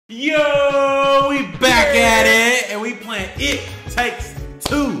Yo, we back at it, and we playing It Takes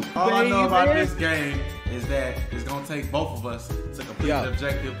Two. All I know about this game is that it's gonna take both of us to complete the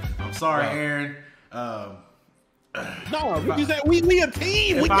objective. I'm sorry, Aaron. No, you said we a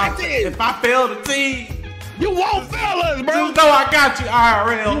team. We got this. If I fail the team, you won't fail us, bro. You know I got you,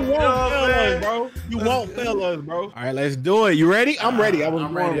 IRL. You won't fail us, bro. You won't fail us, bro. All right, let's do it. You ready? I'm ready.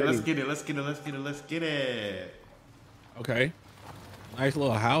 I'm ready. Let's get it. Let's get it. Let's get it. Let's get it. Okay. Nice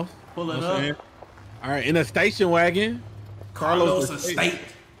little house. Pull it up. All right, in a station wagon. Carlos Estate.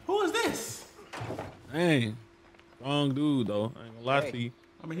 Who is this? Dang. Wrong dude, though. I ain't gonna lie to you.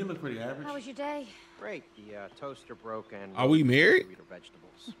 I mean, he looked pretty average. How was your day? Great. The toaster broke and... Are we married?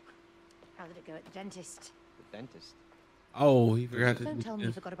 Vegetables. How did it go at the dentist? The dentist? Oh, he forgot to... Don't tell me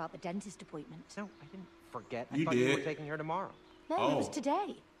you forgot about the dentist appointment. No, I didn't forget. You thought did. you were taking her tomorrow. No, it was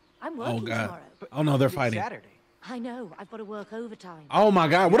today. I'm working tomorrow. Oh, no, they're fighting. Saturday. I know. I've got to work overtime. Oh, my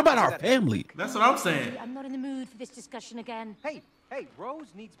God. What about our family? That's what I'm saying. I'm not in the mood for this discussion again. Hey,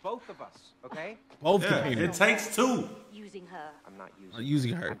 Rose needs both of us, okay? Both Yeah, it takes two. Using her. I'm not I'm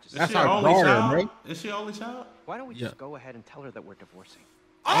using her. Is That's she our our only daughter, child? bro. Is she our only child? Why don't we just go ahead and tell her that we're divorcing?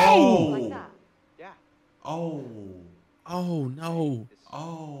 Oh! Like that? Yeah. Oh. Oh, no.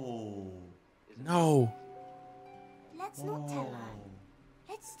 Oh. No. Let's not tell her.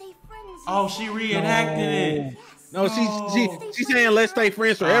 Let's stay friends. Oh, she reenacted it. Yes. No, she's saying let's stay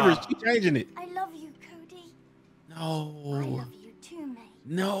friends forever. She's changing it. I love you, Cody. I No. love you too, mate.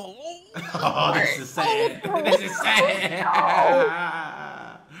 No. Oh, this is sad. This is sad.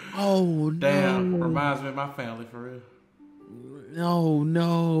 Oh, no. Damn. Reminds me of my family, for real.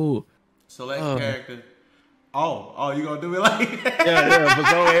 No. Select character. Oh, you gonna do it like that? Yeah, for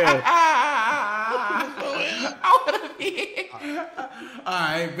sure, yeah. All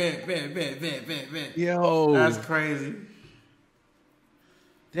right, bet. Yo. That's crazy.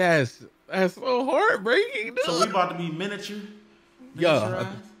 That's so heartbreaking, dude. So we about to be miniature? Yeah.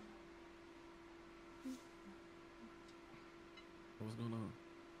 Miniaturized? What's going on?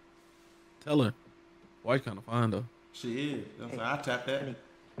 Tell her. Wife kind of fine, though. She is. Hey, I tap that. Honey,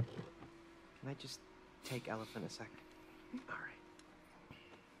 can I just take Elephant a sec? All right.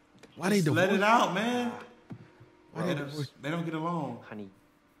 Why they divorce? Let it out, man. Why They don't get along. Honey,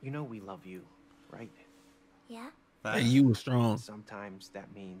 you know we love you, right? Yeah? Hey, you were strong. Sometimes that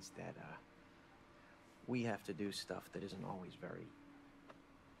means that we have to do stuff that isn't always very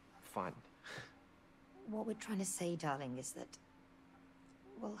fun. What we're trying to say, darling, is that,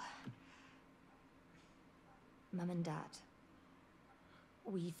 well, Mum and Dad,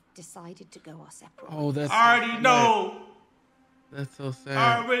 we've decided to go our separate ways. Oh, that's... I already know. That's so sad.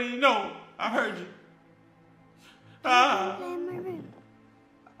 I already know. I heard you. Play in my room.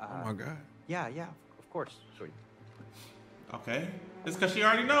 Oh, my God. Yeah, of course, sweetie. Okay. It's because she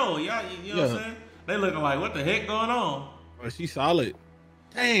already know. Y'all, you know what I'm saying? They looking like, what the heck going on? Bro, she's solid.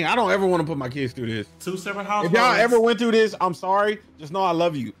 Dang, I don't ever want to put my kids through this. Two separate households. If y'all ever went through this, I'm sorry. Just know I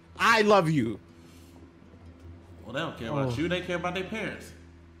love you. I love you. Well, they don't care about you. They care about their parents.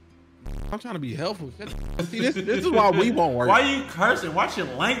 I'm trying to be helpful. See, this is why we won't work. Why you cursing? Watch your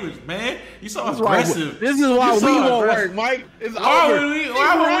language, man. You so aggressive. This is why we won't work, Mike. It's over.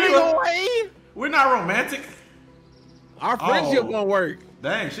 We're not romantic. Our friendship won't work.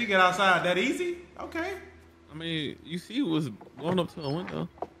 Dang, she get outside that easy? Okay. I mean, you see what's going up to a window.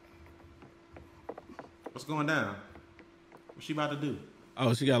 What's going down? What's she about to do?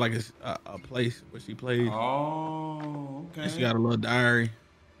 Oh, she got like a place where she plays. Oh, okay. And she got a little diary.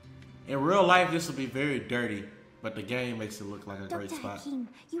 In real life, this will be very dirty, but the game makes it look like a great spot. Dr. Hakim,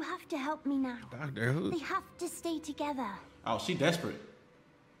 you have to help me now. Doctor who? They have to stay together. Oh, she desperate.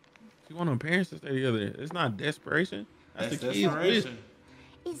 She want her parents to stay together. It's not desperation. That's the desperation.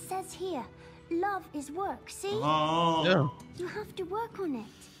 It says here, love is work, see? Oh. Yeah. You have to work on it.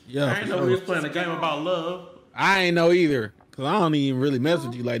 Yeah. I didn't know we was playing a game about love. I ain't know either. Because I don't even really mess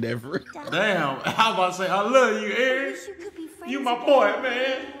with you like that, for real. Damn. I was about to say, I love you, Aaron. You my boy,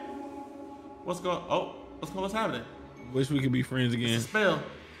 man. What's happening? Wish we could be friends again. It's a spell.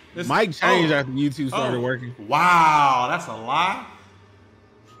 Mike changed after you two started working. Wow, that's a lie.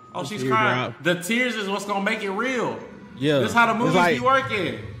 Oh, she's tears crying. out. The tears is what's gonna make it real. Yeah. This is how the movies be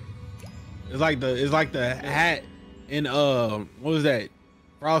working. It's like the hat in what was that?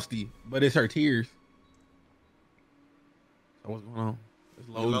 Frosty, but it's her tears. So what's going on? It's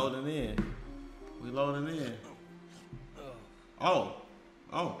loading. We loading in. Oh,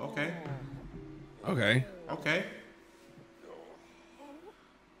 okay. Okay.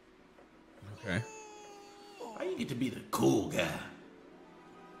 Why you get to be the cool guy?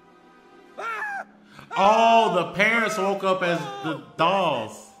 Oh, the parents woke up as the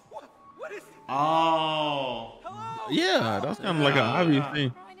dolls. Oh. Yeah, that's kind of like an obvious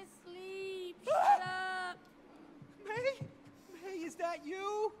thing. Trying to sleep. Shut up. May? May, is that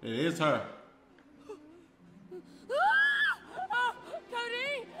you? It is her.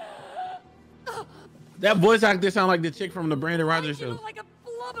 Cody! That voice actor sound like the chick from the Brandon Rogers You show. look like a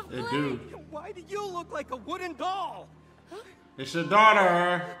blob of It clay. do. Why do you look like a wooden doll? It's your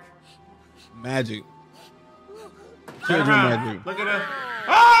daughter. Magic. Turn Children around. magic. Look at her.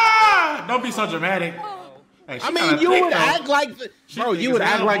 Ah! Don't be so dramatic. Hey, she I mean, kinda you thick, would though. act like, She bro. thick You as would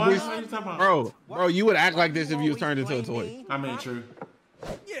hell, act like boy. this, What you talking about? bro. You would act like this if you was turned into a toy. I mean, true.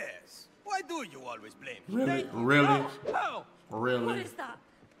 Yes. Why do you always blame me? Really? Really? Oh, What Really? is that?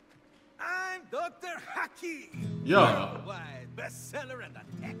 I'm Dr. Hakim. Yeah. Worldwide bestseller and an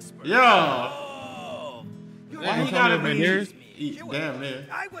expert. Yeah. Oh, you Why Damn, he gotta man, be? there's- Damn, man.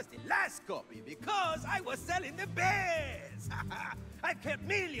 I was the last copy because I was selling the best. I've kept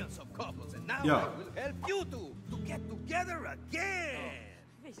millions of couples, and now Yeah. I will help you to get together again.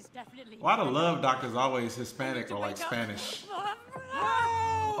 This is definitely. Why the love doctor's always Hispanic or like Spanish?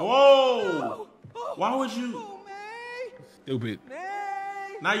 Oh, Whoa! Why would you? oh, May, Stupid.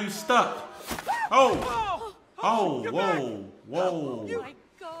 May. Now you stuck. Oh! Oh, Oh! you're back. Whoa! Whoa! Oh my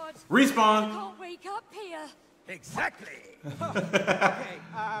God. Respawn! Can't wake up here. Exactly. Okay,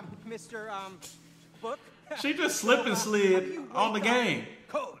 Mr. Book. She just slipped and slid on the game.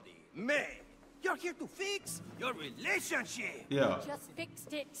 Cody, May, you're here to fix your relationship. Yeah. Just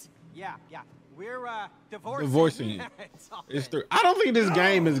fixed it. Yeah. We're divorcing. Divorcing. It's all It's I don't think this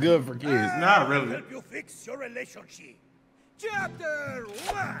game is good for kids. Not really. Help you fix your relationship. Chapter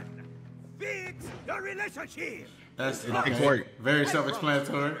 1. Fix your relationship. That's Nice okay. work. Very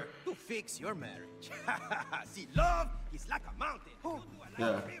self-explanatory. To fix your marriage. See, love is like a mountain.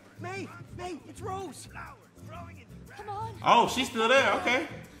 Yeah. May, it's Rose. Flowers growing in the Come on. Oh, she's still there. Okay.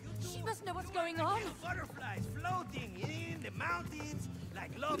 She must know what's going on. Butterflies floating in the mountains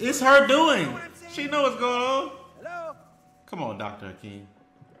like love. It's her doing. You know what I'm saying? She know what's going on. Hello? Come on, Dr. Hakeem.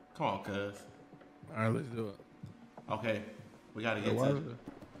 Come on, cuz. All right, let's do it. Okay. We gotta get Why to is it.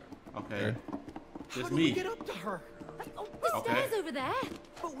 it- Okay. How Just do we me. get up to her? Oh, the Okay. stairs over there.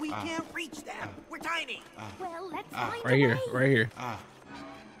 But we can't reach them. We're tiny. Well, let's find Right a here, way. right here. Ah.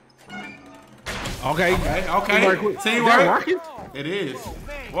 Okay. Okay. Teamwork. Teamwork. Teamwork. It is.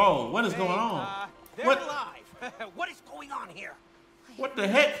 Whoa, what is going on? They're What? alive. What is going on here? What the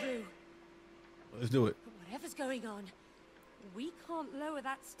heck? Clue. Let's do it. But whatever's going on, we can't lower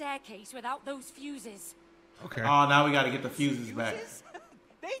that staircase without those fuses. Okay. Oh, now we gotta get the fuses back. Fuses?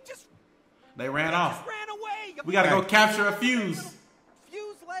 They They ran just off. ran away. We gotta go capture a fuse.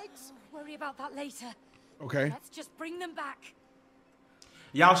 Fuse legs. Worry about that later. Okay. Let's just bring them back.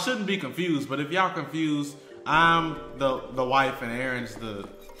 Y'all shouldn't be confused, but if y'all confused, I'm the wife and Aaron's the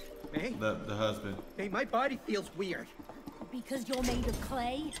May, husband. May, my body feels weird. Because you're made of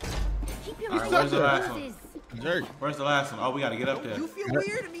clay. Keep your All right, eyes where's on the last one? fuses. Jerk. Where's the last one? Oh, we gotta get up there. You feel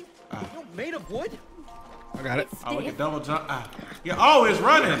weird? I mean, made of wood? I got it. Oh, we can double jump. Ah. Yeah. Oh, it's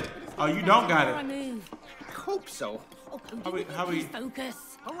running. Oh, you don't got Before I it. move. I hope so. Oh, Cody, How we- please focus.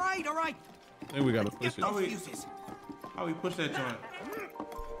 All right. I think we gotta Get push it. those we- fuses. How we push that joint?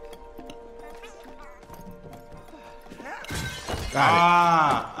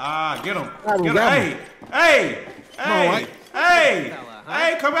 Get him. Grab him, Get him. grab Hey, him. hey, on, hey, Mike. hey,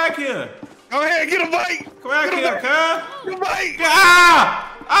 hey, come back here. Go ahead, get him, Mike. Come back here, cuz. Get him, Mike.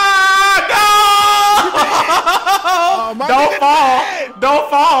 No! Mike, Don't get fall. Don't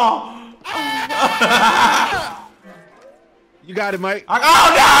fall. You got it, Mike.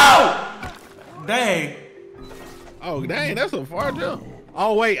 Oh, no! Dang. Oh, dang, that's a far jump.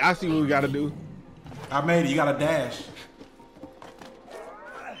 Oh, wait, I see what we gotta do. I made it. You got to dash.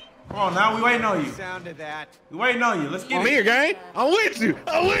 Come on now. We waiting on you. Sound of that. We waiting on you. Let's get I'm it. here, gang. I'm with you.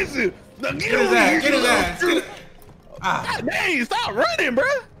 I'm with you. Now Get his ass. Get his ass. Get it. Ah. God dang, stop running, bro.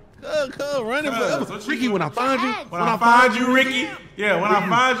 Cuz, running Cuz, forever. what you Ricky, do? when I find you, When I find you, Ricky. Yeah, when I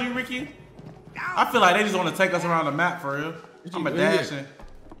find you, Ricky. I feel like they just want to take us around the map for real. I'm a dashing.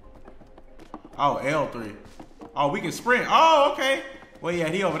 Oh, L3. Oh, we can sprint. Oh, okay. Well, yeah,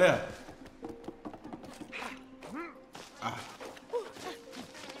 he over there.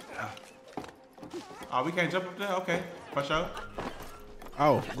 Oh, we can't jump up there? Okay, for sure.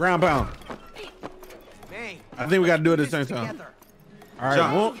 Oh, ground pound. May, I think we gotta do it at the same time. together. All right,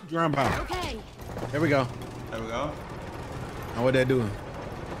 Jump. well, ground pound. Okay. There we go. There we go. Now what that doing?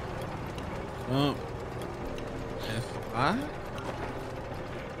 Jump. That's fine.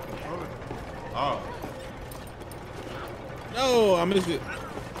 Oh. No, I missed it.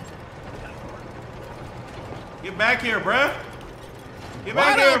 Get back here, bruh. Get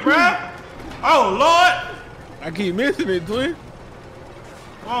Why back here, not? bruh. Oh, Lord. I keep missing it, twin.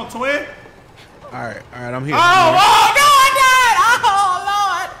 Come on, twin. All right, I'm here. Oh, oh, no, I died.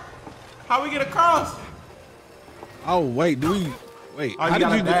 Oh, Lord. How we get across? Oh, wait, do we? Wait. Oh, you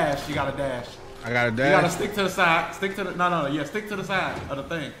gotta dash. You gotta dash. I gotta dash. You gotta stick to the side. Stick to the yeah. Stick to the side of the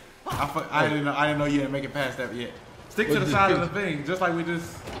thing. I didn't know you didn't make it past that yet. Stick to the side of the thing, just like we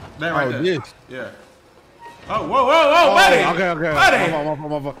just that right there. Yes. Yeah. Oh, whoa, buddy. Okay. Buddy.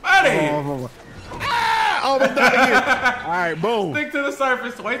 Oh my God! Again. All right, boom. Stick to the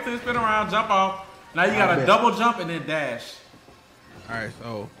surface. Wait till it spin around. Jump off. Now you gotta double jump and then dash. All right,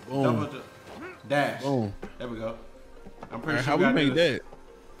 so boom. Double jump. Dash. Boom. There we go. I'm pretty sure how we made that.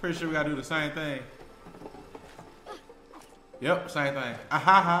 Pretty sure we gotta do the same thing. Yep, same thing.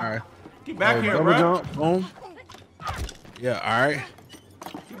 Aha. All right. Get back here, double bro. Jump, boom. Yeah, all right.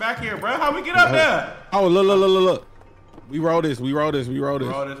 Get back here, bro. How we get up there? Oh, look. We roll this. Roll this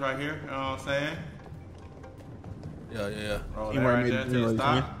right here. You know what I'm saying? Yeah. Roll that right there till it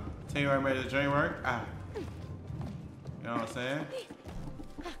stop. Teamwork made the dream work. Ah. You know what I'm saying?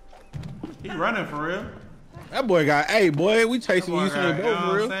 He running for real. That boy got, hey boy, we chasing you You some know boat what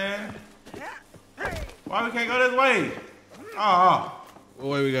for real. I'm saying? Why we can't go this way? Oh. What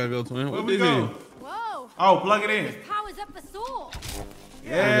way we gotta go, twin? Where What we this go? is? Whoa! Oh, plug it in. Powers up the saw.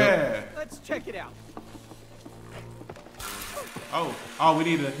 Yeah. Let's check it out. Oh, we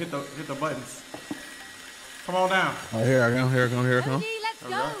need to hit the buttons. Come on down. Oh, here I come. Cody, let's go.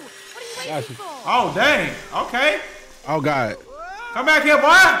 What are you waiting for? Oh, dang. Okay. Oh God. Come back here, boy.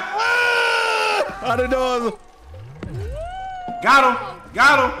 Out the door. Got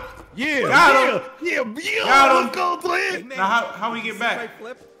him. Yeah. Got him. Yeah. Got him. Let's go, twin. Now, how we get back? Right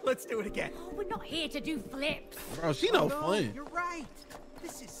flip. Let's do it again. Oh, we're not here to do flips. Bro, she no fun. You're right.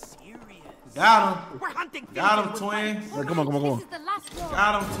 This is serious. Got him. We're hunting. Got him, twin. Right, come on. This is the last one.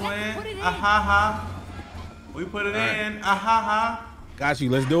 Got him, Let's twin. put it in. Aha. We put it in. Aha. Got you.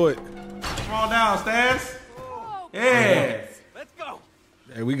 Let's do it. Come on down, Stas. Oh, Yeah. Let's go.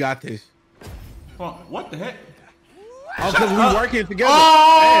 Hey, we got this. Come on. What the heck? Oh, because we working together.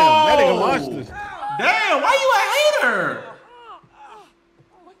 Oh! Damn, that nigga launched us. Damn, why you a hater?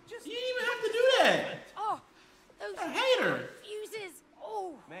 You didn't even have to do that. Oh, those A hater. fuses.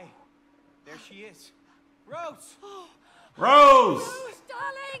 Oh, May, there she is. Rose. Rose.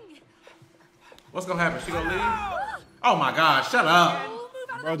 darling. What's gonna happen? She gonna leave? Oh my God, shut up. Oh, move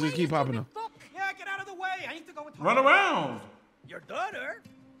out of Bro, the just way, keep this popping woman them. fuck. Yeah, get out of the way. I need to go and talk. Run around. Your daughter?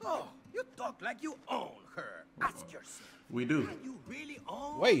 Oh, you talk like you own her. Ask yourself. We do. You really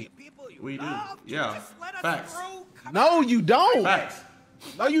own Wait. the people you We do. love? Yeah. Just let us Facts. through. Come No, on. you don't. Facts.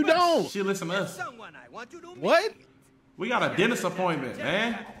 No, you don't. She listen to us. Someone I want you to meet. What? We got a dentist appointment,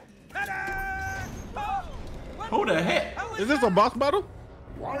 man. Ta-da! Oh, what? Who the heck? How Is this a boss battle?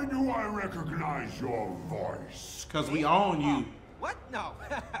 Why do I recognize your voice? Cause we own you. What? No.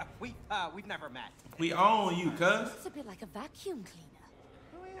 We've never met. We own you, cuz. It's a bit like a vacuum cleaner.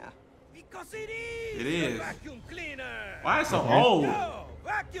 Oh, yeah. Because it is. It the is. vacuum cleaner. Why it's so old? Yo,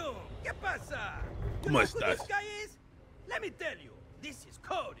 vacuum. ¿Qué pasa? You ¿Cómo know who estás? this guy is? Let me tell you. This is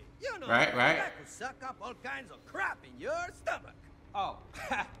Cody. You know, Right. that could suck up all kinds of crap in your stomach. Oh,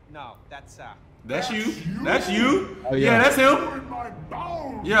 no, that's That's you. That's you. Oh, Yeah, yeah. that's him. In my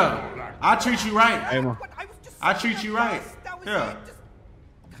bowels. Yeah. I treat you right. Hey, man. What I was just I saying treat you that right. was- that was Yeah. it. Just-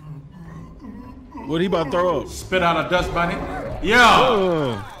 What he about to throw up? Spit out a dust bunny. Yeah.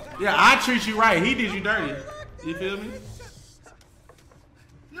 Ugh. Yeah, I treat you right. He did you dirty. You feel me?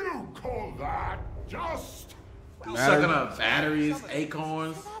 You call that just? You sucking up batteries,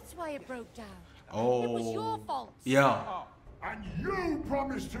 acorns. So that's why it broke down. Oh. It was your fault. Yeah. And you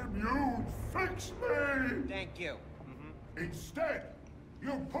promised him you'd fix me. Thank you. Instead, you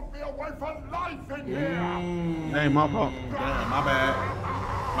put me away for life in here. Hey, my fault. Damn, my bad.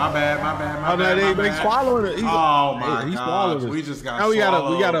 My bad. Oh, no, they swallowing it. Oh my He gosh, swallowed it. we just got Now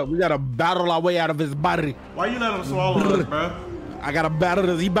swallowed. we gotta battle our way out of his body. Why you let him swallow us, bro? I gotta battle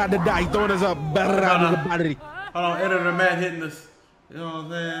this. He about to die. He throwing us up. Battle out of the body. Hold on, editor Matt hitting us. You know what I'm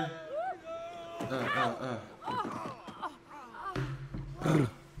saying?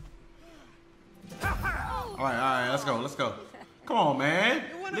 All right, let's go. Come on, man.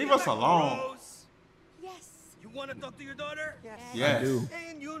 You wanna Leave get us back to alone. Rose? Yes. You want to talk to your daughter? Yes. do.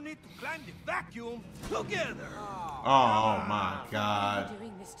 And you need to climb the vacuum together. Oh my God.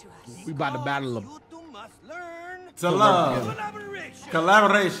 Doing this to us. We about to battle him. You two must learn To love. collaboration.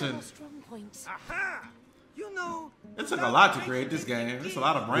 Collaboration. Strong points. Aha! You know, It took a lot to create this game. It's a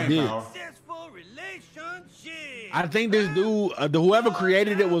lot of brain It did. power. successful relationship. I think this dude, whoever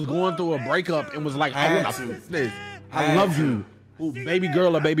created it, was going through a breakup and was like, I Had want to. to fix this. I Had love to. you. Ooh, baby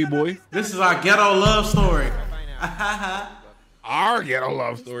girl or baby boy? This is our ghetto love story. Our ghetto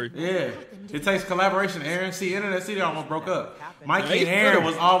love story. Yeah. It takes collaboration. Aaron, see, Internet City almost broke up. Mikey They and Aaron could've.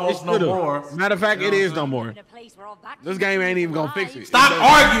 was almost It no could've. more. Matter of fact, You it know is what no I'm more. In a place where all vacuums This game ain't even gonna fix alive. it. Stop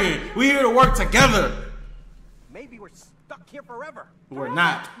arguing. We here to work together. Maybe we're stuck here forever. We're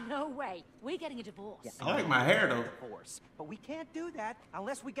not. No way. We're getting a divorce. I like my hair though. Divorce. But we can't do that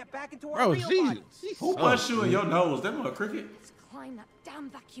unless we get back into our Bro, real she lives. Who punched you in your nose? That little cricket? Let's climb that damn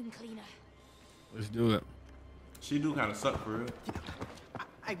vacuum cleaner. Let's do it. She do kind of suck for real.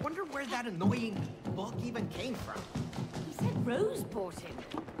 I wonder where that annoying book even came from. He said Rose bought him.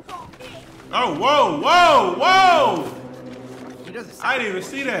 Oh, whoa, whoa, whoa! He doesn't I didn't even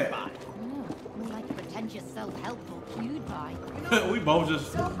see that. More like a pretentious self-help book you'd buy. We both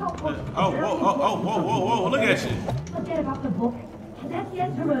just. Oh, whoa, oh, oh, whoa, whoa, whoa! Look at you. Forget about the book. Let's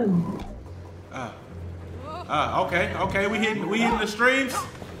get to Rome. Okay. We hitting the streams.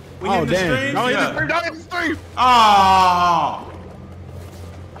 We Oh, hitting the damn. streams. Don't hit the Yeah. stream. Don't hit the stream. Oh.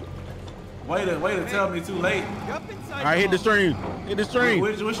 Way to tell me too late. Jump inside. All right, hit the stream. Hit the stream.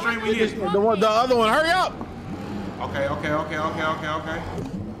 Which stream we hit? The other one. Hurry up. Okay.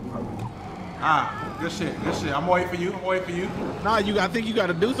 Good shit. I'm waiting for you. Nah, I think you got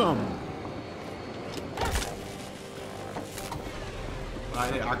to do something.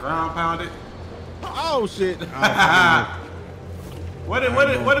 I ground pounded. Oh shit. What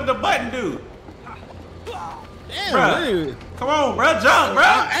did the button do? Damn. Bruh. Dude. Come on, bro, jump, bro.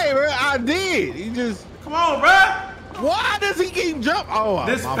 Hey, bro, I did. He just. Come on, bro. Why does he keep jump? Oh,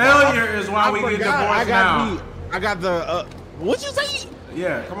 This my failure bad. is why we get forgot. divorced now. I got the. What you say?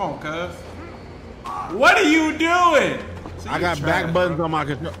 Yeah, come on, cuz. What are you doing? See, I you got trash, back buttons bro. on my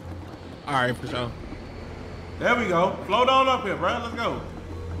control. All right, for sure. There we go. Float on up here, bro. Let's go.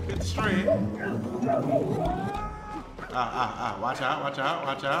 Hit the stream. Watch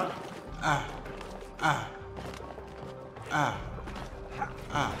out.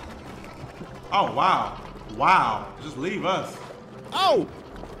 Oh, wow. Just leave us. Oh,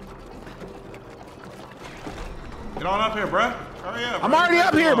 Get on up here, bro. Hurry up. I'm bro. already Take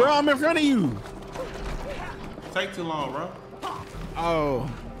up too here, long. bro. I'm in front of you. Take too long, bro. Oh,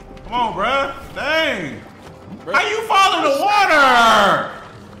 Come on, bro. Dang. Bro. How you fall in the water?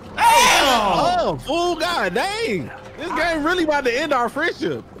 Damn. oh, fool, god dang. This game really about to end our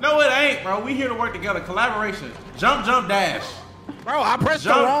friendship. No, it ain't, bro. We here to work together. Collaboration. Jump, dash. Bro, I pressed the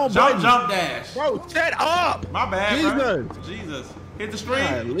wrong button. Jump, dash. Bro, shut up. My bad, bro. Jesus. Hit the stream.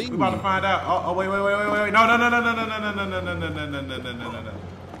 Golly. We about to find out. Oh, wait. No. All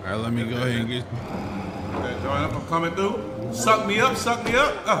right, let me go ahead and get. Okay, join up. I'm coming through. Suck me up.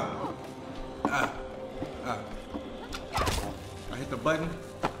 I hit the button.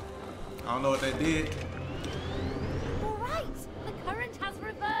 I don't know what that did. All right. The current has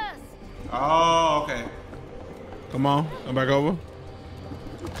reversed. Oh, okay. Come on, come back over.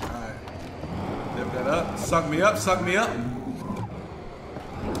 Alright. Lift that up. Suck me up.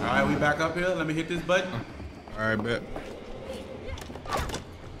 Alright, we back up here. Let me hit this button. All right, bet.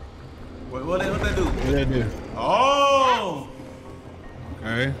 What that do? What that do? Oh!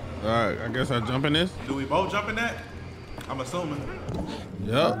 Okay. All right. I guess I jump in this. Do we both jump in that? I'm assuming.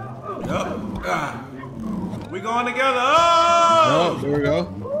 Yup. We going together. Oh! Yup. There we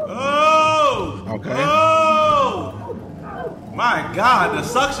go. Oh! Okay. Oh! My God, the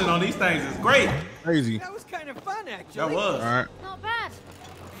suction on these things is great. Crazy. That was kind of fun, actually. That was. All right. Not bad.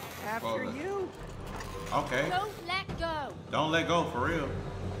 After you. Okay. Don't let go. Don't let go, for real.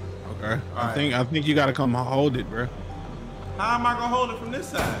 Okay. All right. I think you gotta come hold it, bro. How am I gonna hold it from this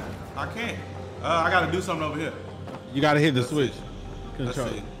side? I can't. I gotta do something over here. You gotta hit the switch. Let's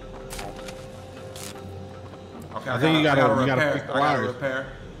Control. see. Okay, I think you gotta repair. fix the I gotta wires. repair.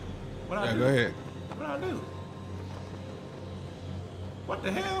 What I Yeah, do? go ahead. What I do? What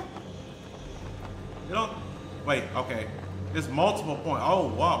the hell? You don't. Wait. Okay. It's multiple point. Oh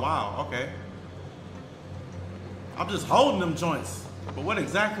wow. Okay. I'm just holding them joints. But what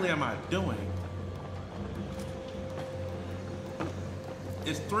exactly am I doing?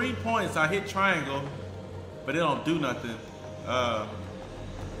 It's 3 points. I hit triangle, but it don't do nothing.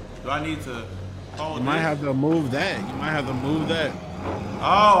 Do I need to hold You might this? have to move that.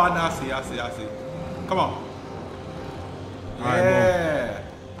 Oh, I see. Come on. All right, Yeah.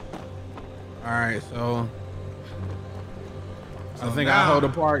 All right, so I think now- I hold the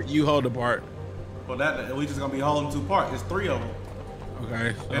part. You hold the part. Well, that we just gonna be holding 2 parts. It's 3 of them,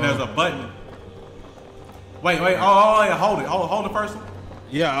 Okay. So, and there's a button. Wait. Oh, yeah. Hold it. Hold the first one.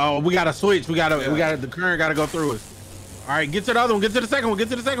 yeah. Oh, we gotta switch. We gotta. The current gotta go through us. All right. Get to the other one. Get to the second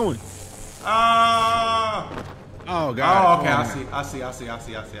one. Ah. Oh God. Oh, okay. I see.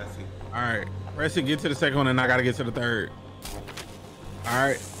 All right, press it. Get to the second one, and I gotta get to the third. All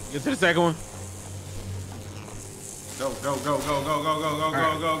right, get to the second one. Go.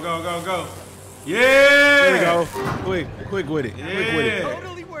 Yeah. There we go. Quick with it. Yeah. Quick with it.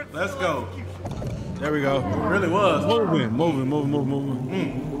 Totally worth Let's the go. There we go. It really was. Moving.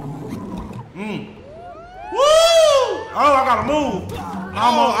 Woo! Oh, I gotta move.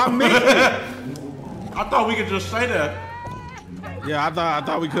 I missed it. I thought we could just stay there. Yeah, I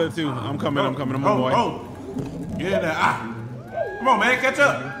thought we could too. I'm coming. I'm on my way. Get in there. Come on, man. Catch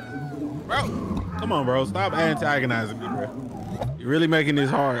up. Bro, come on, bro. Stop antagonizing me, bro. You're really making this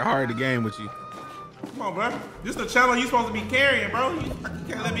hard to game with you. Come on, bro. This is the channel you supposed to be carrying, bro. You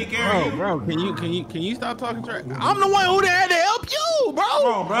can't let me carry you. Bro, can you stop talking trash? I'm the one who had to help you, bro.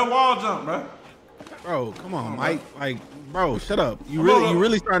 Come on, bro. Wall jump, bro. Bro, come on, Mike. Like, bro, shut up. You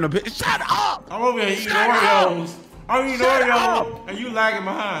really starting to shut up. I'm over here eating Oreos. I'm eating Oreos, and you lagging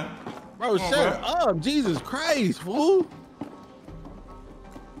behind. Bro, shut up. Jesus Christ, fool.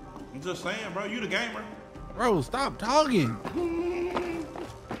 I'm just saying, bro. You the gamer. Bro, stop talking.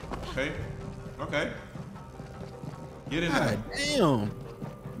 Okay. Get in God there. damn.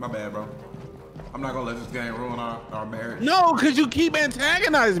 My bad, bro. I'm not gonna let this game ruin our marriage. No, because you keep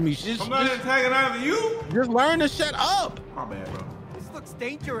antagonizing me. I'm not antagonizing you. Just learn to shut up. My bad, bro. This looks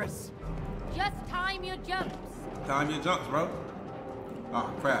dangerous. Just time your jumps. Time your jumps, bro. Oh,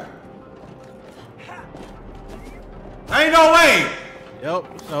 crap. Ain't no way.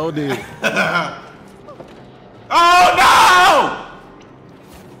 Yep, so did. Oh, no!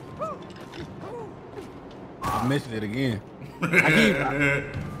 I missed it again. I can't.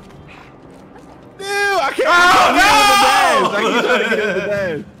 Oh, I keep trying to get in the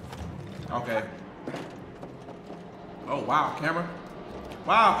dash. Okay. Oh, wow, camera.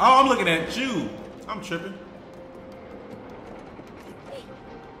 Wow. Oh, I'm looking at you. I'm tripping.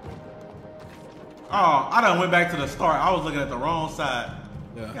 Oh, I done went back to the start. I was looking at the wrong side.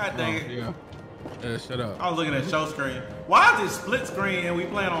 Yeah. God dang it. Yeah, shut up. I was looking at show screen. Why is it split screen and we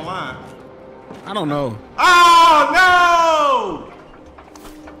playing online? I don't know. Oh, no!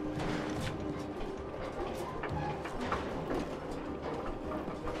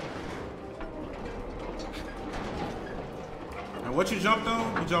 And what you jumped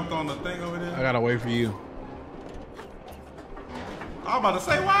on? You jumped on the thing over there? I gotta wait for you. I was about to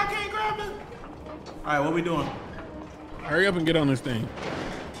say, why I can't grab it? All right, what we doing? Hurry up and get on this thing.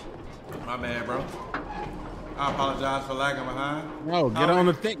 My bad, bro. I apologize for lagging behind. Bro, get on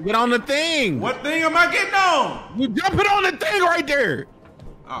the thing. Get on the thing. What thing am I getting on? You jumping on the thing right there.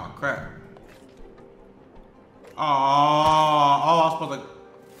 Oh, crap. Oh, I'm supposed to...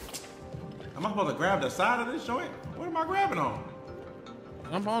 Am I supposed to grab the side of this joint? What am I grabbing on?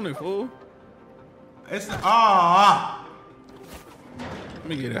 Jump on it, fool. It's... Let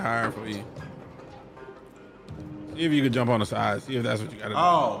me get it higher for you. See if you can jump on the side. See if that's what you gotta do.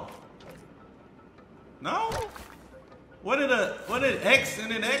 Oh. No? What did X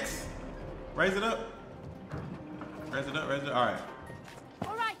and then X? Raise it up. Raise it up. All right.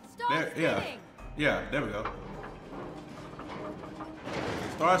 All right, stop There, spinning. yeah, there we go.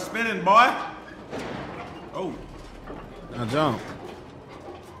 Start spinning, boy. Oh. Now jump.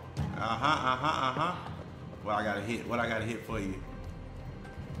 What I gotta hit? What I gotta hit for you?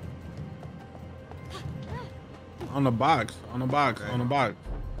 On the box. On the box. Okay. On the box.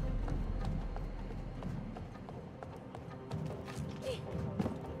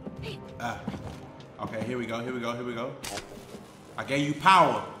 Okay, here we go. I gave you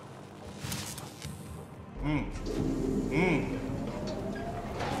power.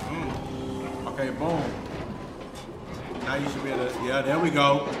 Okay, boom. Now you should be able to, yeah, there we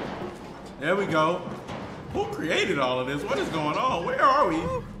go. Who created all of this? What is going on? Where are we?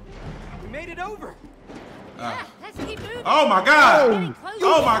 We made it over. Let's keep moving. Oh my God.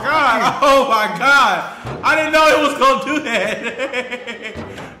 Oh my God. I didn't know it was gonna do that.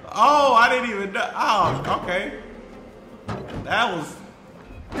 Oh, I didn't even know. Oh, okay. That was,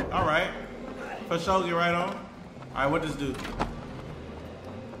 all right. For sure, get right on. All right, what does this do?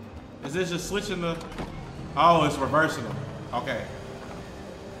 Is this just switching the, oh, it's reversing them. Okay.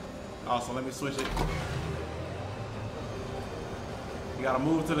 Oh, so let me switch it. You gotta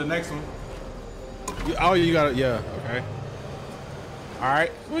move to the next one. You got it. Yeah. Okay. All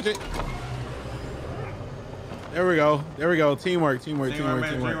right. Switch it. There we go. Teamwork. Teamwork.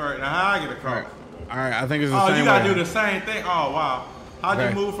 Now how I get across? All right. I think it's the same way. Oh, you gotta do the same thing. Oh wow. How'd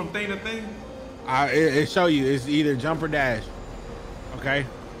you move from thing to thing? It show you. It's either jump or dash. Okay.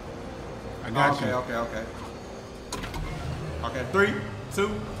 I got you. Okay. 3, 2,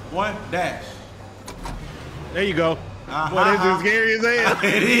 1, dash. There you go. Boy, this is scary as hell.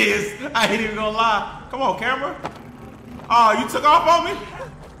 It is. I ain't even gonna lie. Come on, camera. Oh, you took off on me?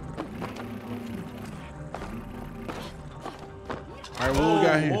 All right, what we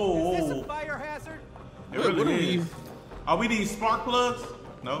got here? Is this a fire hazard? It really is. Oh, we need spark plugs?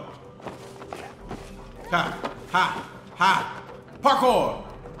 No. Ha, ha, ha. Parkour.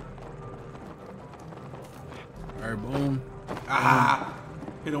 All right, boom. Ah.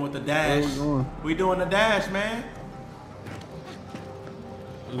 Hit him with the dash. We doing the dash, man.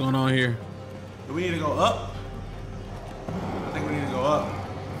 What's going on here? Do we need to go up? I think we need to go up.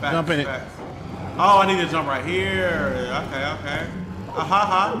 Back, Jump in it. Oh, I need to jump right here. Okay, okay.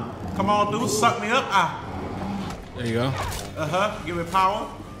 Ha. Come on, dude. Suck me up. Ah. There you go. Give it power.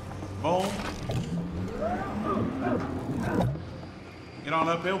 Boom. Get on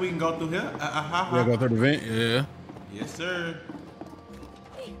up here. We can go through here. Yeah, go through the vent. Yeah. Yes, sir.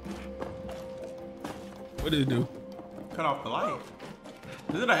 What did it do? Cut off the light.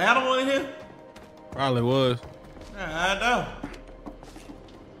 Is it an animal in here? Probably was. Yeah, I know.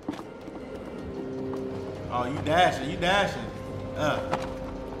 Oh, you dashing. You dashing.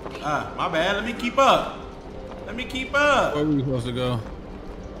 My bad. Let me keep up. Let me keep up. Where are we supposed to go?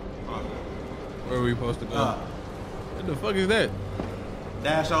 Where are we supposed to go? What the fuck is that?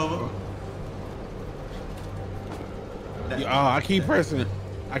 Dash over. Oh, I keep pressing.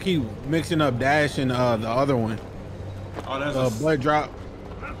 I keep mixing up dash and the other one. Oh, there's a blood drop.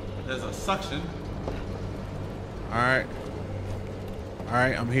 There's a suction. All right,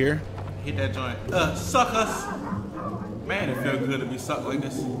 I'm here. Hit that joint. Suck us. Man, it feels good to be sucked like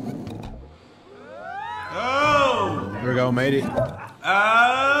this. Oh! There we go, made it.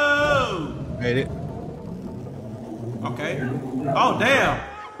 Oh! Made it. Okay. Oh, damn.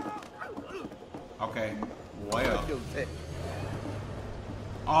 Okay. Well.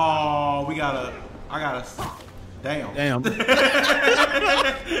 Oh, I gotta. Damn. Damn.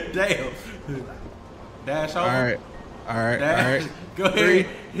 Damn. Dash over. All right. Dash. Go ahead.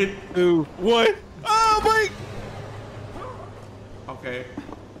 3, 2, 1. Oh, wait. Okay.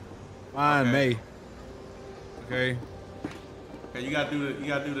 Mine, Okay. May. Okay. Okay, you gotta do the, you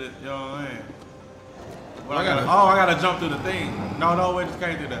know what I mean? Well, I gotta- I gotta jump through the thing. No, we just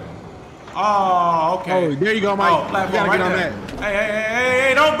can't do that. Oh, okay. Oh, there you go, Mike. Oh, You platform gotta right get on there. that.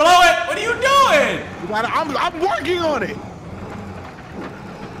 Hey, don't blow it. What are you doing? I'm working on it.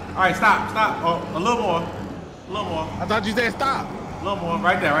 All right, stop. Oh, a little more. I thought you said stop. A little more.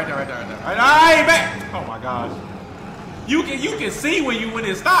 Right there. Right, hey, back. Oh my gosh. You can see when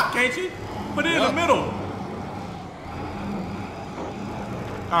it stopped, can't you? Put it in the middle.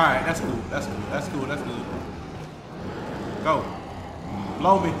 All right, that's cool. Go.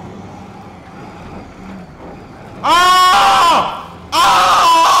 Blow me. Oh!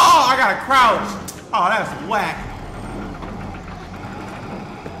 I gotta crouch. Oh, that's whack.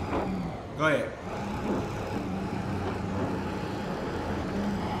 Go ahead.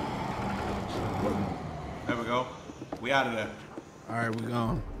 There we go. We out of there. All right, we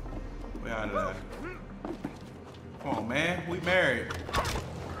gone. We out of there. Come on, man. We married.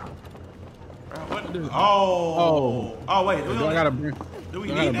 Bro, what? Oh, wait. Do I gotta bring? Do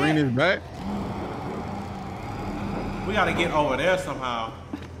we I need gotta bring that? this back? We gotta get over there somehow.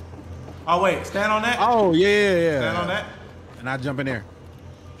 Oh, wait. Stand on that? Oh yeah. Stand on that? And I jump in there.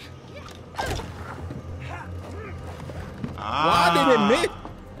 Why did it miss?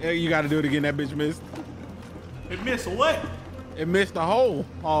 Yeah, you gotta do it again. That bitch missed. It missed what? It missed the hole.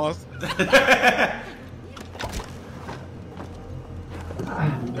 Pause.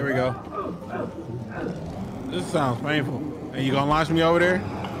 There we go. This sounds painful. And you gonna launch me over there?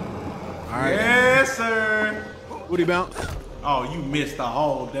 All right. Yes, sir. Booty bounce. Oh, you missed the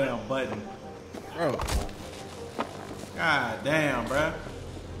whole damn button. Bro. God damn, bruh.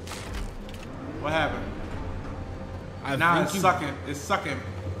 What happened? Now it's sucking. It's sucking.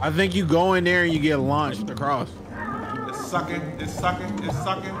 I think you go in there and you get launched across. It's sucking.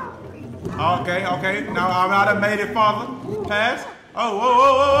 Okay. Now I done made it farther. Pass. Oh,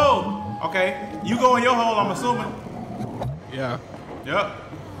 whoa. Okay. You go in your hole, I'm assuming. Yeah. Yep. That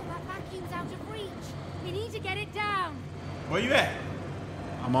vacuum's out of reach. We need to get it down. Where you at?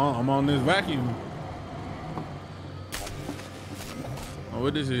 I'm on this vacuum. Oh,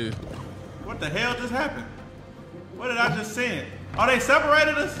 what this is? What the hell just happened? What did I just send? Oh, they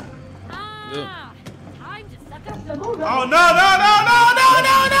separated us? Ah, time to suck up. Oh, no.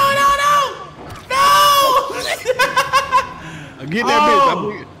 Get that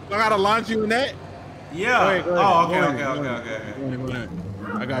bitch. I gotta launch you in that? Yeah. Go ahead. Oh, okay. Go ahead.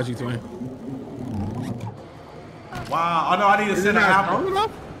 I got you, twin. Wow. Oh, no, I need to send the not apple. strong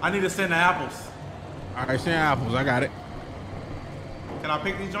enough? I need to send the apples. All right, send apples. I got it. Can I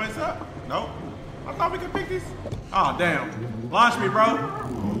pick these joints up? Nope. I thought we could pick these. Oh, damn. Launch me, bro.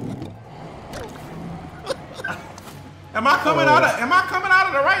 Am I coming out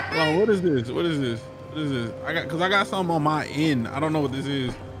of the right thing? Oh, what is this? What is this? What is this? Cause I got something on my end. I don't know what this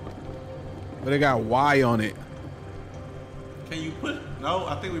is. But it got Y on it. Can you put, no,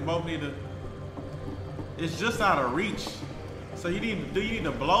 I think we both need to, it's just out of reach. So do you need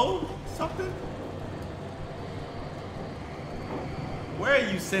to blow something? Where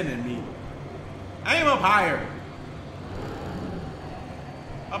are you sending me? Aim up higher.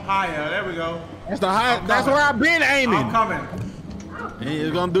 Up higher, there we go. That's the high, that's where I've been aiming. I'm coming. And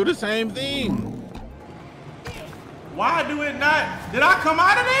it's gonna do the same thing. Why do it not, did I come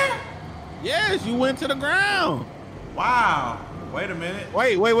out of there? Yes, you went to the ground. Wow, wait a minute.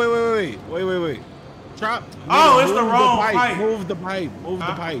 Wait. Drop. Oh, it's the move wrong pipe. Move the pipe. Move the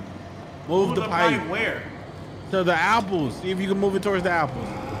pipe. Move the pipe where? To the apples. See if you can move it towards the apples.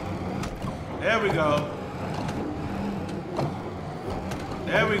 There we go.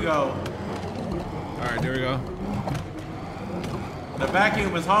 There we go. All right, there we go. The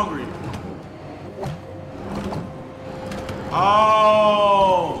vacuum is hungry.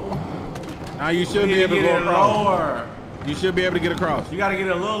 Oh. Now you should be able to go across. Lower. You should be able to get across. You gotta get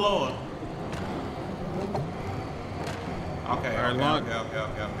it a little lower. Okay, all right,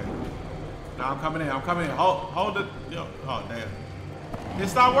 okay. Now I'm coming in. Hold it. Oh, damn. It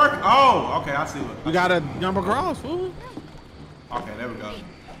stopped working. Oh, okay, I see what. You gotta jump across, fool. Okay, there we go.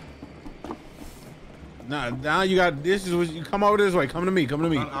 Now you got, this is what you, come over this way. Come to me.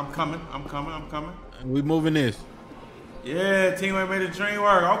 I'm coming. We moving this. Yeah, teamwork made the dream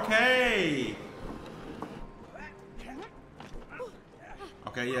work. Okay.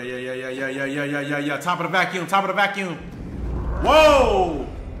 Okay, yeah. Top of the vacuum. Whoa!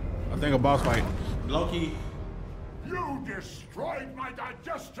 I think a boss fight. Loki. You destroyed my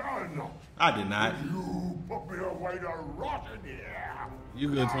digestion. I did not. You put me away to rot in here. You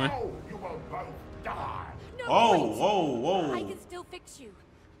good, twin? Now you will both die. No, Whoa. I can still fix you.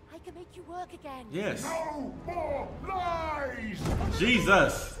 I can make you work again. Yes. No more lies. Jesus.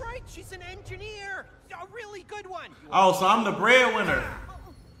 That's right, she's an engineer. A really good one. Oh, so I'm the breadwinner.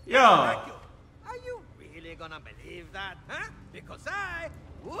 Yeah. Are you really gonna believe that, huh? Because I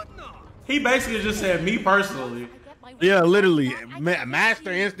would not. He basically just said me personally. Yeah, literally.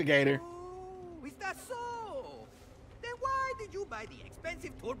 Master instigator. Oh, is that so? Then why did you buy the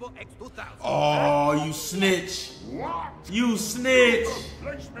expensive Turbo X2000? Oh, you snitch. What? You snitch.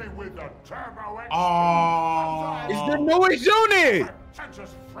 Replace me with the Turbo X. Oh. It's the newest unit.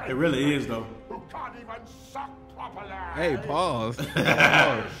 It really is, though. Who can't even suck properly. Hey, pause.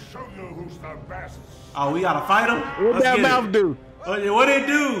 Show you who's the best. Oh, we gotta fight him? What that mouth do? What it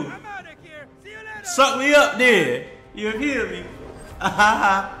do? I'm out of here. See you later. Suck me up there. You hear me?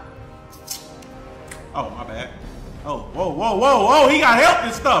 Oh, my bad. Oh, whoa. He got help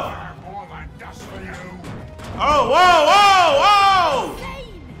and stuff. More than dust for you. Oh, whoa.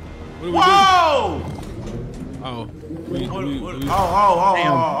 What do we Whoa. do?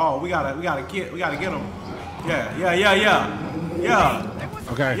 Oh. We gotta get him. Yeah.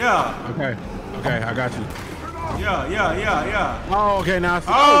 Okay. Yeah. Okay, I got you. Yeah. Oh, okay, now I see.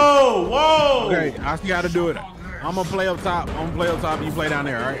 Oh, whoa. Okay, I see how to do it. I'm gonna play up top. You play down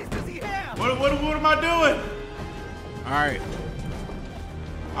there, all right? What am I doing? All right.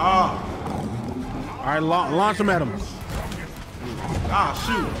 Oh. All right, launch him at him. Ah,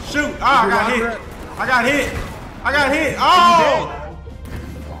 shoot. Ah, I got hit. Oh.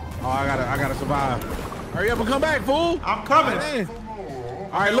 Oh, I gotta survive. Hurry up and come back, fool. I'm coming. Man.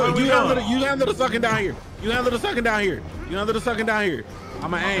 All right, look, you handle the sucking down here.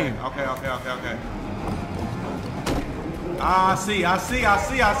 I'ma aim. Okay. I see. Yeah.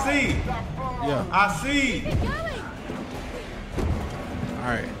 I see. All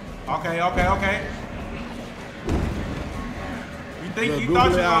right. Okay. You thought you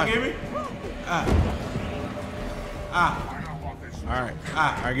were gonna give me? All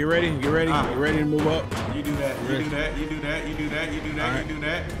right, get ready to move up. You do that.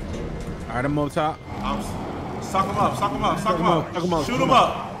 All right, I'm up top. Suck him up. Shoot him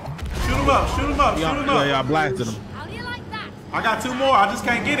up. Yeah, I blasted him. How do you like that? I got 2 more. I just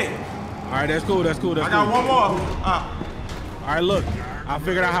can't get it. All right, that's cool. I got 1 more. All right, look. I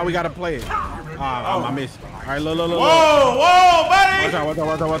figured out how we gotta play it. I missed. All right, look. Whoa, buddy. Watch out.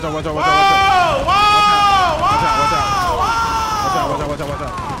 Whoa. Watch out.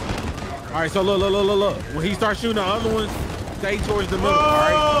 All right, so look. When he starts shooting the other ones, stay towards the middle. All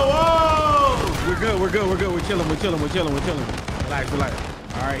right. We're good. We're chilling. Relax.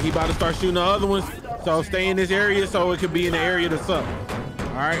 All right, he about to start shooting the other ones. So stay in this area so it could be in the area to suck.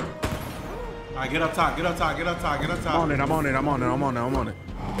 All right. All right, get up top. Get up top. Get up top. Get up top. I'm on it. I'm on it. I'm on it. I'm on it. I'm on it.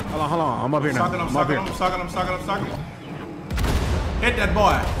 Hold on. I'm up here now. I'm sucking. I'm sucking. Hit that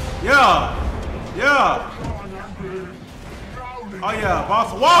boy. Yeah. Yeah. Oh yeah,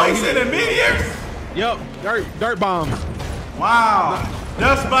 boss. Whoa, he's sending meteors. Yep. Dirt bombs. Wow.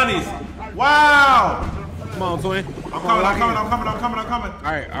 Dust bunnies. Wow. Come on, twin. I'm coming. All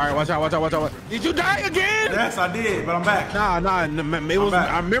right. Watch out. Did you die again? Yes, I did, but I'm back. Nah. It was.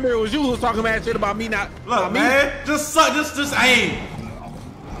 I remember it was you who was talking mad shit about me not. Look, man. Just aim.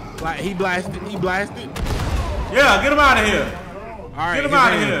 Like he blasted. Yeah, get him out of here. All right. Get him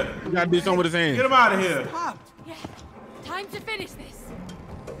out of here. You gotta do something with his hands. Get him out of here. Yeah. Time to finish this.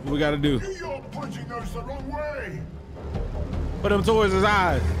 What we gotta do? You're punching those the wrong way. Put him towards his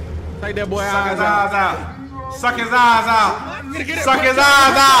eyes. Take that boy Suck his eyes out. Suck his eyes out.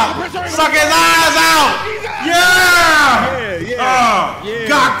 Yeah.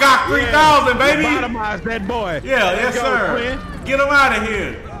 Got 3,000, baby. Bottomize that boy. Yeah, yes, sir. Get him out of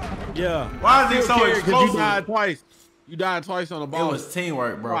here. Yeah. Why is he so explosive? You died twice. You died twice on the ball. It was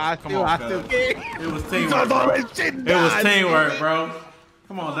teamwork, bro. I still care. It was teamwork, bro. It was teamwork, bro.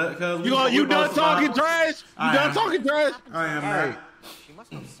 Come on, cuz. You done talking trash? You done talking trash? I am not.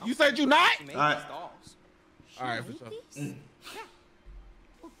 You said you not? All right, for sure. Yeah.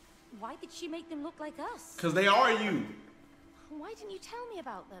 Well, why did she make them look like us? Cause they are you. Why didn't you tell me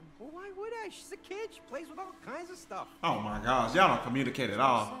about them? Well, why would I? She's a kid. She plays with all kinds of stuff. Oh my gosh, y'all don't communicate at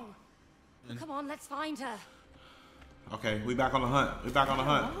all. So, come on, let's find her. Okay, we back on the hunt. We back on the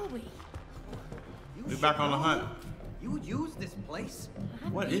hunt. Where are we? We back on the hunt. You would use this place. I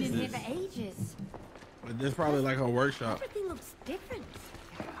haven't What been is in here this? for ages. This is probably like a workshop. Everything looks different.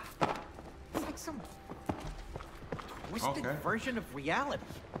 It's like some twisted Okay. version of reality.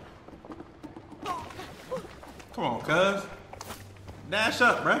 Come on, cuz. Dash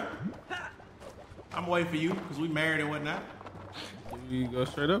up, bruh. I'm waiting for you, because we married and whatnot. You go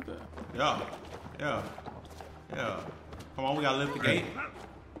straight up there. Yeah. Come on, we gotta lift the gate.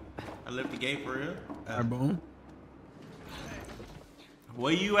 I lift the gate for real. All right, boom.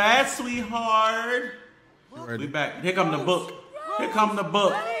 Where you at, sweetheart? We back. Here come the book. Here come the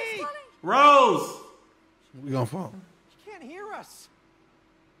book. Rose! We gonna fall. She can't hear us.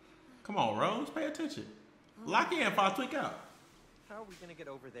 Come on, Rose. Pay attention. Lock in if I tweak out. How are we gonna get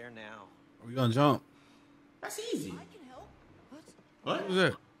over there now? We gonna jump. That's easy. I can help. What? Who's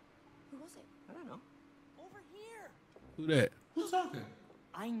that? Who was it? I don't know. Over here. Who that? Who's talking?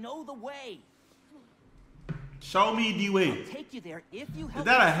 I know the way. Show me the way. Take you there if you help. Is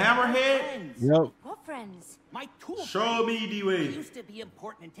that a me hammerhead? friends. Yep. What friends? My tool. Show friends. me the They way. used to be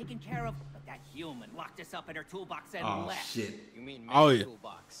important and taken care of, but that human locked us up in her toolbox and Oh, left. shit. You mean Oh, yeah.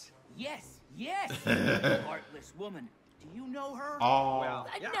 toolbox? Yes. Heartless woman. Do you know her? Oh. Well,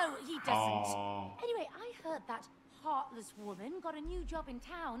 No, he doesn't. Oh. Anyway, I heard that heartless woman got a new job in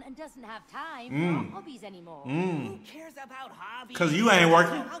town and doesn't have time for hobbies anymore. Who cares about hobbies? 'Cause you ain't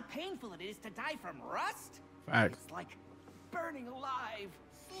working. You know how painful it is to die from rust? Facts. It's like burning alive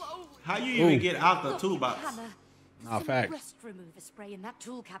slowly. How you even get out the Look, toolbox? Hannah, Nah, there's some facts. rust remover spray in that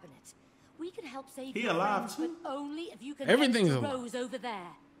tool cabinet. We can help save He your alive friends, too? but only if you can Everything's get to alive. Rose over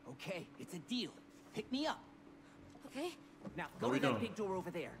there. Okay, it's a deal. Pick me up. Okay? Now What go we to that doing? big door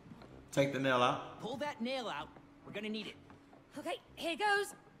over there. Take the nail out. Pull that nail out. We're gonna need it. Okay, here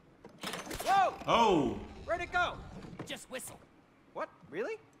goes. Whoa! Oh. Where'd it go? Just whistle. What?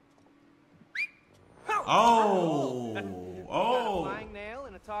 Really? Oh. A Oh. flying nail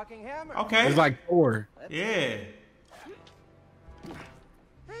and a talking hammer. Okay. It's like Thor. Yeah. Hey,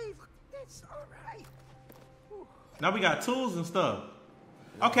 look at this. All right. Now we got tools and stuff.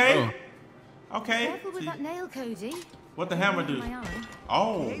 Okay. Okay. Careful with that nail, Cody. What the hammer do? My eye.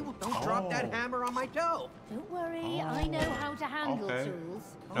 Oh. Hey, well, don't drop that hammer on my toe. Don't worry, I know how to handle Okay. tools.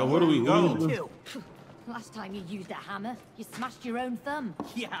 Now where do we go? Two. Last time you used a hammer, you smashed your own thumb.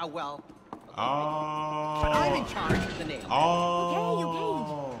 Yeah, well, Oh. but I'm in charge of the nail.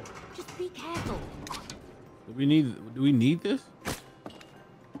 Oh. Just be careful. Do we need this?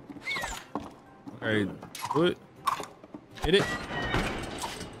 Okay, do it. Hit it.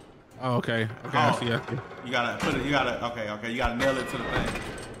 Oh, okay. Okay, I see. You gotta put it. You gotta. Okay. You gotta nail it to the thing.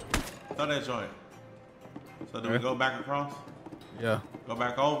 Throw that joint. So do we Okay. go back across? Yeah. Go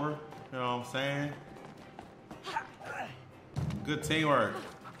back over. You know what I'm saying? Good teamwork.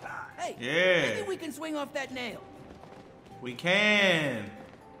 Hey. Yeah. Maybe we can swing off that nail. We can.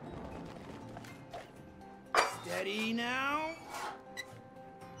 Steady now.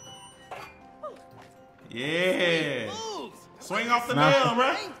 Yeah. Moves. Swing off the Nah. nail,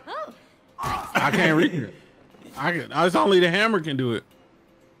 bro. Oh, thanks. I can't read it. It's only the hammer can do it.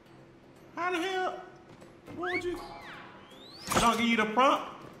 How the hell? What would you? They don't give you the prompt?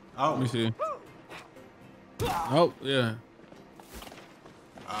 Oh. Let me see. Oh, yeah.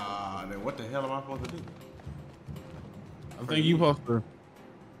 Then what the hell am I supposed to do? I think you supposed to.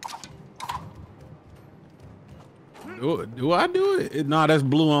 Do I do it? Nah, that's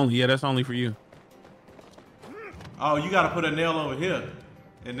blue only. Yeah, that's only for you. Oh, you gotta put a nail over here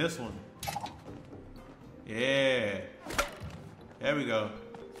in this one. Yeah. There we go.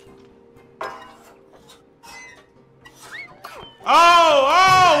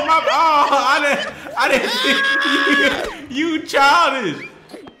 I didn't. You childish.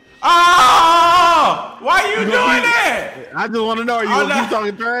 Oh, why you doing that? I just want to know, are you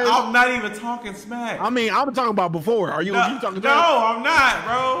talking trash? I'm not even talking smack. I mean, I'm talking about before. Are you talking trash? No, I'm not,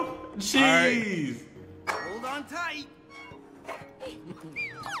 bro. Jeez. Right. Hold on tight.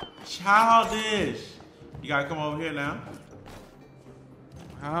 Childish. You gotta come over here now.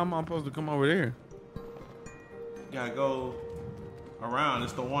 How am I supposed to come over there? You gotta go around.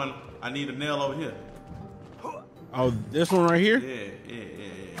 It's the one. I need a nail over here. Oh, this one right here? Yeah.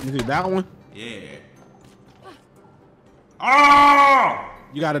 You see that one? Yeah. Oh!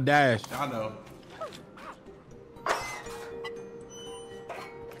 You got to dash. I know.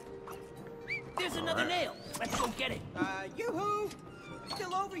 There's another nail. Let's go get it. Yoo-hoo!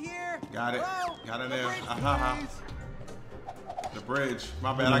 Still over here. Got it. Hello? Got a nail. The bridge, please. The bridge.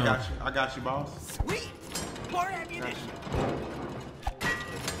 My bad. I got you, boss. Sweet. More ammunition.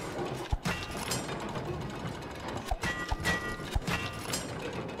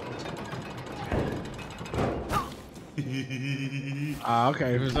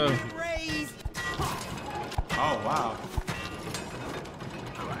 Okay, for sure. Oh, wow.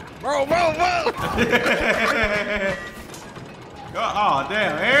 Bro. Oh,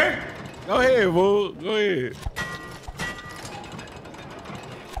 damn, Aaron. Go ahead, boo. Go ahead.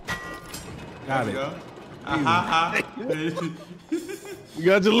 Got it. You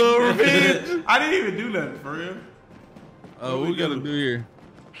got your little revenge. I didn't even do nothing, for real. What we gotta do here?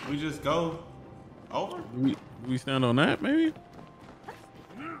 We just go over? We stand on that, maybe?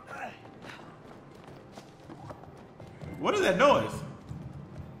 What is that noise?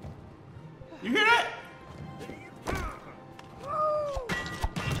 You hear that?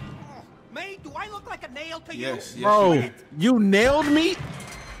 May, do I look like a nail to you? Yes, Bro, you nailed me?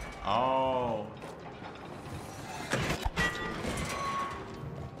 Oh.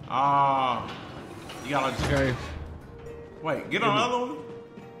 You gotta. Okay. Wait, get on the other one.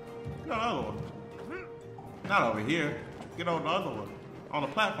 Get on the other one. Not over here. Get on the other one. On the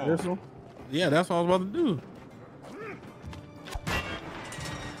platform. This one? Yeah, that's what I was about to do.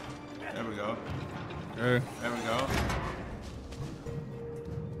 There we go. Okay. There we go.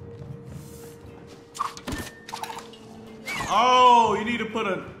 Oh, you need to put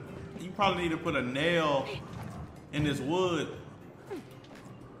a. You probably need to put a nail in this wood.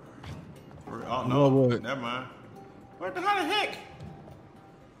 Oh no, wood? Never mind. What the heck?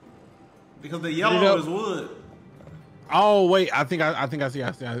 Because the yellow is wood. Oh wait, I think I see.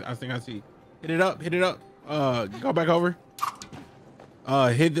 Hit it up. Go back over.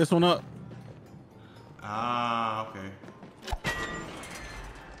 Hit this one up. Ah, okay.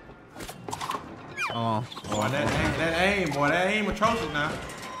 Oh, boy, that aim atrocious now.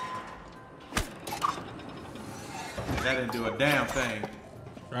 That didn't do a damn thing.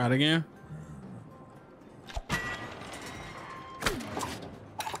 Try it again.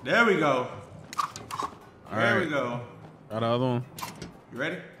 There we go. There we go. Try the other one. You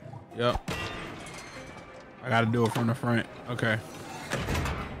ready? Yep. I gotta do it from the front. Okay.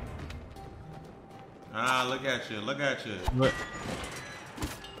 Ah, look at you. Look at you. What?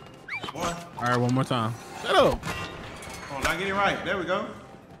 Boy. All right, one more time. Shut up. Come on, now get it right. There we go.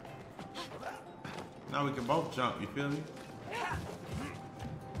 Now we can both jump. You feel me?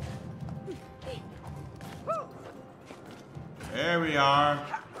 There we are.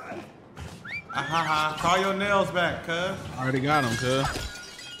 Call your nails back, cuz. Already got them, cuz.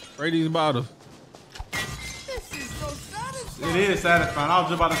 Spray these bottles. This is so satisfying. It is satisfying. I was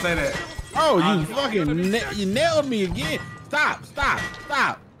just about to say that. Oh, you fucking you nailed me again. Stop,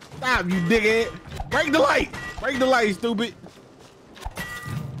 you dickhead. Break the light, stupid.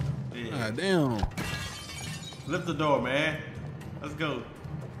 Yeah. God damn. Lift the door, man. Let's go.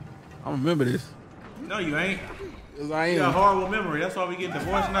 I remember this. No, you ain't. Yes, I You got am. horrible memory. That's why we get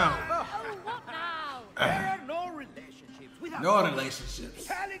divorced now. What now? There are no relationships without No relationships.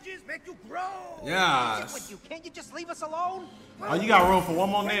 challenges make you grow. Yes. What, you can't you just leave us alone? Oh, you got room for one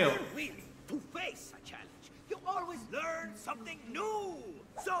more nail. When you're willing to face a challenge, you always learn something new.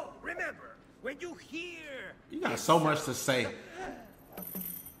 So remember, when you hear. You got so much to say.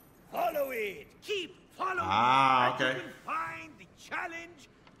 Follow it. Keep following. Ah, okay. And you will find the challenge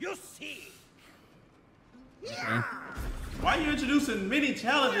you seek. Okay. Why are you introducing many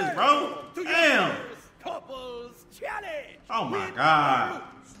challenges, bro? Damn. Couples challenge. Oh my Win God. or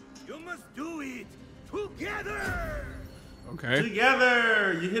lose, you must do it together. Okay.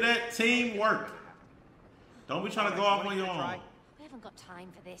 Together. You hear that? Teamwork. Don't be trying to go off on your own. We haven't got time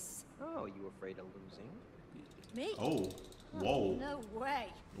for this. Oh, you afraid of losing? Me? Oh. Whoa. No way.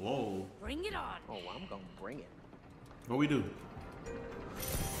 Whoa. Bring it on. Oh, I'm gonna bring it. What we do?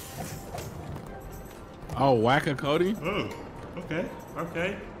 Oh, whack a Cody. Oh. Okay.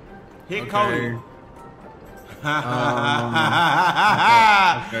 Okay. Hit Okay. Cody. Okay.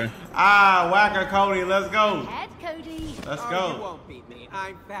 Ah, whacker Cody. Let's go. Head, Cody. Let's You go. won't beat me.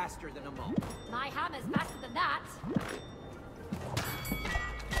 I'm faster than a mole. My hammer's faster than that.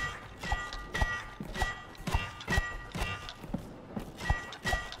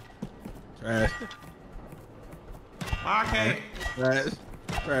 Trash. Okay. Trash.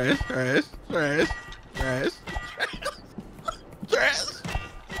 Trash. Trash. Trash. Trash. Trash.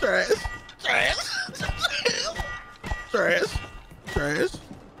 Trash. Trash. Trash. Trash.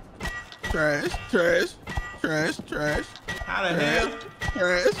 Trash. Trash. Trash. Trash. How the hell?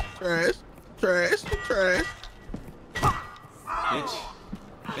 Trash. Trash. Trash. Trash. Bitch.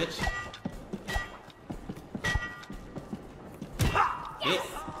 Bitch.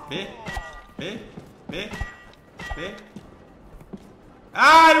 Bit. Bit. Bit. Bit.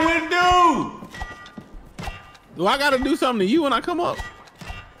 Ah, it wouldn't do! Do I gotta do something to you when I come up?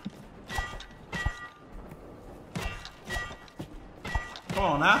 Come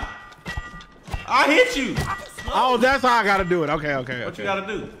on now. I hit you. Oh, that's how I gotta do it. Okay, okay. What you gotta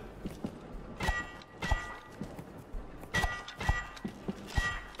do?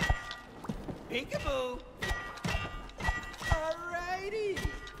 Peekaboo. Alrighty.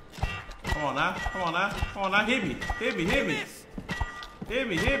 Come on now. Come on now. Come on now. Hit me. Hit me. Hit me. Hit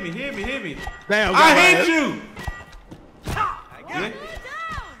me. Hit me. Hit me. Hit me. Damn, I hit you. I got it.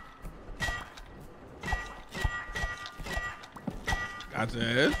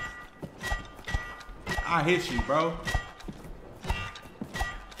 Gotcha. I hit you, bro.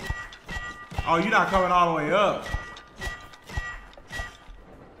 Oh, you're not coming all the way up.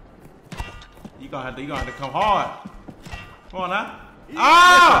 You gonna have to come hard. Come on now.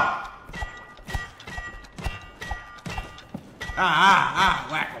 Ah!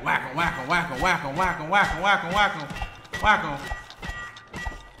 Whack 'em, whack 'em, whack 'em, whack 'em, whack 'em, whack 'em, whack 'em, whack 'em, whack 'em, whack 'em.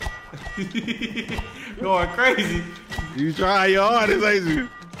 Going crazy. You try your hardest, ain't you?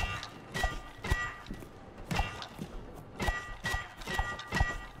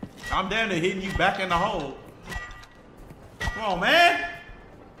 I'm down there hitting you back in the hole. Come on, man.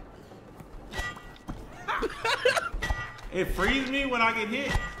 It frees me when I get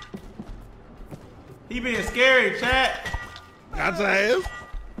hit. He being scary, chat. Gotcha ass.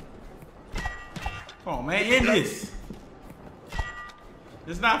 Come on, man. End this.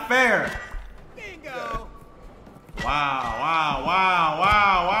 It's not fair. Bingo. Wow, wow, wow,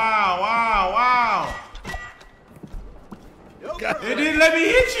 wow, wow, wow, wow. It didn't let me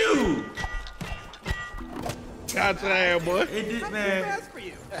hit you. Gotcha ass, boy. It did, man. Fast for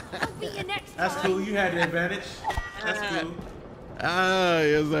you. I'll beat you next That's time. cool. You had the advantage. That's cool. Ah,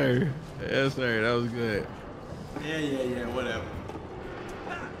 yes, sir. Yes, sir. That was good. Yeah, whatever.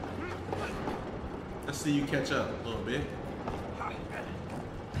 Let's see you catch up a little bit.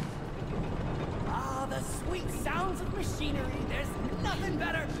 Ah, the sweet sounds of machinery. There's nothing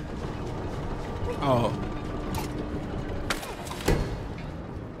better. Oh.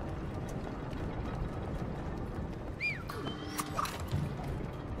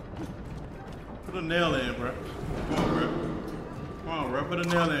 Put a nail in, bro. Come on, bro. Come on, bro. Put a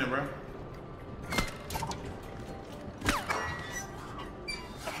nail in, bro.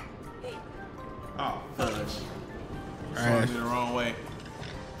 Oh, fudge. Swung me the wrong way.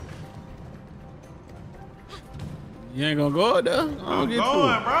 You ain't gonna go up there? I'm get going,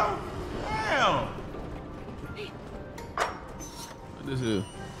 to it. bro. Damn. What this is?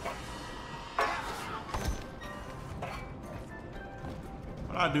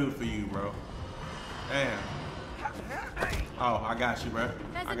 What I do for you, bro? Damn. Oh, I got you, bro.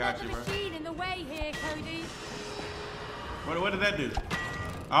 There's I got another you, bro. machine in the way here, Cody. What did that do?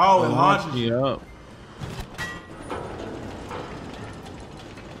 Oh, it launches me you. up.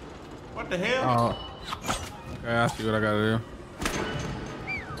 What the hell? Oh. Okay, I see what I gotta do.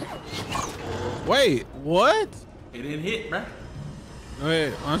 Wait, what? It didn't hit, bro. Go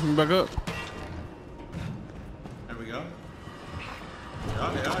ahead, launch me back up. There we go.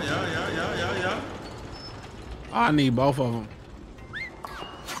 Yeah. I need both of them.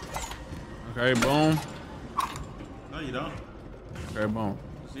 Okay, boom. No, you don't. Okay, boom.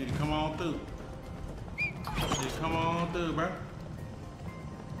 See, come on through. See, come on through, bro.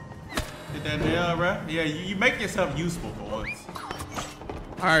 Get that nail, bro. Yeah, you make yourself useful for once.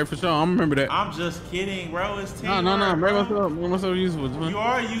 All right, for sure. I'm gonna remember that. I'm just kidding, bro. It's teamwork. No. Make myself useful. You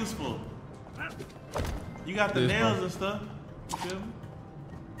are useful. You got the nails and stuff. You feel me?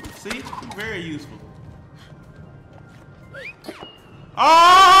 See? You're very useful. Oh!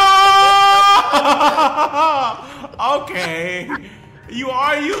 Okay. You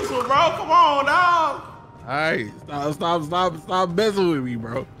are useful, bro. Come on, dog. All right, stop messing with me,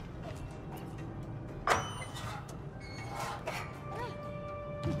 bro.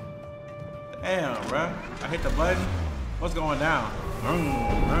 Damn, bro. I hit the button. What's going down?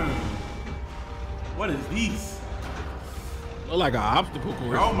 What is these? Look like an obstacle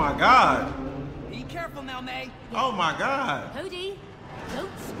course. Oh my god. Be careful now, May. Oh my god. Cody,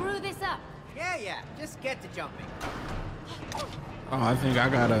 don't screw this up. Yeah. Just get to jumping. Oh, I think I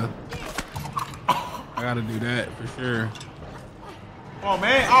gotta do that for sure. Oh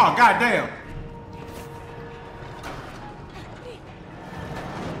man. Oh goddamn.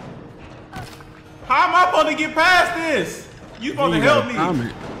 How am I supposed to get past this? You supposed to help me.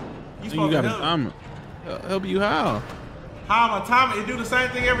 You supposed to help me. Help you how? How am I timing? It do the same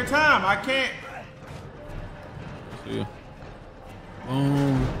thing every time. I can't. See.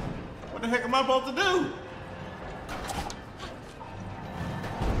 What the heck am I supposed to do?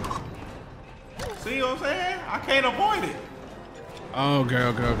 See what I'm saying? I can't avoid it.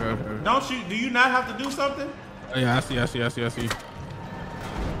 Okay. Don't you? Do you not have to do something? Oh, yeah, I see.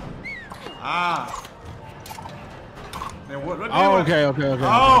 Ah. Then what Oh, okay. Oh, okay.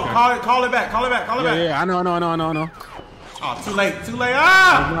 call it back. Yeah, I know. Oh, too late.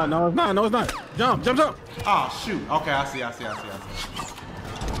 Ah! No, it's not. Jump. Oh, shoot. Okay, I see.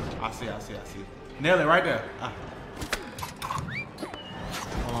 Nail it right there. Ah.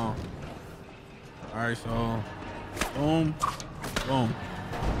 Hold on. All right, so boom.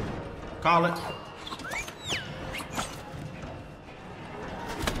 Call it.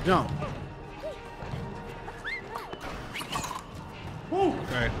 Jump. Woo.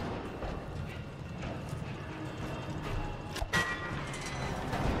 Okay.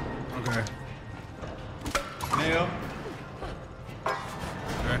 Nail.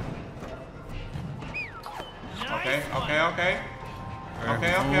 Okay. Okay.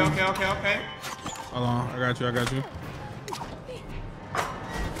 Hold on, I got you.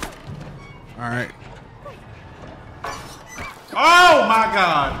 All right. Oh my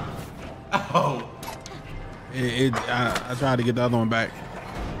god. Oh. I tried to get the other one back.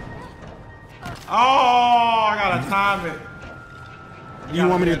 Oh, I gotta time it. You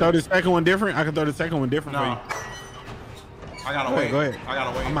want me to throw the second one different? I can throw the second one different for you. I gotta wait. Go ahead. I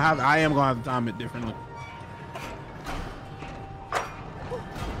gotta wait. I am gonna have to time it differently.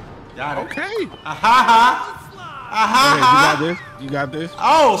 Got it. Okay. You got this.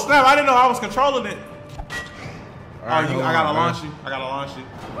 Oh snap! I didn't know I was controlling it. Right, I gotta launch you. You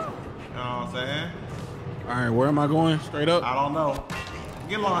know what I'm saying? All right, where am I going? Straight up? I don't know.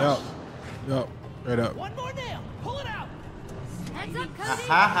 Get launched. Yep. Straight up. One more nail. Pull it out. Hands up, Cody.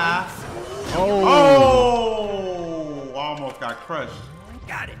 Oh! Almost got crushed.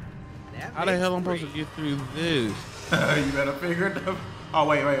 Got it. How the hell am I supposed to get through this? You better figure it out. Oh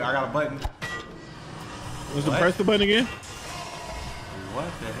wait, I got a button. Press the button again? What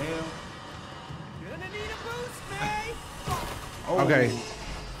the hell? Gonna need a boost, May. Oh. Okay.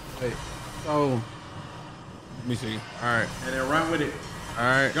 Wait. So, let me see. All right. And then run with it. All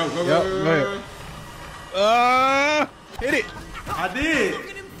right. Go. Hit it. I did.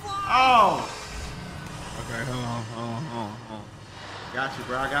 Oh. Okay, hold on. Got you,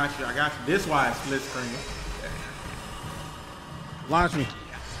 bro. I got you. This why it's split screen. Launch me.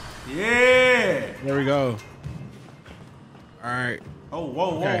 Yeah. There we go. All right. Oh,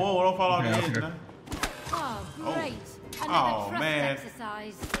 whoa. Don't fall off the edge, man. Oh, great. Oh, Another trust man.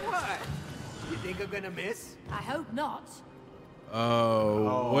 exercise. What? You think I'm gonna miss? I hope not.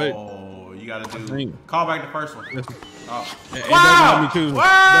 What? Oh, you gotta do. Call back the first one. It Wow! doesn't let me choose one.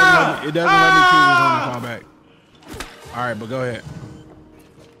 It doesn't let me choose which one to call back. All right, but go ahead.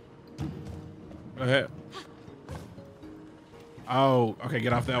 Oh, okay,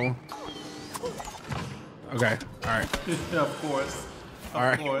 get off that one. Okay, all right. Of course. All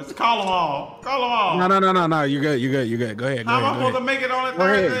right. Of course. Call them all. No. You're good. Go ahead. How am I supposed to make it on the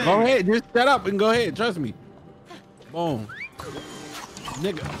third thing? Go ahead. Just shut up and go ahead. Trust me. Boom.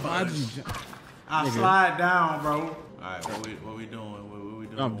 Nigga, why'd you I slide down, bro. All right, what we doing?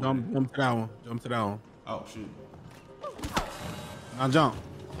 Jump to that one. Oh, shoot. Now jump.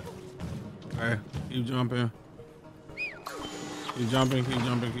 Okay, keep jumping. Keep jumping, keep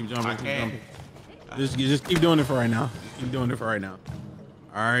jumping, keep jumping, keep jumping. Just keep doing it for right now. Just keep doing it for right now.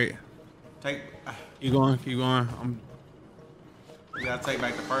 All right. Keep going, keep going. You gotta take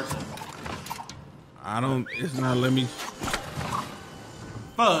back the first one. It's not let me.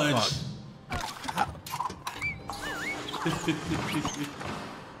 Fudge.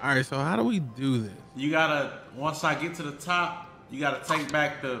 All right, so how do we do this? You gotta, once I get to the top, you gotta take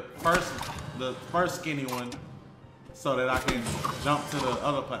back the first skinny one so that I can jump to the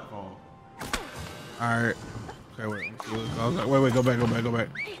other platform. All right. Okay, wait, go back.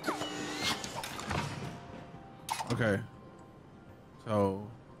 Okay. So,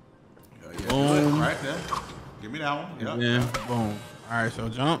 boom. Right there. Give me that one. Yep. And then, boom. All right, so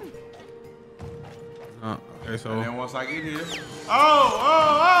jump. Okay, so. And then once I get here.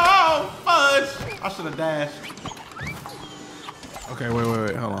 Oh, fudge. I should have dashed. Okay,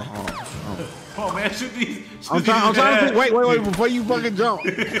 wait. Hold on. Come on, man. Shoot these. I'm trying to see. Wait. Before you fucking jump.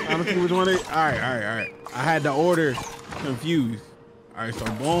 I'm trying to see which one it is. All right. I had the order confused. All right, so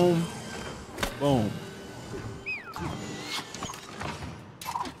boom. Boom.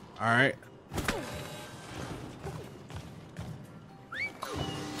 All right.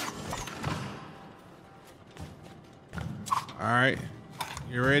 All right.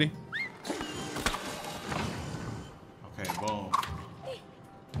 You ready? Okay, boom.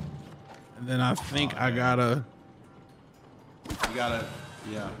 And then I think I gotta. You gotta,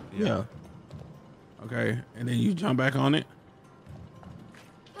 Yeah. Okay, and then you jump back on it.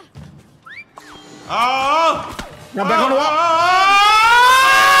 Oh! Jump back on the wall.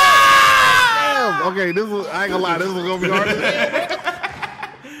 Damn. Okay, this was, I ain't gonna lie, this was gonna be hard.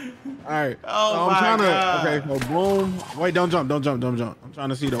 All right. Oh, so my I'm trying God. to. Okay, so boom. Wait, don't jump. I'm trying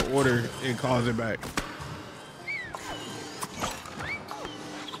to see the order it calls it back.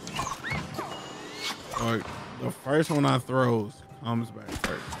 So the first one I throws comes back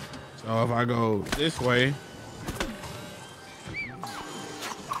first. So if I go this way.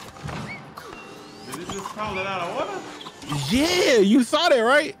 Did it just call it out of order? Yeah, you saw that,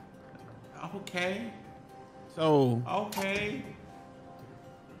 right? Okay. So. Okay.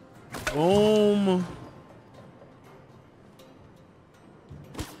 Boom.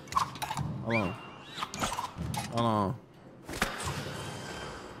 Hold on.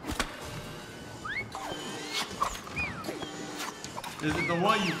 Is it the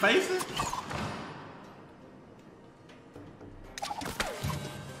one you facing?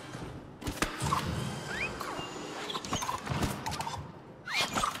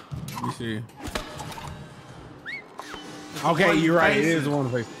 Let me see. Okay, you're right. It is the one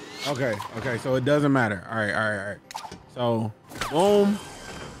facing. Okay, so it doesn't matter. All right. So, boom.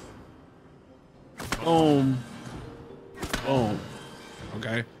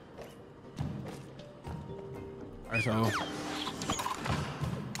 Okay. All right, so.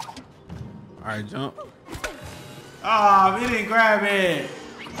 All right, jump. Oh, he didn't grab it.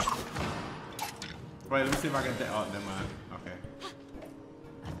 Wait, let me see if I can. Oh, never mind. Okay.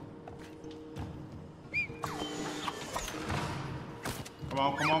 Come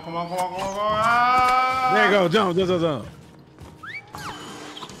on. Ah! There you go. Jump.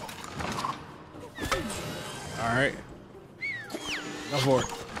 All right. Go for it.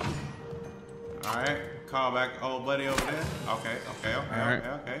 All right. Call back old buddy over there. Okay. Right.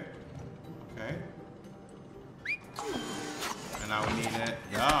 Okay. And now we need that.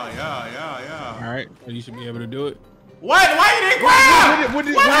 Yeah. All right. So you should be able to do it. What? Why you didn't grab? What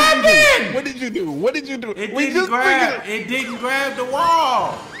happened? What did you do? It didn't grab the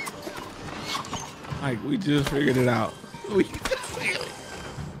wall. Like, we just figured it out.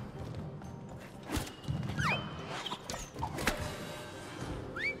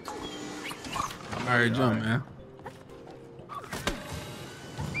 All right, jump, man.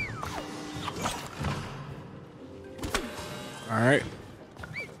 All right.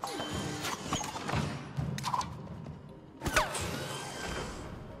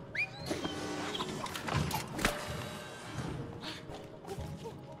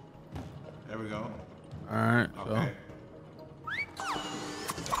 There we go. All right. Okay.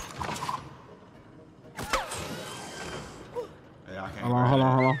 Yeah, I can't. Hold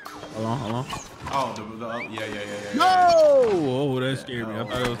on. Oh, yeah. No! Oh, that scared me. I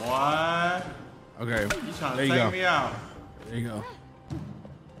thought it was. What? Okay. You trying There to you take go. me out? There you go.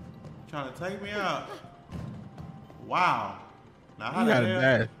 Trying to take me out? Wow. Now how You the gotta hell?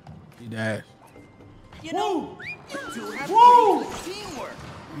 dash. You dash. You know, you two have Woo! pretty good teamwork.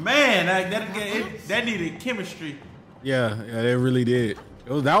 Man, that needed chemistry. Yeah, it really did.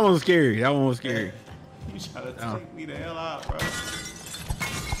 That one was scary. You try to take me the hell out, bro.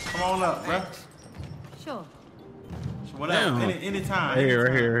 Come on up, bro. Sure. Whatever. Anytime. Right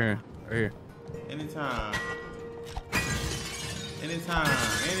here. Anytime.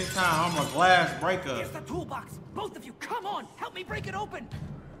 I'm a glass breaker. Here's the toolbox. Both of you, come on. Help me break it open.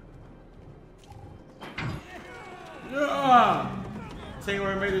 Yeah.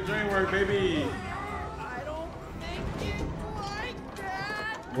 Teamwork made the dream work, baby. I don't think it like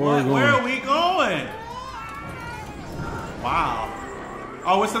that. Where are we going? Wow.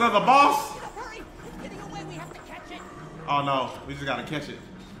 Oh, it's another boss? Hurry. It's getting away. We have to catch it. Oh, no. We just got to catch it.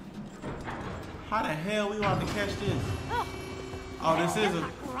 How the hell we want to catch this? Oh, this is a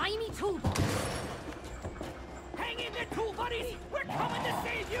grimy toolbox. Hang in there, tool buddies. We're coming to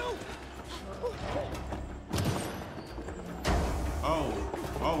save you. Oh,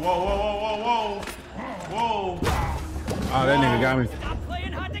 whoa. Oh, that nigga got me. Stop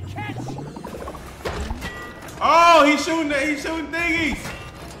playing hard to catch. Oh, he's shooting thingies.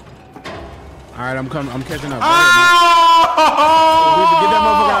 All right, I'm catching up. Oh! Get that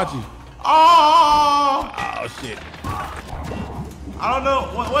motherfucker out you. Oh shit. I don't know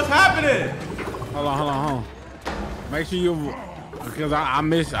what's happening. Hold on. Make sure you, because I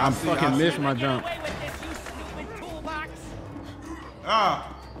fucking missed my jump. Get away with this, you stupid toolbox. All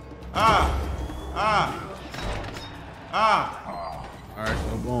right,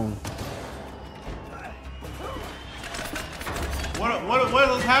 so boom.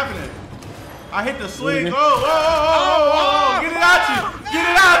 What is happening? I hit the swing. Oh! Get it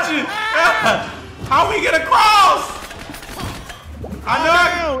out you! How we get across?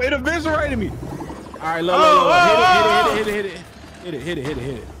 I know. It eviscerated me. All right, look. Hit it.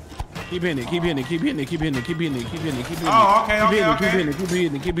 Keep hitting it. Oh, okay. Keep hitting it. Keep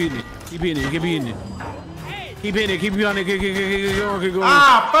hitting it.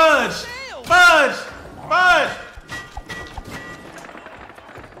 Ah, fudge.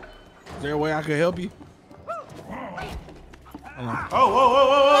 Is there a way I could help you? Oh,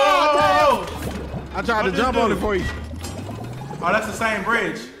 whoa. I tried to jump on it for you. Oh, that's the same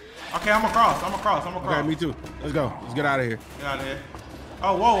bridge. Okay, I'm across. Okay, me too. Let's go. Let's get out of here. Get out of here.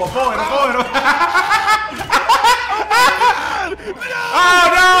 Oh, whoa, a boy. Oh,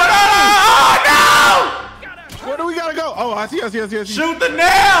 no! Where do we gotta go? Oh, I see. Shoot the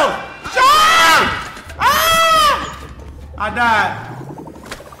nail! Shoot! Ah! I died.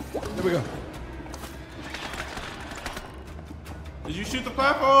 Here we go. Did you shoot the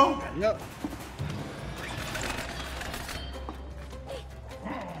platform? Yep.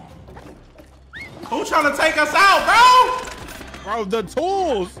 Who's trying to take us out, bro? Bro, the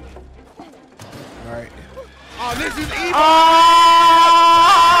tools. All right. Oh, this is evil. Ah!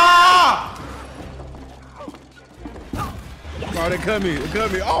 Bro, they cut me.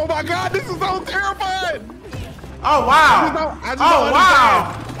 Oh my God, this is so terrifying. Oh wow. I just don't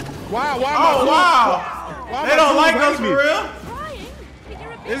understand. Why? Oh wow. They don't like us for real.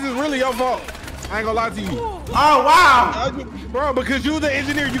 This is really your fault. I ain't gonna lie to you. Oh wow. Bro, because you're the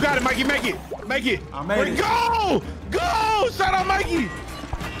engineer, you got it, Mikey. Make it. I made it. Go! Shout out, Mikey.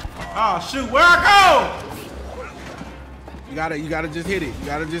 Oh shoot, where I go? You gotta just hit it.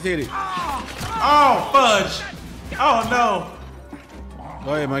 Oh fudge. Oh no.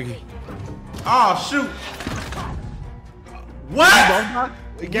 Go ahead, Mikey. Oh shoot. What?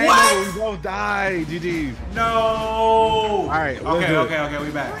 The game over. We both died, GG. No. All right. Okay,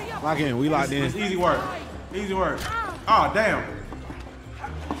 we back. Lock in. We locked in. It's easy work. Oh damn.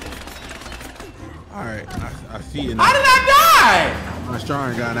 All right. I see it now. How did I die? My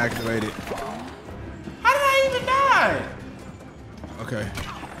strong gun activated. How did I even die? Okay.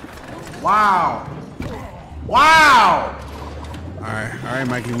 Wow. All right,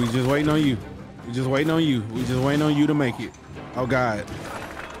 Mikey. We just waiting on you. We just waiting on you to make it. Oh God.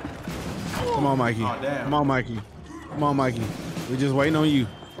 Come on, Mikey. Oh, damn. Come on, Mikey. We just waiting on you.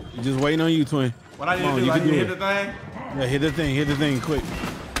 Twin. What I need to do? I need to hit the thing? Yeah, hit the thing quick.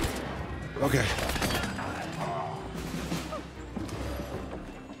 Okay.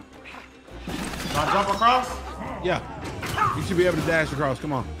 Do I jump across? Yeah. You should be able to dash across.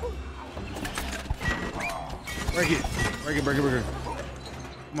 Come on. Break it.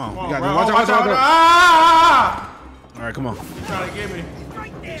 Come on. You got this. Watch out. Ah! All right, come on. He's trying to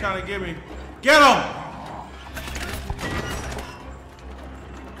get me. Get him!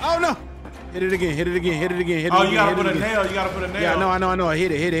 Oh no! Hit it again. Oh, you gotta put a nail. Yeah, I know.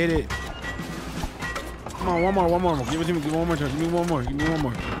 Hit it. Come on, one more. Give it to me. Give me one more chance. Give me one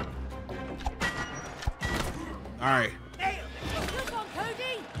more. All right.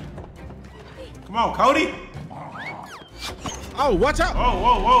 Come on, Cody. Oh, watch out.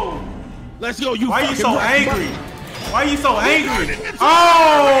 Whoa. Let's go. You. Why you so fucking angry? Why you so angry?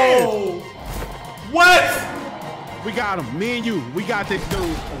 Oh! What? We got him. Me and you. We got this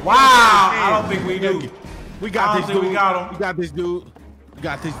dude. Wow. I don't think we do. We got this dude. We got him. We got this dude. We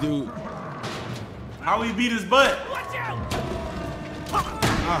got this dude. How we beat his butt? Watch out!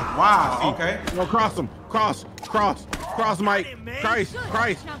 Wow. Okay. No, cross him. Cross, Mike. Christ.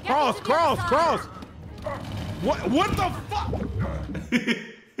 Cross. What the fuck?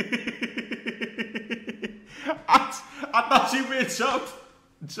 I thought you meant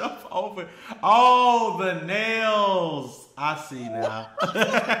jump over. Oh, the nails. I see now. I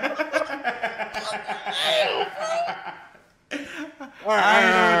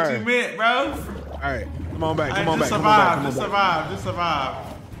didn't know what you meant, bro. All right, come on back. Just survive.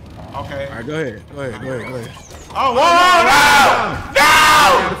 Okay. All right, go ahead. Oh, whoa, no!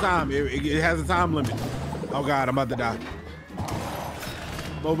 It has a time limit. Oh God, I'm about to die.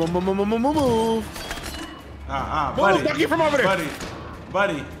 Move. Buddy. Ducky from over there.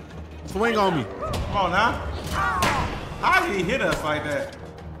 Buddy. Swing on me. Come on now. How did he hit us like that?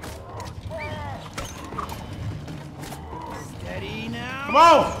 Steady now. Come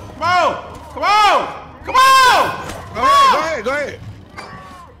on! Go ahead.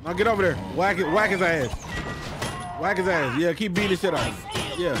 Now get over there. Whack his ass. Yeah, keep beating the shit out of him.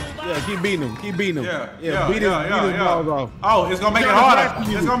 Yeah, keep beating him. Yeah, Beat his balls off. Oh, it's gonna make it harder.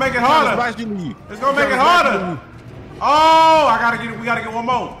 It's gonna make it harder. Oh, we gotta get one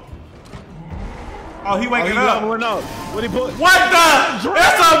more. Oh, he waking up. What he put? What the?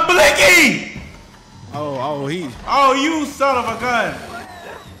 That's a blicky! Oh, you son of a gun.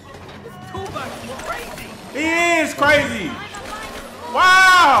 He is crazy.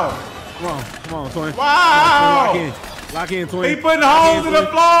 Wow. Come on, twin. Wow. Lock in, twin. He putting holes in the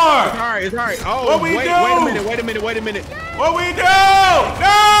floor. It's all right. Oh, what we do? Wait a minute. What we do? No!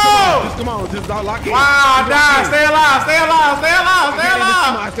 Come on, just lock in. Wow, die. Stay alive.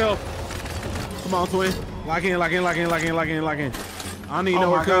 Myself. Come on, twin. Lock in. I don't need no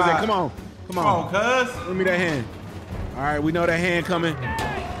more cuz. Come on. Come on, cuz. Give me that hand. All right, we know that hand coming.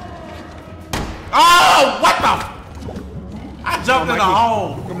 Oh, what the? I jumped in the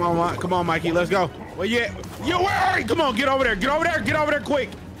hole. Come on, Mikey. Let's go. Well, yeah. Where are you? Come on, get over there. Get over there quick.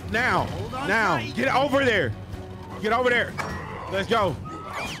 Now. Get over there. Let's go.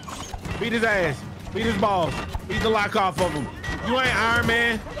 Beat his ass. Beat his balls. Beat the lock off of him. You ain't Iron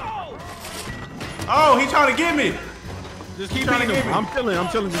Man. Oh, he trying to get me. Just keep beating him. I'm chilling.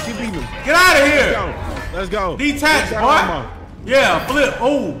 Just keep beating him. Get out of here. Let's go. Detach, boy. Yeah, flip.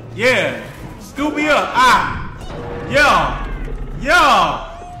 Oh, yeah. Scoop me up. Yeah.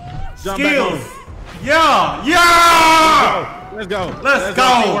 Jump Skills. back on. Yeah. Let's go. Let's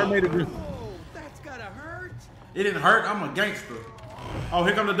go. That's gotta hurt. It didn't hurt. I'm a gangster. Oh,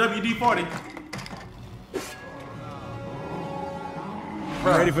 here come the WD-40.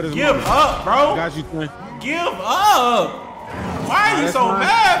 Bro, ready for this Give up, bro. Got you, twin. Give up. Why are you so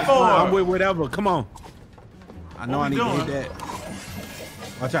mad for? I'm with whatever. Come on. I know I need to hit that.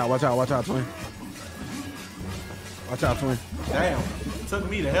 Watch out, twin. Damn. Took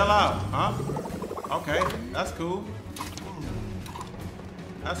me the hell out, huh? Okay, that's cool.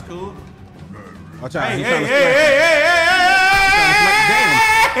 Watch out.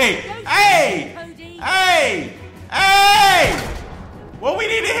 Hey! What we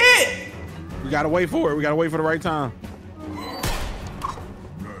need to hit? We gotta wait for it. We gotta wait for the right time.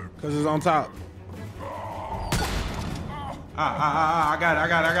 Cause it's on top. I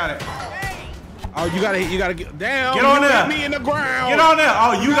got it. Oh, you gotta get down. Get on there. Me in the ground. Get on there.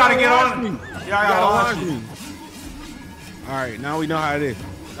 Oh, you gotta get on me. Yeah, I gotta launch me. All right, now we know how it is.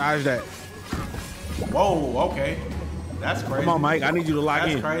 Dodge that. Whoa, okay. That's crazy. Come on, Mike. I need you to lock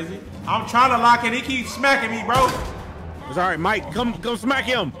in. That's crazy. I'm trying to lock in. He keeps smacking me, bro. It's all right, Mike. Come smack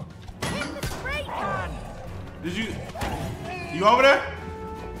him. Did you over there?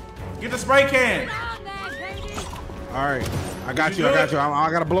 Get the spray can. All right, I got you. I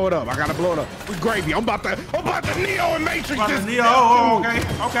gotta blow it up. We gravy. I'm about to Neo and Matrix. Neo. Oh,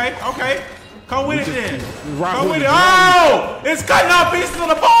 okay. Come with it then. Come with it. Oh, it's cutting off pieces of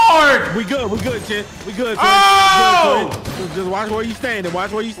the board. We good, Chin. We good. Oh! Just watch where you standing.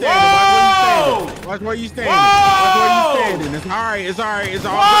 Watch where you standing. It's all right. It's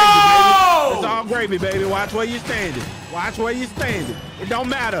all gravy, baby. Watch where you standing. It don't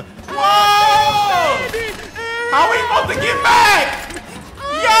matter. Whoa! How are we supposed to get back?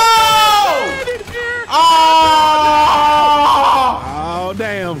 Yo! Oh,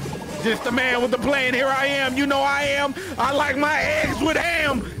 damn. just the man with the plan. Here I am. You know I am. I like my eggs with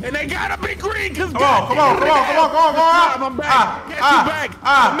ham, and they gotta be green. Cause come on. I'm back. Get you back.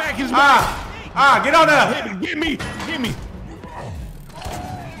 The Mac is back. Get on there. Get me.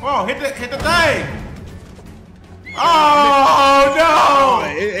 Come on, hit the thing. Oh no!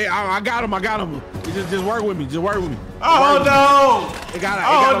 I got him. Just work with me. Oh no! It got a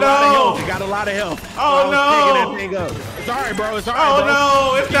lot of health. It got a lot of health. Oh no! That thing up. It's all right, bro. It's all Oh right, bro.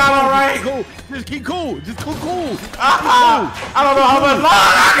 no! It's not all right. Cool. Just keep cool. I don't know how much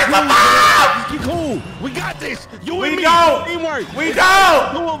longer I can survive. Just keep cool. We got this. You and me. Teamwork. We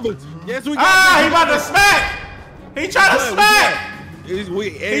go. Two of us. Yes, we got this. He about to smack. He trying to smack. He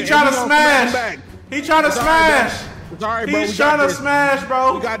trying to smash. He trying to smash. It's all right, bro. He's trying to smash,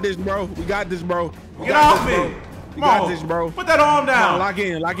 bro. We got this, bro. Get off me. We got this, bro. Put that arm down. Lock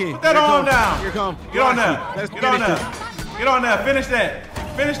in. Put that arm down. Here come. Get on there. Get on there. Finish that.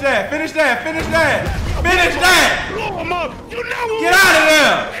 Blow him up. You know Get out of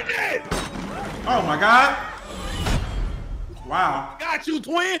there. Oh my God. Wow. Got you,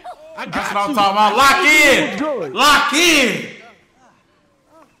 twin. That's what I'm talking about. Lock in.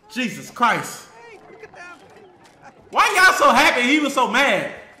 Jesus Christ. Why y'all so happy he was so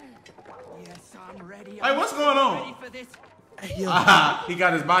mad? Yes, I'm ready. Hey, what's going on? Ready for this? He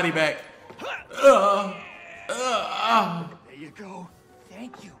got his body back. There you go.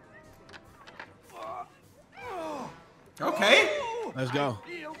 Thank you. Okay. Let's go.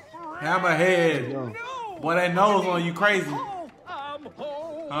 Hammerhead. Boy, that nose on you crazy.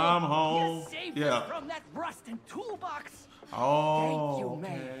 I'm home. You saved us from that rust and toolbox. Oh. Thank you,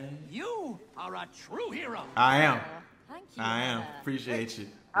 man. You are a true hero. I am. Thank you. I am. Appreciate you.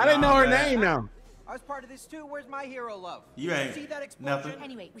 I didn't know her name now. I was part of this too. Where's my hero love? You ain't. See that explosion? Nothing.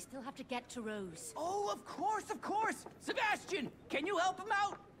 Anyway, we still have to get to Rose. Oh, of course. Sebastian, can you help him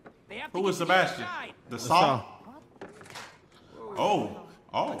out? They have to Who get is to Sebastian? inside. The saw. Oh.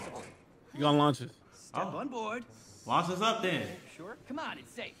 You gonna launch it? Step on board. Launch us up then. Sure. Come on,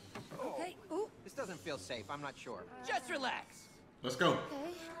 it's safe. Okay. Ooh. This doesn't feel safe. I'm not sure. Just relax. Let's go.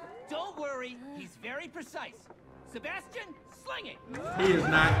 Don't worry. He's very precise. Sebastian, sling it. He is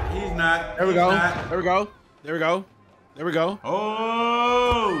not. He's not. There we go.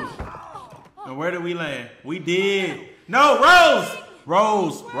 Oh. And where did we land? We did. No, Rose.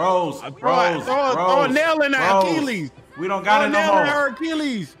 Throw a nail in her Achilles. We don't got it no more. Her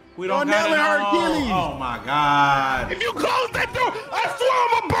Achilles. We don't got it no more. Oh my God. If you close that door, I swear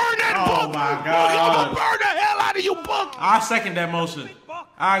I'm gonna burn that book. Oh my God. I'm gonna burn the hell out of you, book. I second that motion.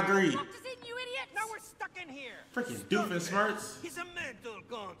 I agree. Now we're stuck in here. Freaking Doofenshmirtz. He's a mental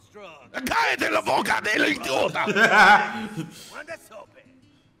construct. Cállate la boca de la idiota.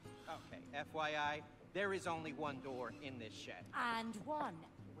 Okay, FYI, there is only one door in this shed. And one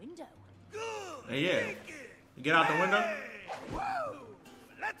window. Hey, yeah. You get out the window?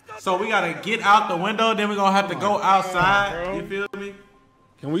 So we gotta get out the window, then we're gonna have to go outside. You feel me?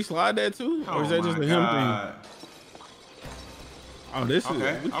 Can we slide that too? Or is that just a him thing? Oh, this is we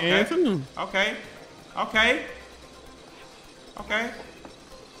can too.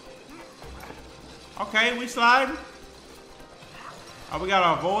 Okay, we sliding. Oh, we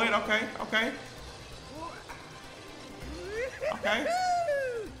gotta avoid. Okay.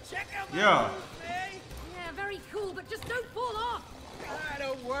 Check out my Yeah. moves, eh? Yeah, very cool, but just don't fall off.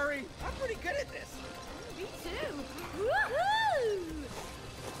 Don't worry. I'm pretty good at this. Me too. Woohoo!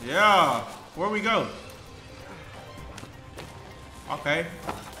 Yeah. Where we go? Okay.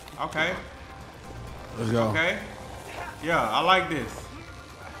 Let's go. Okay. Yeah, I like this.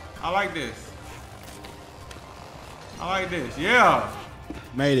 Yeah.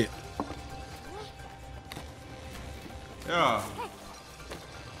 Made it. Yeah.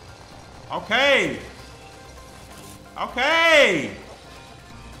 Okay.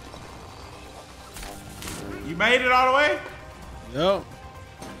 You made it all the way? Yep.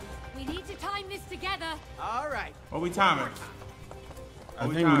 We need to time this together. All right. What we timing? I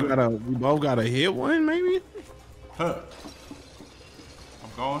think we both gotta hit one, maybe? Huh.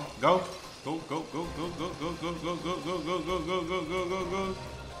 I'm going. Go. Go.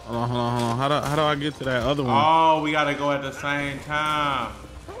 Hold on. How do I get to that other one? Oh, we gotta go at the same time.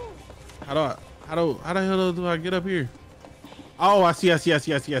 How the hell do I get up here? Oh, I see. I see.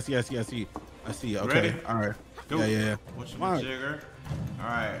 Okay. Ready? All right. Go. Yeah. What's your jigger? All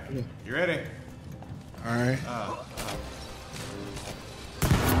right. You ready? All right.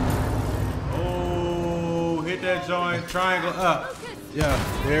 Oh, hit that joint. Triangle up. Yeah.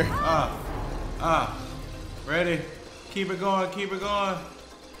 There. Ready? Keep it going.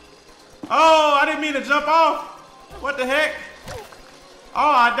 Oh, I didn't mean to jump off. What the heck? Oh,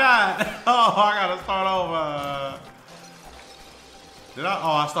 I died. Oh, I gotta start over. Did I?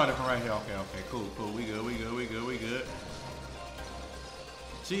 Oh, I started from right here. Okay, okay, cool, cool. We good, we good, we good, we good.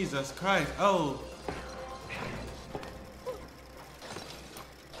 Jesus Christ. Oh.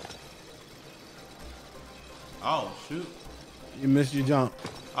 Oh, shoot. You missed your jump.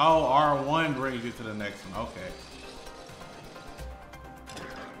 Oh, R1 brings you to the next one. Okay.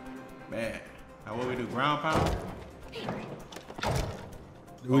 Man. Now what we do? Ground pound?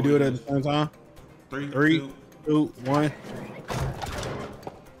 Do we do it at the same time? Three, two, one.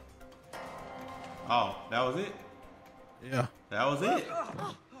 Oh, that was it? Yeah. That was it.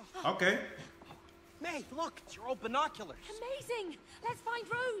 Okay. May, look, it's your old binoculars. Amazing. Let's find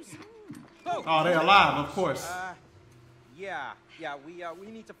Rose. Oh, they're alive, of course. Yeah, we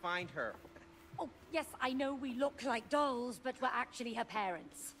need to find her. Oh, yes, I know we look like dolls, but we're actually her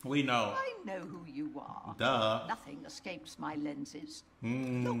parents. We know. I know who you are. Duh. Nothing escapes my lenses.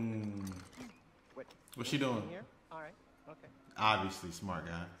 What's she doing? Here? All right, okay. Obviously, smart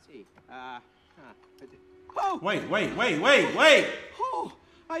guy. Let's see. Wait. Oh,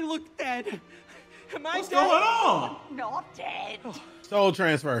 I look dead. Am I What's dead? going on? Not dead. Soul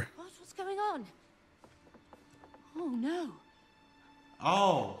transfer. What's going on? Oh, no.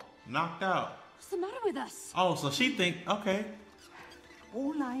 Oh, knocked out. What's the matter with us? Oh, so she think, okay.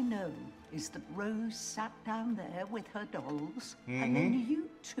 All I know is that Rose sat down there with her dolls, and then you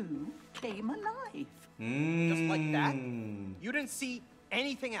two came alive. Just like that? You didn't see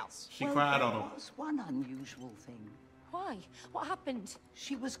anything else? She cried on There him. was one unusual thing. Why? What happened?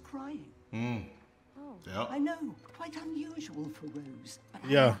 She was crying. Oh. Yep. I know, quite unusual for Rose, but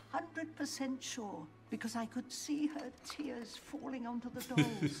Yeah. I'm 100% sure because I could see her tears falling onto the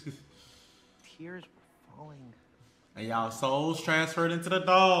dolls. Tears were falling. And y'all souls transferred into the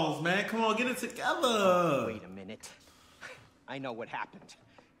dolls, man. Come on, get it together. Wait a minute. I know what happened.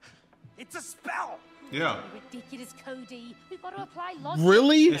 It's a spell. Yeah. Ridiculous, Cody. We've got to apply logic.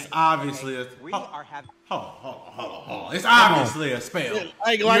 Really? It's obviously a... We are having... Hold on. It's obviously a spell.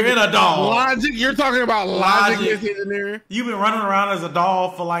 Like, You're in a doll. Logic? You're talking about logic in there? You've been running around as a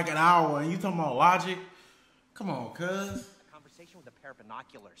doll for like an hour, and you talking about logic? Come on, cuz. A conversation with a pair of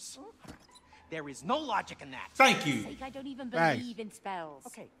binoculars. There is no logic in that. Thank you. I don't even Thanks. believe in spells.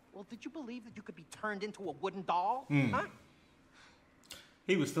 Okay, well, did you believe that you could be turned into a wooden doll? Huh?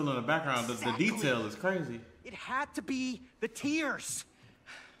 He was still in the background. The detail is crazy. It had to be the tears.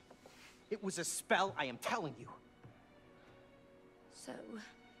 It was a spell, I am telling you. So,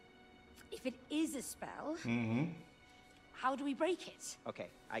 if it is a spell, how do we break it? Okay,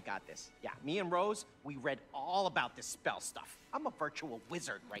 I got this. Yeah, me and Rose, we read all about this spell stuff. I'm a virtual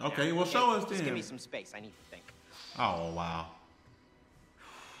wizard right now. Okay, well, show us Just then. give me some space. I need to think. Oh, wow.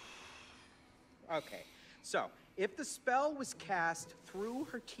 Okay, so if the spell was cast through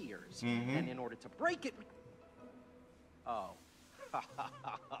her tears, and in order to break it... Oh.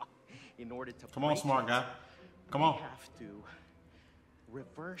 In order to Come on, smart guy. Come on. We have to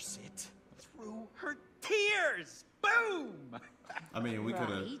reverse it through her tears. Boom! I mean, we Right.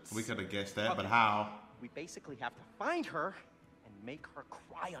 could have guessed that, but Okay. how? We basically have to find her and make her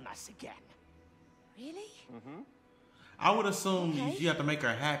cry on us again. Really? I would assume Okay. you have to make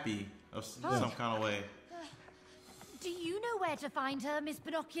her happy of some kind of way. Do you know where to find her, Miss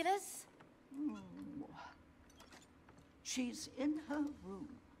Binoculars? She's in her room.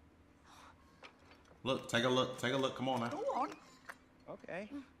 Look, take a look. Take a look. Come on now. Go on. Okay,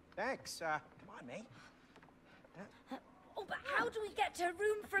 thanks. Come on, mate. Oh, but how do we get to her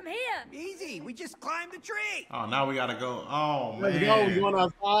room from here? Easy, we just climbed the tree. Oh, now we gotta go. Oh, Let's man. go. We're going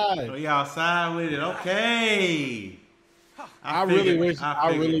outside. We outside with it. Okay. I really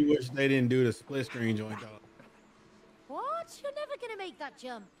figured. wish they didn't do the split screen joint though. What? You're never gonna make that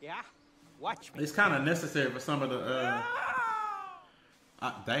jump. Yeah? Watch me. It's kind of necessary for some of the.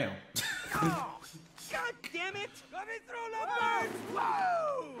 Damn. Oh, God damn it! Let me throw the birds!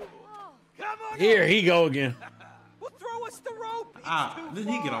 Whoa! Come on! Here he go again. Well, throw us the rope. It's too Then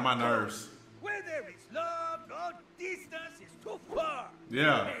he get on my nerves. Where there is love, no distance is too far.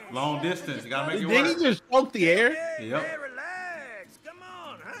 Yeah, long distance. You gotta make it Did he work. just stroke the air? Hey, Yep. hey, relax. Come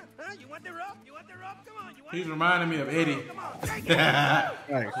on, huh? Huh? You want the rope? You want the rope? Come on. You want He's it? reminding me of Eddie. Come on, take it.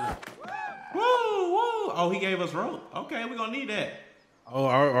 Right. Woo, woo. Oh, he gave us rope. Okay, we're gonna need that. Oh,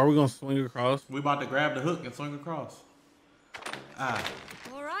 are we gonna swing across? We about to grab the hook and swing across.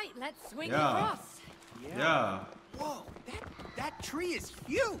 All right, let's swing Yeah. across. Yeah. Whoa, that tree is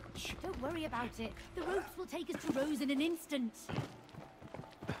huge. Don't worry about it. The ropes will take us to Rose in an instant.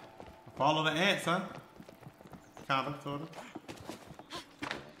 Follow the ants, huh? Kinda, sorta.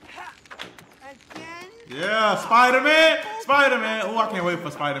 Again? Yeah, Spider-Man! Spider-Man. Oh, I can't wait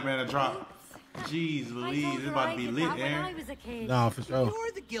for Spider-Man to drop. Jeez Louise, it's about to be lit, when I Aaron. was a kid. Nah, for sure.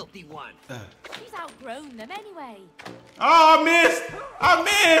 You're the guilty one. She's outgrown them anyway. Oh, I missed!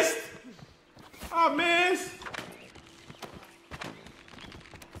 I missed! I missed!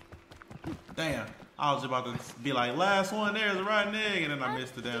 Damn. I was about to be like, last one there's a rotten egg, and then I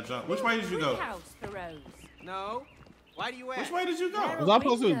missed the damn jump. Which way did you go? No. Why do you ask? Which way did you go? Was I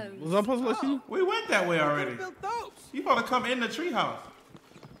supposed to let you? We went that way already. Built those. You supposed to come in the treehouse.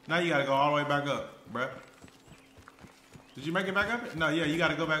 Now you gotta go all the way back up, bruh. Did you make it back up? No, yeah, you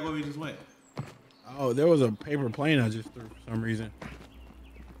gotta go back where we just went. Oh, there was a paper plane I just threw for some reason.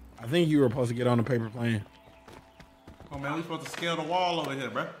 I think you were supposed to get on the paper plane. Oh man, we supposed to scale the wall over here,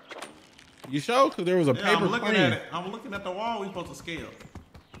 bruh. You sure? Because there was a paper I'm looking plane. at it. I'm looking at the wall we supposed to scale.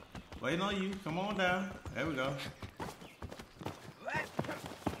 Waiting on you. Come on down. There we go.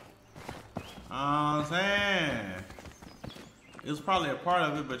 I'm saying. It was probably a part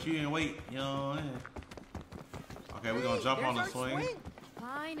of it, but you didn't wait. You know what I mean? Okay, we're gonna jump on the swing.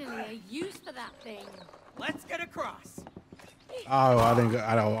 Finally, a use for that thing. Let's get across. Oh, I didn't go.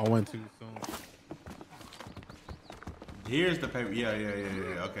 I went too soon. Here's the paper. Yeah.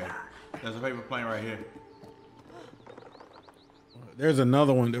 Okay. There's a paper plane right here. There's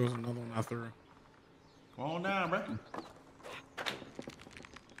another one. There was another one I threw. Come on down, bro.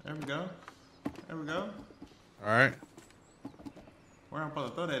 There we go. There we go. All right. Where I'm supposed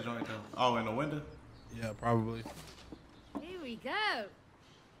to throw that joint though? Oh, in the window? Yeah, probably. Here we go.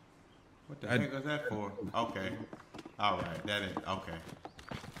 What the heck was that for? Okay. All right. That is okay.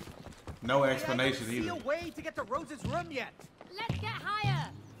 No explanation I don't see either. a way to get to Rose's room yet. Let's get higher.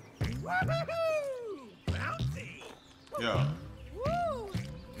 Woohoo! Bouncy. Yeah. Woo!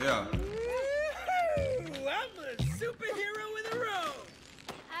 Yeah. Woohoo! I'm a superhero with a rope.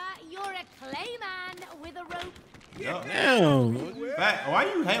 You're a clay man with a rope. Yeah. Damn.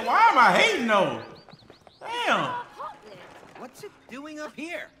 Why you hate? Why am I hating though? Damn. What's it doing up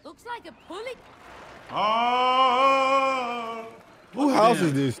here? Looks like a pulley. Oh. Whose house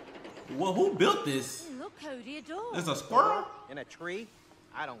is this? Well, who built this? Look, Cody, a door. It's a squirrel? In a tree?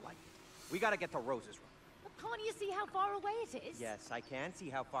 I don't like it. We gotta get to Rose's room. Well, can't you see how far away it is? Yes, I can see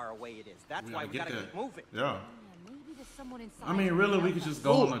how far away it is. That's We why gotta we gotta get keep there. moving. Yeah. Maybe there's someone inside. I mean, really, we could just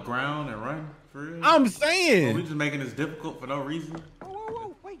go on the ground and run for real. I'm Or saying. we just making this difficult for no reason.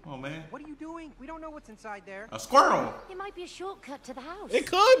 Whoa, wait. Oh man. What are you doing? We don't know what's inside there. A squirrel. It might be a shortcut to the house. It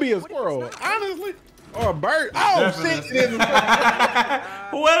could be a squirrel, honestly, or a bird. Oh Definitely. shit! It is a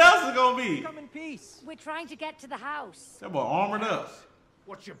squirrel. What else is gonna be? Come in peace. We're trying to get to the house. That boy armored up.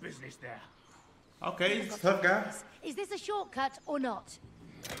 What's your business there? Okay, he's a tough guy. Is this a shortcut or not?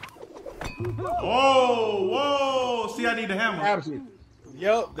 Whoa. See, I need the hammer. Absolutely.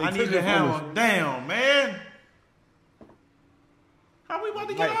 Yep. I need the hammer. Damn, man. How we about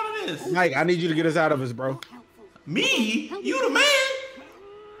to get out of this? Mike, I need you to get us out of this, bro. Me? You the man?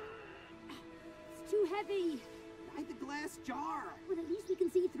 It's too heavy. Why the glass jar? Well, at least we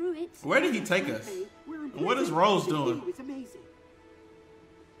can see through it. Where did he take us? And what is Rose doing? It's amazing.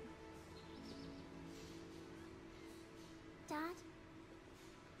 Dad?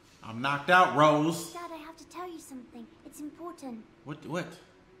 I'm knocked out, Rose. Dad, I have to tell you something. It's important. What?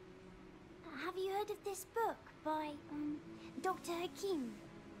 Have you heard of this book by, Dr. Hakim?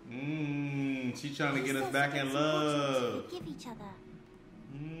 She's trying to He get us says back that in it's important love. to forgive each other.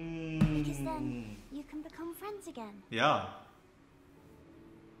 Because then you can become friends again. Yeah.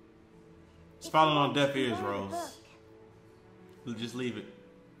 It's If falling you on want, deaf you ears, can borrow the Rose. book. We'll just leave it.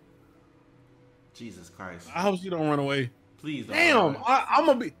 Jesus Christ. I hope you don't run away. Please don't. Damn, I'm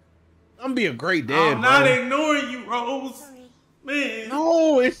gonna be a great dad. I'm not bro. ignoring you, Rose. Sorry. Man.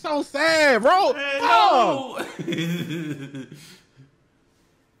 No, it's so sad, bro. Man, Oh. no.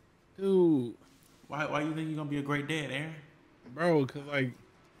 Dude, Why you think you're gonna be a great dad, Aaron? bro, cause like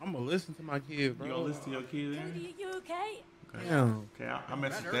I'm gonna listen to my kids, bro. You gonna listen to your kids, Aaron? Cody, you okay? Okay. Damn, Okay, I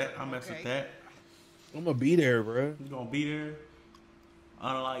mess with that. I mess with that. I'm gonna be there, bro. He's gonna be there.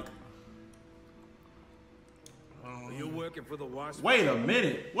 Unlike. You're working for the Wasps? Wait a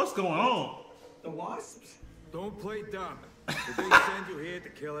minute. What's going on? The Wasps? Don't play dumb. Did they send you here to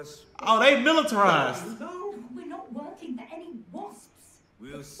kill us? Oh, they militarized. No, we're not working for any wasps.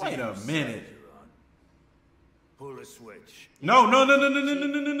 We'll see. Wait a whose side minute. you're on. Pull a switch. No.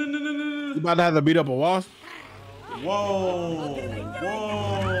 You about to have to beat up a wasp? Whoa.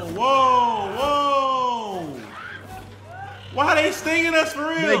 Why are they stinging us for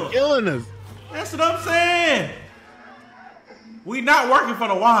real? They killing us. That's what I'm saying. We not working for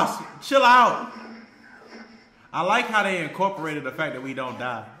the Wasp. Chill out. I like how they incorporated the fact that we don't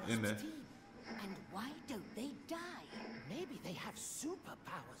die in the. And why don't they die? Maybe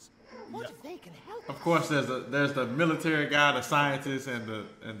ours. What if they can help? Of course, there's the military guy, the scientist, and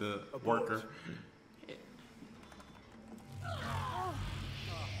the worker. Oh,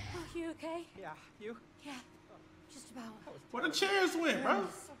 you okay? Yeah, you? Yeah, just about. Where the chairs went, bro?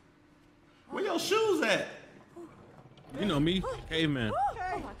 Where your shoes at? You know me, caveman.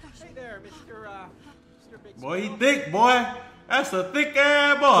 Hey, hey there, Mr. Big Boy, he thick, boy. That's a thick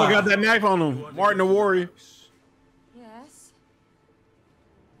ass boy. Still got that knife on him. Martin the Warrior. Yes.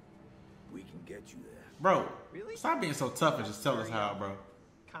 We can get you there. Bro, Really? stop being so tough and just tell us how, bro.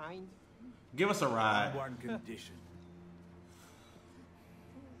 Kind. Give us a ride. One condition.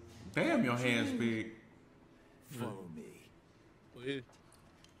 Damn, your hands big. Follow me.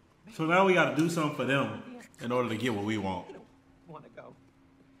 So now we gotta do something for them in order to get what we want. Want to go?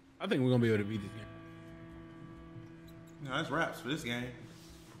 I think we're gonna be able to beat this game. No, that's raps for this game.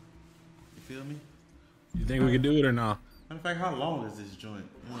 You feel me? You think we can do it or not? Matter of fact, how long is this joint?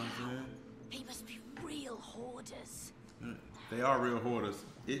 You know what I'm saying? They must be real hoarders. They are real hoarders.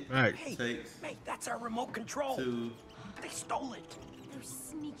 It Right. takes Mate, that's our remote control. two. They stole it. Those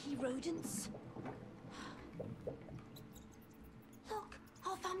sneaky rodents. Look,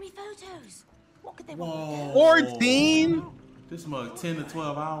 our family photos. What could they want with those? 14? This mug 10 to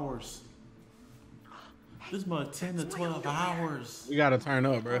 12 hours. This mug 10 to 12 hours. We gotta turn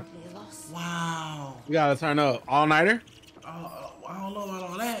up, bro. Wow. We gotta turn up. All nighter? I don't know about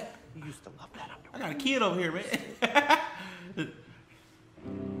all that. You used to love that underwear. I got a kid over here, man.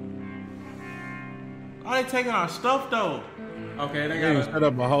 Oh, they taking our stuff though. Okay, they They got set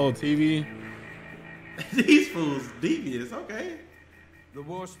up a whole TV. these fools devious. Okay. The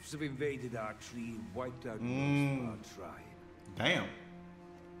wasps have invaded our tree and wiped out most of our tribe. Damn.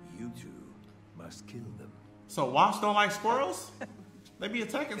 You two must kill them. So wasps don't like squirrels? They be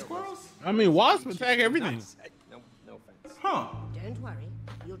attacking squirrels? I mean, wasps attack everything. No offense. Huh. Don't worry,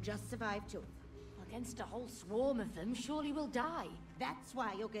 you'll just survive two of them. Against a whole swarm of them, surely we'll die. That's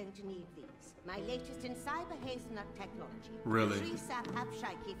why you're going to need these. My latest in cyber hazelnut technology. Really? Tree sap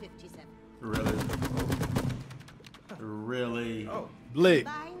SàCKED 57. Really? Really? Oh. Blick.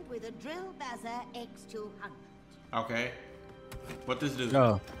 Combined with a drill buzzer X200. Okay. What this do?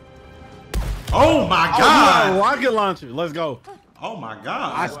 Oh. Oh my Oh, god! rocket launcher. Let's go. Oh my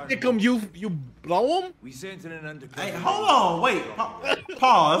god. I stick them, you blow them? We sent in an undercover. Hey, hold on, wait.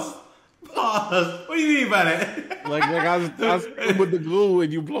 Pause. Pause. What do you mean by that? Like I was with the glue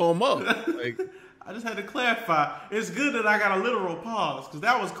and you blow them up. Like, I just had to clarify. It's good that I got a literal pause, because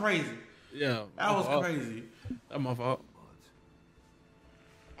that was crazy. yeah. That was crazy. That's my fault.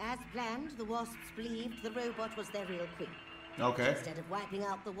 As planned, the wasps believed the robot was their real queen. Okay. Instead of wiping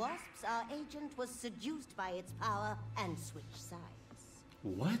out the wasps, our agent was seduced by its power and switched sides.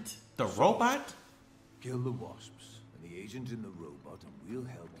 What? The robot? Kill the wasps and the agent in the robot, and we'll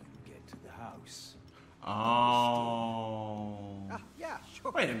help you get to the house. Oh. Yeah,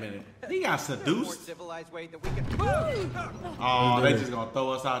 sure. Wait a minute. He got More seduced? civilized way that we can. Oh, they just gonna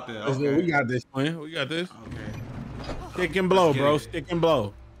throw us out there. Okay. We got this, man. We got this. Okay. Stick and blow, Let's get bro. it. Stick and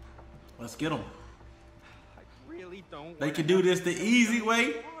blow. Let's get them. I really don't. They can do this the easy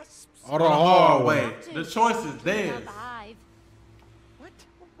way Or or the hard way. The choice is theirs. The hive.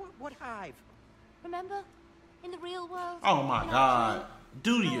 What hive? Remember? In the real world? Oh my In our god. tree?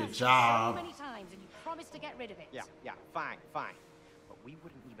 Do I've your asked you job. So many times, and you promised to get rid of it. Yeah, fine. But we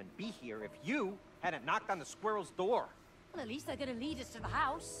wouldn't even be here if you hadn't knocked on the squirrel's door. Well, at least they're gonna lead us to the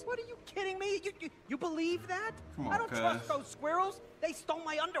house. What are you kidding me? You believe that? Come on, I don't cuz. trust those squirrels. They stole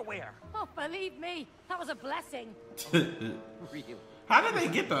my underwear. Oh, believe me, that was a blessing. Really? How did they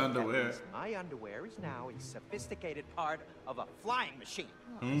get the That underwear? means my underwear is now a sophisticated part of a flying machine.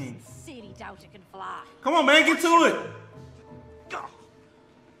 I sincerely doubt it can fly. Come on, man, get to it. Go.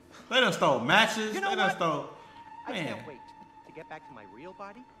 They done stole matches. You know They done what? stole. I Man. can't wait to get back to my real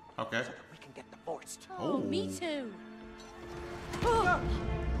body Okay. so that we can get divorced. Oh, me too.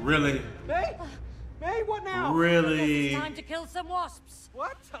 Really? May? May, what now? Really? It's time to kill some wasps.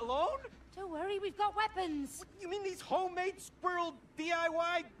 What? Alone? Don't worry, we've got weapons. You mean these homemade squirrel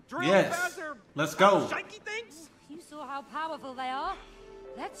DIY drill Yes. buzzer Let's go. shaky things? You saw how powerful they are.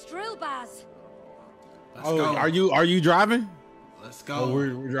 Let's drill, Baz. Let's Oh, go. are you driving? Let's go. Oh, we're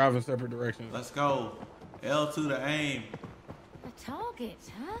driving separate directions. Let's go. L2 to aim. A target,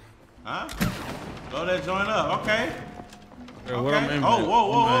 huh? Huh? Blow that joint up. Okay. Hey, what I'm Okay. aiming Oh, at? whoa,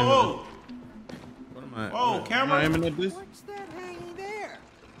 What am I aiming whoa, whoa, at? What am I? Whoa, what- camera. Am I aiming at this? What's that hanging there?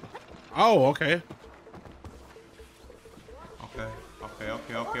 Oh, okay.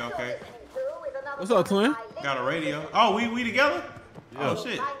 Okay. What's up, twin? Got a radio. Oh, we together? Yeah. Oh,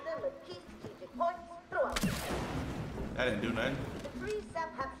 shit. That didn't do nothing. The tree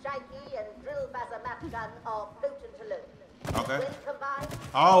sap shotgun are potent alone. Okay. When combined,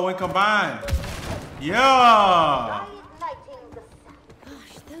 Oh, when combined. Yeah. reigniting the sun.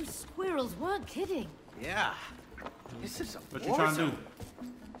 Gosh, those squirrels weren't kidding. Yeah. This is a What you trying to do?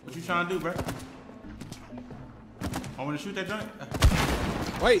 What you trying to do, bro? I want to shoot that joint.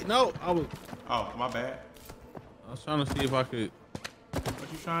 Wait, no, I was. Oh, my bad. I was trying to see if I could.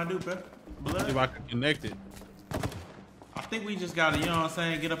 What you trying to do, bro? Blood? See if I could connect it. I think we just gotta, you know what I'm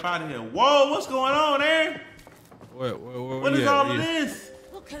saying, get up out of here. Whoa, what's going on, Aaron? What is all of this?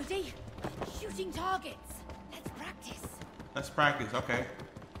 Look, Cody, shooting targets. Let's practice. Let's practice, okay.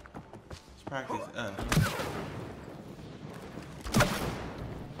 Let's practice.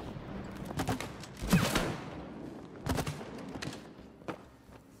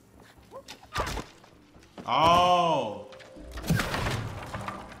 Oh.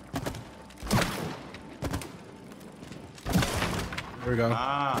 There we go.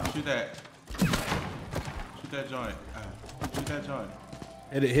 Ah, shoot that. Shoot that joint. Shoot that joint.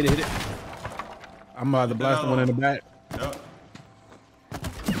 Hit it. I'm about to blast the one in the back. Yep.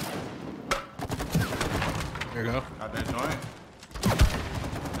 There you go. Got that joint.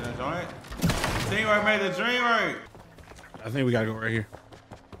 Got that joint. Teamwork made the dream work. I think we gotta go right here.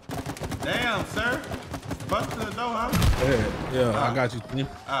 Damn, sir. Busting the door, huh? Yeah, I got you. What's Man,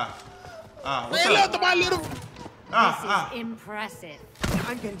 up? look, my little. This is impressive.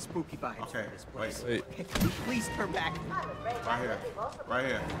 I'm getting spooky vibes. Okay, wait. Wait. Okay, can you please turn back? Right here. Right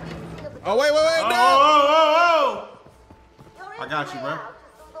here. Oh, wait, no! Oh! I got you, bro.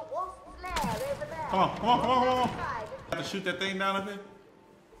 Come on. Have to shoot that thing down up here.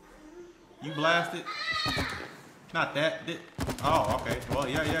 You blast it. Not that. Oh, okay. Well,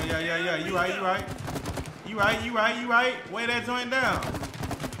 yeah. You right. Weigh that joint down.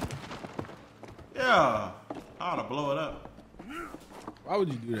 Yeah. I ought to blow it up. Why would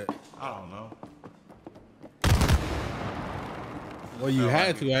you do that? I don't know. Well, you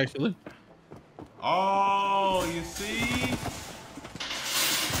had to, actually. Oh, you see?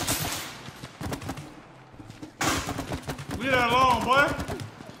 Leave that alone, boy.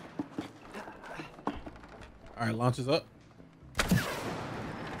 All right, launches up.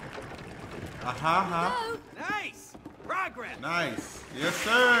 Nice progress. Nice. Yes,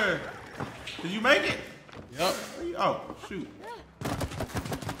 sir. Did you make it? Yep. Oh, shoot.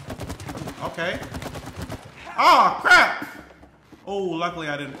 Okay. Oh, crap. Oh, luckily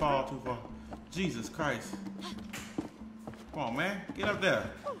I didn't fall too far. Jesus Christ. Come on, man. Get up there.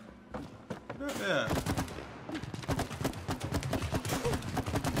 Get up there.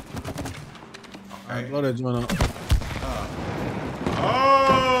 Okay. Blow that joint up.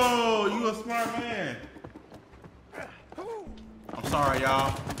 Oh, you a smart man. I'm sorry,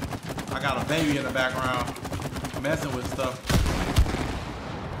 y'all. I got a baby in the background messing with stuff.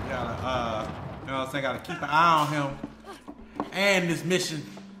 Gotta, you know what I'm saying? Gotta keep an eye on him and this mission,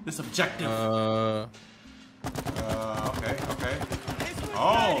 this objective. Okay.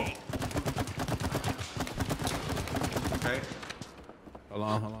 Oh. Okay. Hold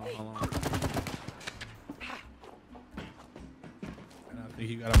on. And I think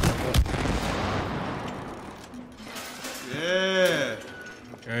you gotta blow up. Yeah.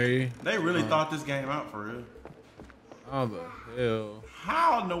 Okay. They really thought this game out for real. How the hell?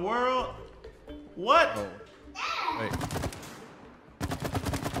 How in the world? What? Oh. Wait.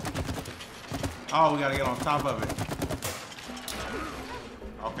 Oh, we gotta get on top of it.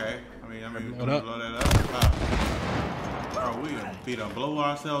 Okay. I mean, Blow we it up. blow that up. Bro, we done blow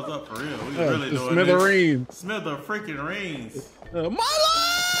ourselves up for real. We really the doing smithereens. this. Smither freaking reens. My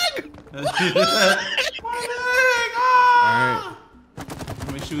leg! My leg! Ah! All right.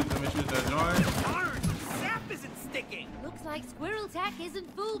 Let me shoot that joint. Darn, sap isn't sticking. Looks like squirrel tack isn't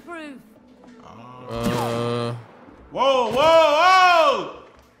foolproof. Whoa!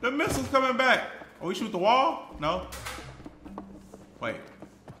 The missile's coming back. Oh, we shoot the wall? No. Wait.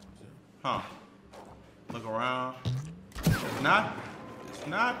 Huh. Look around. It's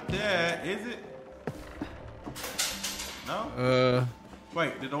not that, is it? No?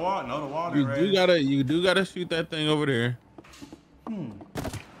 Wait, did the wall? No, the wall didn't raise. You do gotta shoot that thing over there.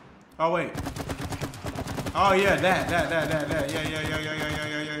 Oh, wait. Oh, yeah, that.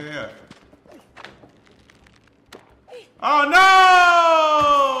 Yeah. Oh, no!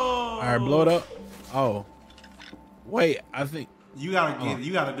 All right, blow it up. Oh. Wait, I think. You gotta get it.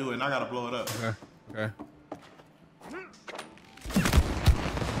 You gotta do it, and I gotta blow it up. Okay.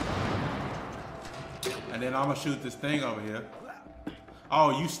 And then I'm gonna shoot this thing over here.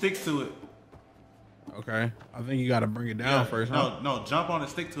 Oh, you stick to it. Okay. I think you gotta bring it down first. No, jump on it,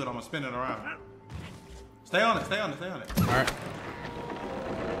 stick to it. I'm gonna spin it around. Stay on it. All right.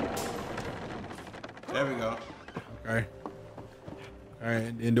 There we go. Okay. All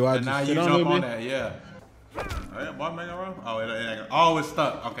right. And do I And just now sit you on jump it, on man? that, yeah. Oh, yeah, boy, make it wrong. Oh, it ain't. Oh, it's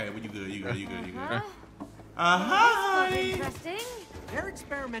stuck. Okay, well, you good. You good. Interesting. They're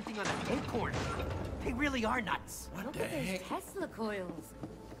experimenting on an acorn. They really are nuts. Look at those Tesla coils.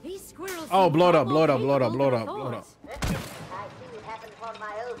 These squirrels. Oh, seem blow it far up, more blow it up, blow it up, capable blow it than up, blow it up. I see you haven't on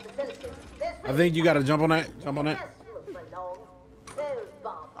my old facilities. I think you gotta jump on that. Jump on that.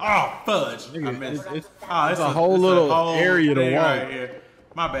 Oh, fudge. I missed. It's Oh, a whole little area to thing walk. right here.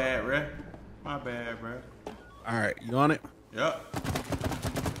 My bad, bruh. My bad, bruh. All right, you on it? Yep.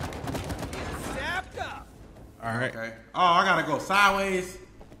 Zapped up. All right. Okay. Oh, I gotta go sideways.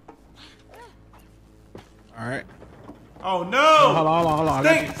 All right. Oh no! Hold on.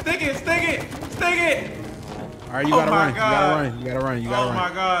 Stick it. All right, you Oh gotta my run. God. You gotta run. Oh my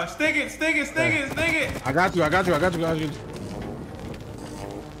God! Stick it. I got you.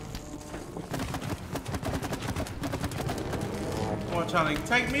 Someone trying to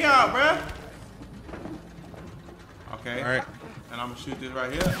take me out, bruh. Okay. All right. And I'm gonna shoot this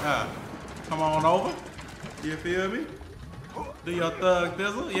right here. Come on over. You feel me? Do your thug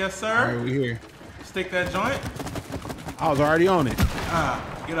thizzle. Yes, sir. All right, we here. Stick that joint. I was already on it.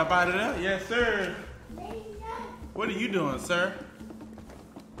 Get up out of there. Yes, sir. What are you doing, sir?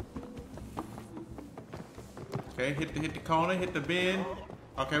 Okay, hit the corner, hit the bend.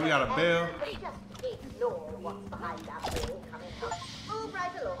 Okay, we got a bell. Ignore what's behind that wall coming up. Move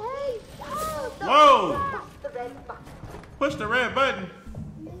right along. Whoa! The red button. Push the red button.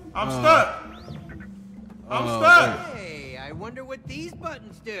 I'm stuck. I'm Oh, stuck. Hey, I wonder what these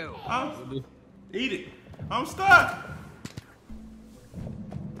buttons do. Eat it. I'm stuck.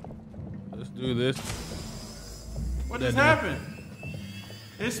 Let's do this. What just happened?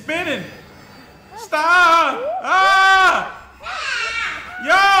 It's spinning. Stop! Ah!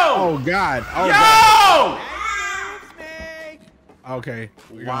 Yo! Oh God! Oh Yo! God! Okay.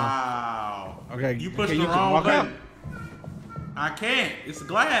 Wow. Okay. You pushed okay, the can wrong walk out. button. I can't. It's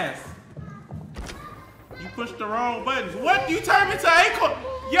glass. You pushed the wrong buttons. What? You turned me to acorn?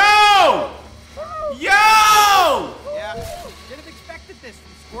 Yo! Yo! Yeah, should have expected this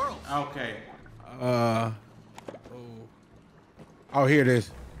from squirrels. Okay. Oh, here it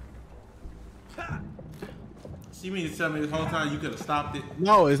is. So you mean to tell me this whole time you could have stopped it?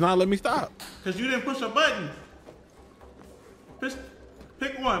 No, it's not. Let me stop. Because you didn't push a button.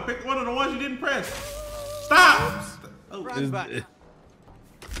 Pick one. Pick one of the ones you didn't press. Stop! Oh, Wrong button.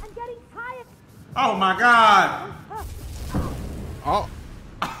 I'm getting tired. Oh my God! Oh.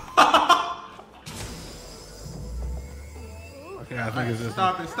 Okay, I think it's this.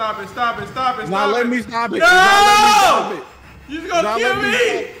 Stop it! Not let me stop it. No! It's not let me stop it. You're gonna kill me!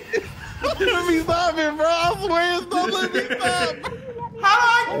 Let me stop it, bro. I swear it's not let me stop. How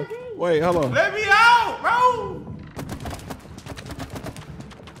do I? Wait, hold on. Let me out, bro!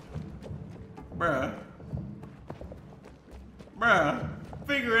 Bruh,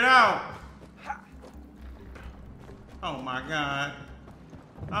 figure it out. Oh my God.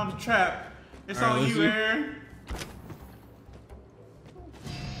 I'm trapped. It's All right, on let's you, see. Aaron.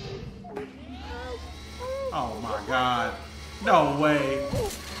 Oh my God. No way.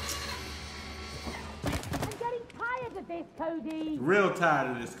 I'm getting tired of this, Cody. Real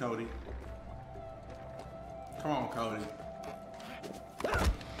tired of this, Cody. Come on, Cody.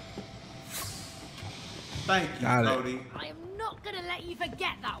 Thank you, Got it. Cody. I am not gonna let you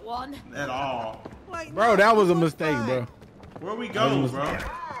forget that one. At all. Bro, that was a mistake, bro. Where we go, bro?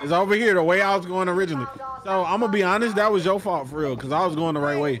 It's over here, the way I was going originally. So I'm gonna be honest, that was your fault for real, because I was going the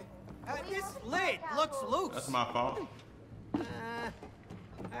right way. This lid looks loose. That's my fault. I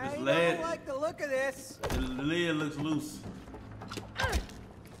This don't lid. like the look of this. The lid looks loose.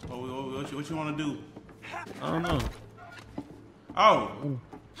 What you want to do? I don't know. Oh.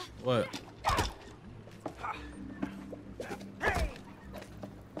 What?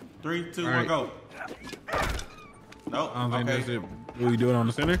 3, 2, All 1, right. go. Nope. I don't think Okay. that's it. Do we do it on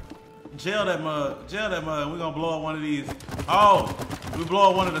the center? Jail that mud. Jail that mud. We're gonna blow up one of these. Oh, we blow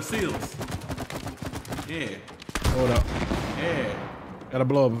up one of the seals. Yeah. Hold up. Yeah. Gotta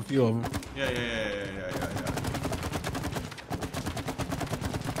blow up a few of them. Yeah.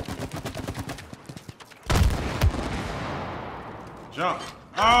 Jump.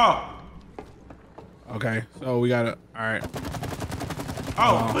 Oh. Okay, so we gotta. All right.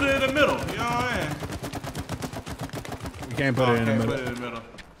 Oh, put it in the middle. You know what I mean? We can't put it in the middle. Put it in the middle.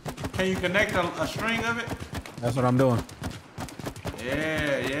 Can you connect a string of it? That's what I'm doing.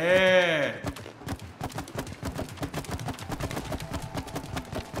 Yeah.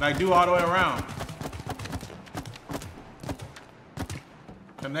 Like do all the way around.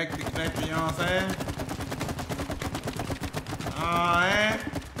 Connect it, you know what I'm saying? Man.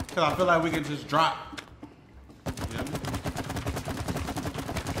 Cause I feel like we can just drop. Yeah.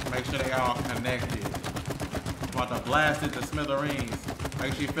 Make sure they all connected. I'm about to blast it to smithereens.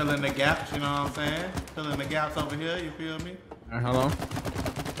 Make sure you fill in the gaps, you know what I'm saying? Fill in the gaps over here, you feel me? Alright, hold on.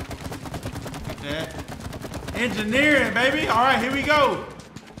 Get that. Engineering, baby. Alright, here we go.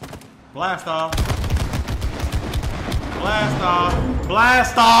 Blast off. Blast off.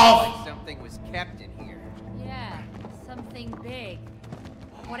 Blast off. Something was kept in here. Yeah, something big.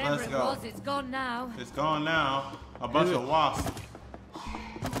 Whatever Let's it go. was, it's gone now. It's gone now. A bunch of wasps.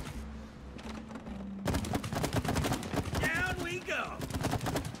 Down we go.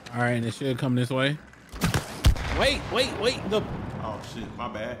 All right, and it should come this way. Wait. The. Oh shit, my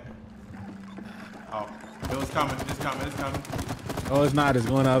bad. Oh, it was coming. It's coming. Oh, it's not. It's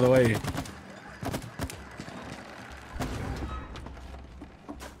going the other way.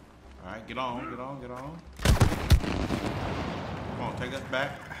 All right, get on. Come on, take us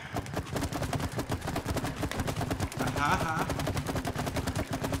back. Ha.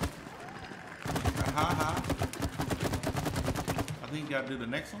 I think you gotta do the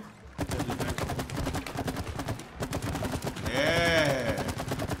next one. Yeah.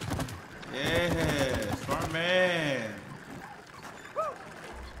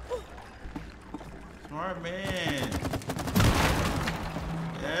 Smart man.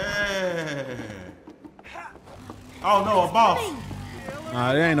 Yeah. Oh no, a boss.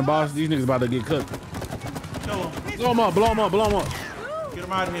 Nah, there ain't a boss. These niggas about to get cooked. Kill him. Blow him up. Get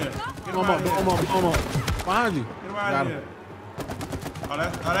him out of here. Blow him up. Behind you. Get him out of here. Oh,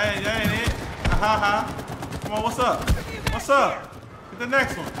 that ain't it. Ha. Come on, what's up? Get the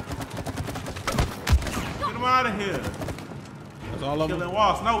next one. Get him out of here. That's all of them. Killing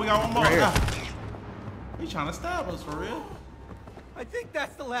wasps. No, we got one more. Right here. He trying to stab us for real. I think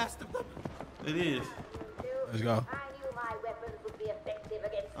that's the last of them. It is. Let's go. I knew my weapons would be effective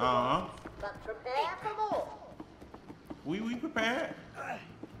against them. But prepare for more. We prepared.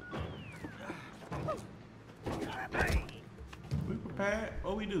 We prepared.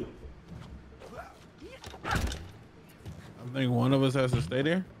 What we do? I think one of us has to stay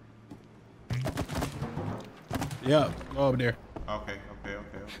there. Yep, go up there. Okay.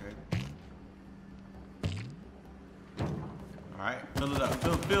 All right, fill it up.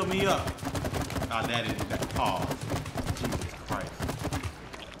 Fill me up. Oh, that is that. Oh, Jesus Christ.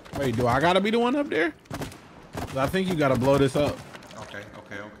 Wait, do I gotta be the one up there? 'Cause I think you gotta blow this up. Okay.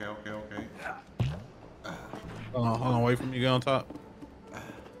 Hold on, wait for me to get on top. All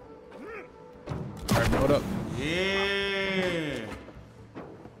right, blow it up. Yeah.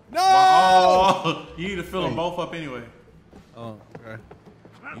 No! Oh, you need to fill them both up anyway. Oh, okay.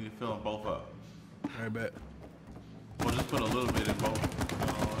 You need to fill them both up. All right, bet. We'll just put a little bit in both.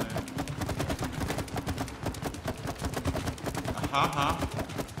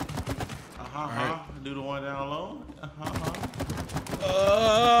 Right. Do the one down low.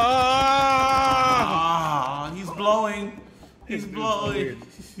 He's blowing. He's blowing.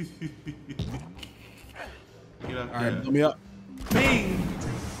 Get up All there. right, blow me up. Bing.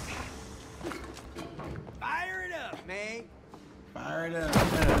 Fire it up, May. Fire it up.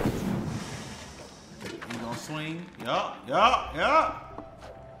 You gonna swing? Yup.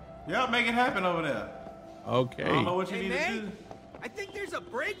 Make it happen over there. Okay. I don't know what you Hey, need May? to do. I think there's a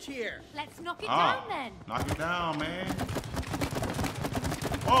bridge here. Let's knock it down then. Knock it down, man.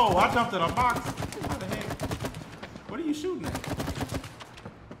 Whoa, I jumped in a box. What the heck? What are you shooting at?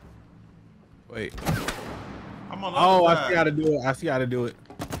 Wait. I'm on the Oh, other I side. see how to do it.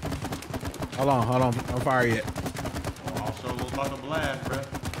 Hold on. Don't fire yet. Oh, I'll show you about to blast, bruh.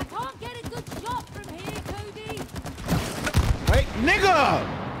 Can't get a good shot from here, Cody. Wait, nigga!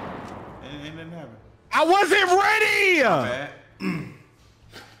 It didn't happen. I wasn't ready! Bad.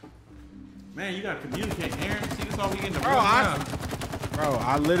 Man, you gotta communicate, Aaron. See, this all we getting the Bro,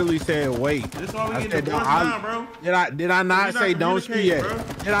 I literally said wait. This all we I getting said, the voice down, bro. Did I not You're say not don't shoot yet?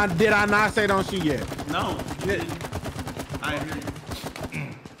 communicating, Did I not say don't shoot yet? No. You didn't. I didn't hear you.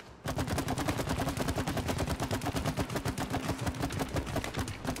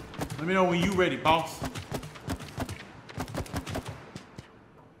 Let me know when you ready, boss.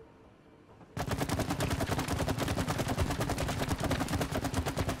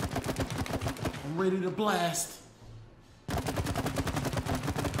 I'm ready to blast.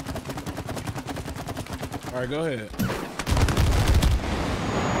 All right, go ahead.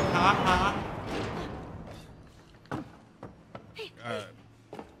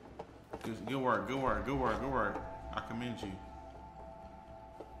 Good work. I commend you.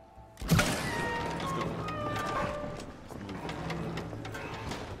 Let's go.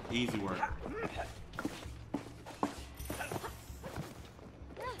 Easy work.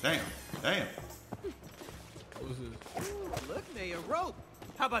 Damn. Damn. What's this? Ooh, look, Mayor, rope.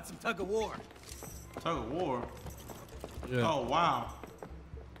 How about some tug of war? Tug of war? Yeah. Oh, wow.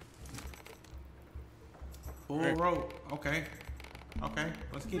 Full rope. Okay. Okay,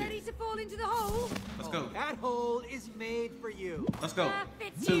 let's get Ready it. to fall into the hole? Let's go. That hole is made for you. Let's go.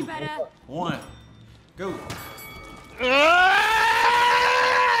 Fits 2, you better. 1. Go. Let's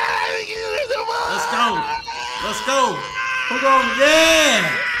go. Let's go. Who going?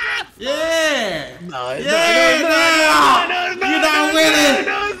 Yeah. Yeah. No, yeah. No. You don't win it.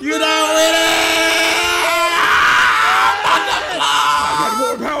 You don't win it. I got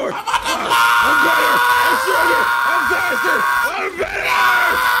more power. I'm better. I'm stronger. I'm faster. I'm better.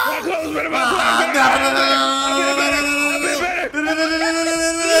 My clothes better. My clothes better.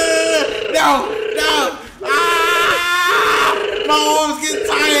 No. No. Ah! My arms getting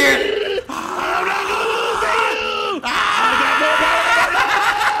tired. I'm not gonna lose it. I got more power.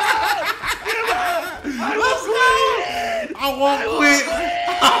 Let's go. I won't quit.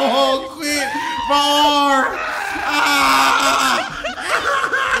 I won't quit. My arm. Ah!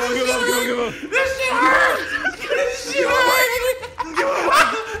 Give up. This shit hurts. This shit hurts. Give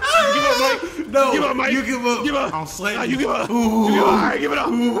up, Mike. No. Give up, Mike. You give up. Give up. I'm sweating. No, you give up. Ooh. You give up. All right, give it up.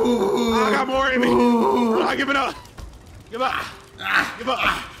 Ooh. I got more in me. I'm not giving up. Give up. Give up.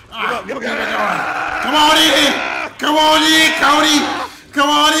 Give up. Come on in. Come on in, Cody. Come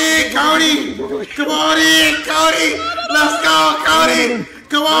on in, Cody. Come on in, Cody. Let's go, Cody.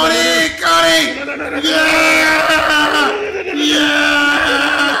 Come on in, Cody. Yeah.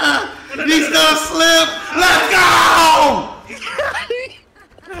 Yeah. He's gonna slip. Let's go.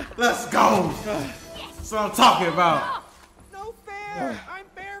 Let's go. That's what I'm talking about. No fair. I'm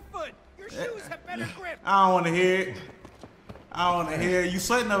barefoot. Your shoes have better grip. I don't want to hear it. I don't want to hear it. You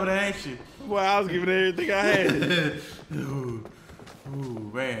sweating over there, ain't you? Boy, I was giving everything I had. Ooh,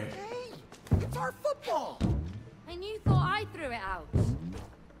 man. Hey, it's our football. And you thought I threw it out.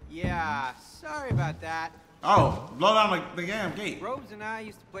 Yeah, sorry about that. Oh, blow down the damn gate. Robes and I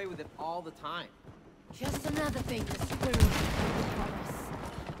used to play with it all the time. Just another thing to screw with promise.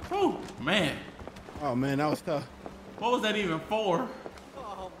 Whew, man. Oh man, that was tough. What was that even for?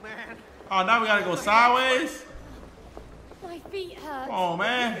 Oh, man. Oh, now we gotta go sideways? My feet hurt. Come on,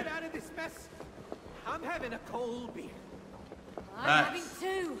 man. Get out of this mess. I'm having a cold beer. I'm having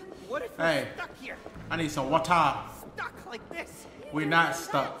two. What if we're Hey, stuck here? I need some water. Stuck like this? We're not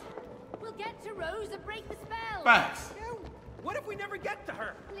stuck. We'll get to Rose and break the spell. Facts. No. What if we never get to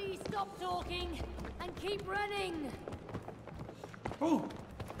her? Please stop talking and keep running. Ooh.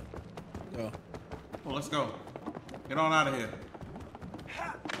 Go. Oh, let's go. Get on out of here.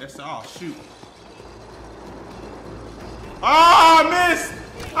 That's all. Shoot. Oh, I missed!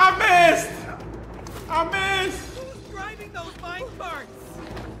 I missed! I missed! Who's driving those mine carts?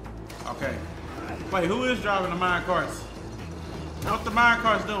 Okay. Wait, who is driving the mine carts? What the mine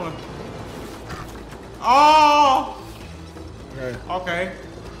carts doing? Oh! Okay. Okay.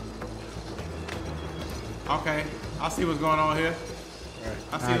 Okay. I see what's going on here. Right.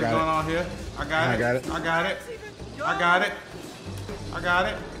 I see what's going on here. I got it. I got it. I got it. I got it. I got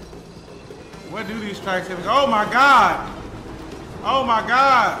it. Where do these tracks even go? Oh my God! Oh my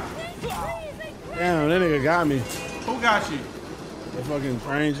God! Damn, that nigga got me. Who got you? The fucking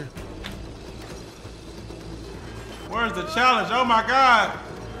stranger. Where's the challenge? Oh my God!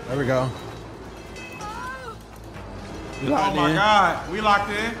 There we go. We Oh locked my in. God! We locked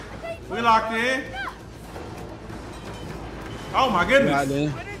in. We locked in. Oh my We locked goodness!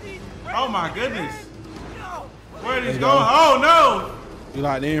 in. Oh my goodness! Where are these There you going? go. Oh We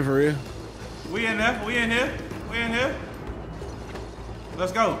locked in for real. no! We in there. We in here. We in here.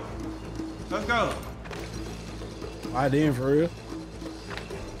 Let's go. Let's go. Locked in for real.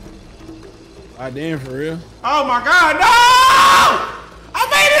 Locked in for real. Oh my God! No! I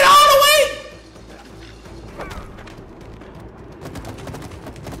made it all the way.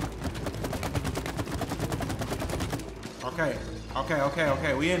 Okay.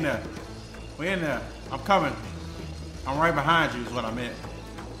 Okay. We in there. We in there. I'm coming. I'm right behind you is what I meant.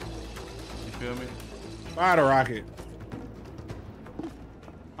 You feel me? Fire the rocket.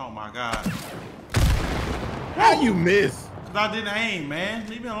 Oh my God. How you miss? Cause I didn't aim, man.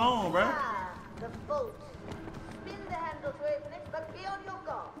 Leave me alone, bro. Ah, the boat. Spin the handle to open it, but be on your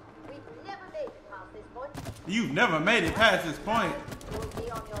guard. We've never made it past this point. You've never made it past this point. You'll be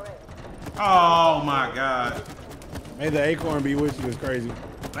on your own. Oh my God. May the acorn be with you is crazy.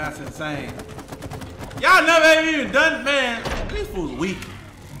 That's insane. Y'all never even done, man. These fools weak.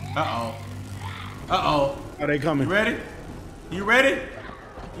 Uh-oh. Uh-oh. Are they coming? You ready? You ready?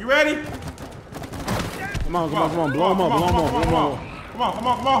 You ready? Come on. Blow him up.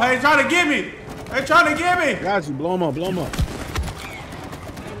 Come on. Hey, trying to get me. Got you. Blow him up.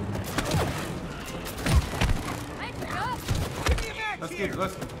 Let's get it.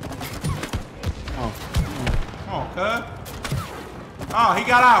 Come on, cuz. Oh, he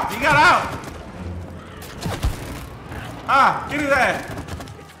got out. Ah, get his ass.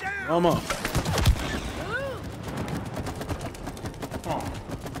 Blow him up. Come on.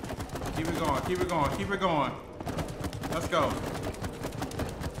 Keep it going. Let's go.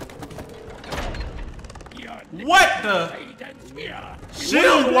 What the?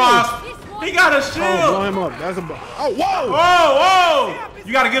 Shield wasp. He got a shield. Oh, blow him up. That's a. Oh, whoa. Whoa.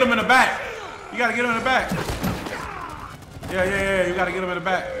 You gotta get him in the back. Yeah. You gotta get him in the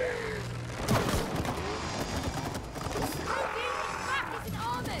back.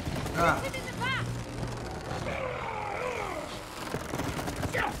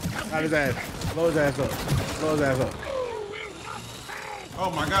 Got his ass. Blow his ass up. Oh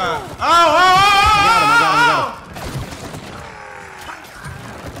my God. Oh! I got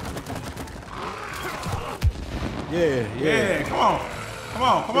him. Yeah. Come on.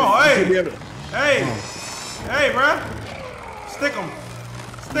 Hey, bruh. Stick him.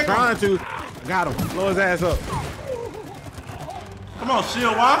 Trying to. Got him. Blow his ass up. Come on,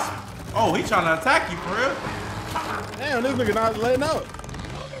 shield wasp. Oh, he trying to attack you, for real. Damn, this nigga not letting up.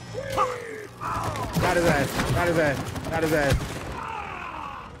 Got his ass.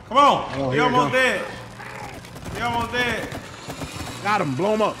 Come on. Oh, He almost dead. Got him.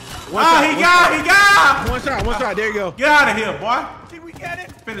 Blow him up. He got. One shot. There you go. Get out of here, boy. Did we get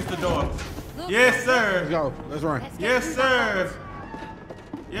it? Finish the door. Yes, sir. Let's go. Let's run. Yes, sir.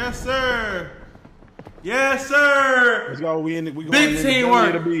 Let's go. We going Big in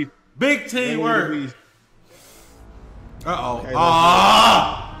teamwork. the beast. Big teamwork. Uh-oh. Okay,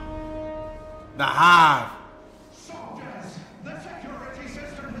 The hive. Soldiers, the security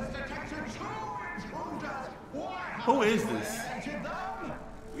system has detected 2 intruders. Who is this?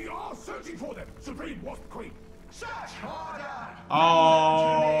 We are searching for them, Supreme Wasp Queen. Search harder.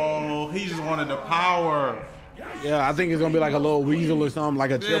 Oh, he just wanted the power. Yeah, I think it's gonna be like a little weasel or something,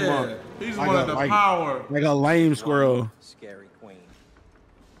 like a chipmunk. Yeah, he just wanted the power. Like a lame squirrel. Scary queen.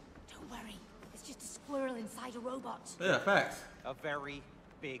 Don't worry, it's just a squirrel inside a robot. Yeah, facts. A very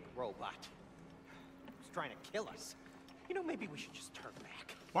big robot. He's trying to kill us. You know, maybe we should just turn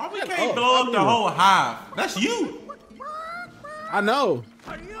back. Why we can't blow up the whole hive? That's you. I know.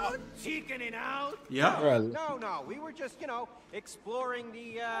 Are you chickening out? Yeah. No. We were just, exploring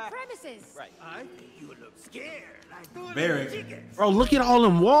the premises. Right. I think you look scared. Like Very. chickens. Bro, look at all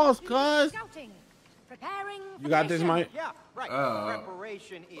them walls, cuz. Scouting. Preparing. You got this, Mike? Yeah, right.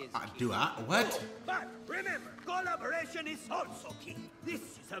 Preparation is key. What? But remember, collaboration is also key. This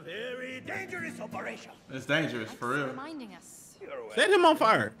is a very dangerous operation. It's dangerous, for real. Reminding us. Set him on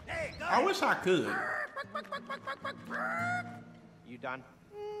fire. Hey, guys. I wish I could. You done?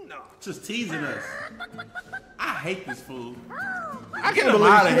 No. Just teasing us. I hate this fool. I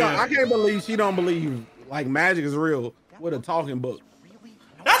can't believe she don't believe like magic is real with a talking book.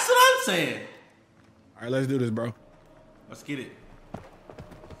 That's what I'm saying. All right, let's do this, bro. Let's get it.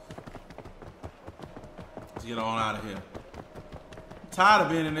 Let's get on out of here. Tired of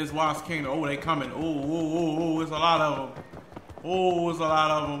being in this Wasp Kingdom. Oh, they coming. Oh, it's a lot of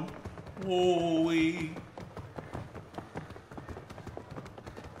them. Oh, we.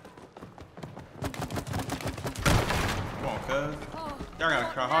 Come on, cuz. Y'all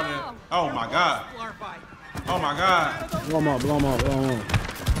gotta try harder. Oh my God. Blow him up.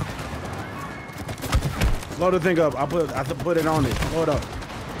 Blow the thing up. I put it on it. Blow it up.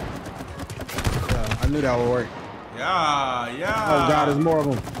 Yeah, I knew that would work. Yeah. Oh God, there's more of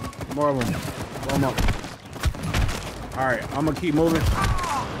them. Blow them up. All right, I'm gonna keep moving.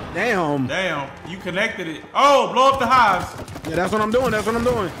 Damn, you connected it. Oh, blow up the hives. Yeah, that's what I'm doing. The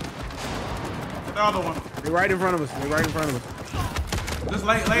other one. They're right in front of us. Just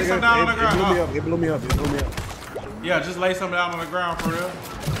lay some down on the ground. It blew me up. Yeah, just lay some down on the ground for real.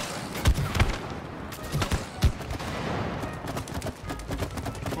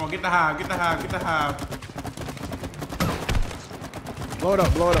 Come on, get the hive. Blow it up.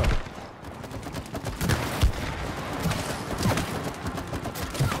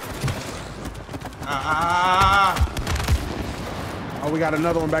 Oh, we got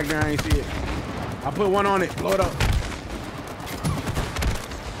another one back there. I ain't see it. I put one on it. Blow it up.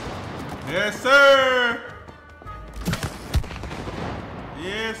 Yes, sir.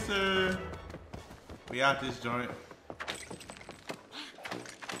 We out this joint.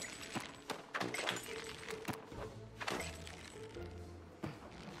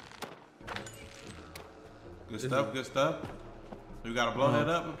 Good stuff, good stuff. We gotta blow that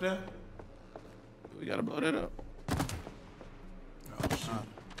up there? We gotta blow that up. Oh, shoot.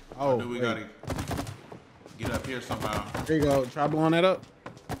 Oh, we gotta get up here somehow. There you go. Try blowing that up.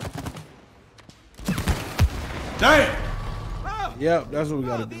 Damn! Oh. Yep, that's what we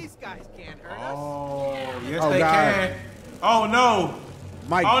gotta do. These guys can't hurt Oh, yes, Oh, they God. can. Oh, no.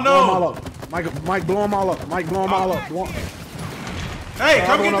 Mike, oh, blow them no. all up. Mike, blow them all up. Mike, blow them all up. Hey,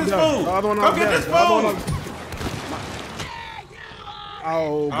 come get this food. Come get this food.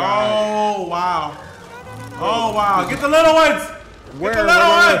 Oh, God. Oh, wow. Oh, wow. Get the little ones. Where? Get the little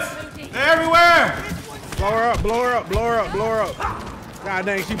ones. They're everywhere. Blow her up, blow her up, blow her up, blow her up. God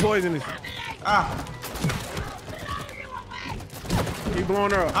dang, she poisonous. Ah. Keep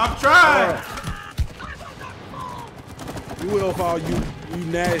blowing her up. I'm trying. You will fall, you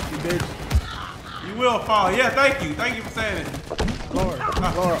nasty bitch. You will fall. Yeah, thank you. Thank you for saying it. Blow her up,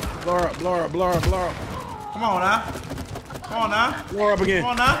 blow her up, blow her up, blow her up, blow her up, blow her up. Come on now. Come on now. Blow her up again.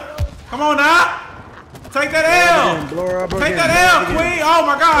 Come on now. Come on now. Take that L. Blow her up again. Take that L, queen. Oh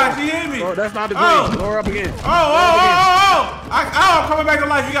my God, she hit me. That's not the queen. Blow her up again. Oh. I'm coming back to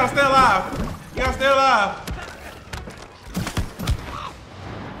life. You gotta stay alive. You gotta stay alive.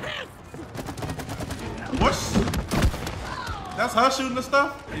 What's? That's her shooting the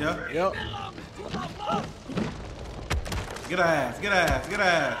stuff? Yeah. Yep. Get her ass. Get her ass. Get her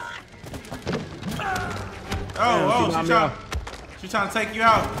ass. She's trying to take you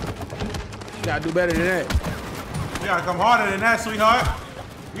out. You gotta do better than that. You gotta come harder than that, sweetheart.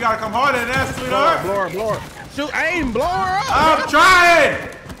 You gotta come harder than that, sweetheart. Blow her, blow her. Shoot, aim, blow her up. I'm trying.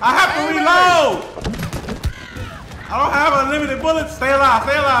 I have to reload. I don't have unlimited bullets. Stay alive,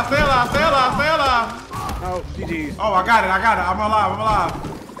 stay alive, stay alive, stay alive, stay alive. Oh, GG's. Oh, I got it. I'm alive, I'm alive.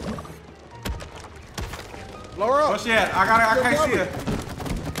 Blow her up. Where's she at? I can't see her.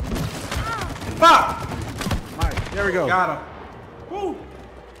 Fuck. Alright, there we go. Got her. Woo.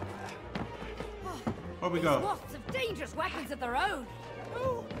 Where we go? Lots of dangerous weapons of their own.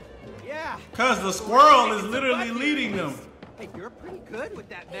 Yeah. Cause the squirrel is literally leading them. Hey, you're pretty good with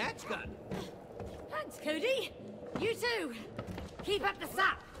that match gun. Thanks, Cody. You too. Keep up the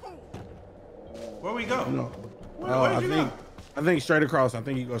sap. Where we go? No. Where did you go? I think straight across. I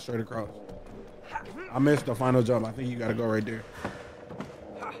think you go straight across. I missed the final jump. I think you gotta go right there.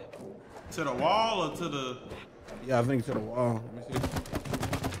 To the wall or to the? Yeah, I think to the wall. Let me see.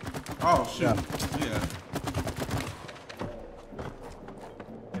 Oh shoot. Yeah.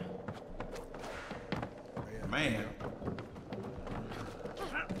 Man.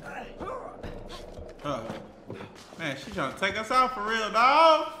 Man, she trying to take us out for real,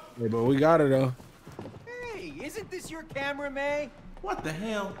 dog. Hey, but we got her though. Hey, isn't this your camera, May? What the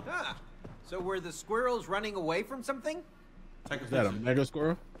hell? Ah, so were the squirrels running away from something? Take a Is that a mega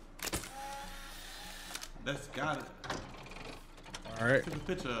squirrel? That's got it. All right. Take a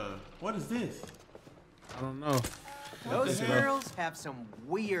picture. What is this? I don't know. Those squirrels have some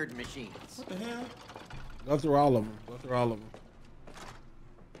weird machines. What the hell? Go through all of them. Go through all of them.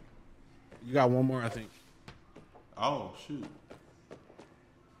 You got one more, I think. Oh shoot.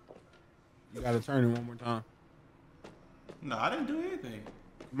 You gotta turn it one more time. No, I didn't do anything.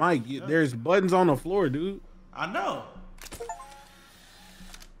 Mike, there's buttons on the floor, dude. I know.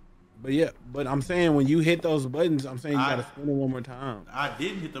 But yeah, but I'm saying when you hit those buttons, I'm saying you gotta spin it one more time. I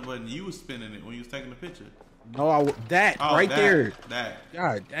didn't hit the button. You was spinning it when you was taking the picture. No, that right there. That.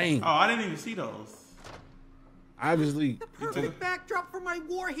 God dang. Oh, I didn't even see those. Obviously. The perfect backdrop for my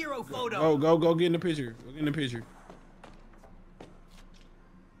war hero photo. Go get in the picture. Go get in the picture.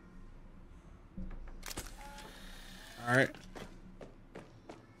 All right.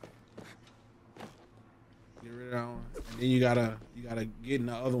 Get rid of that one. And then you gotta get in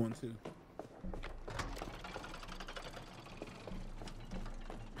the other one too.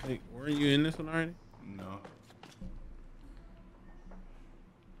 Hey, weren't you in this one already? No.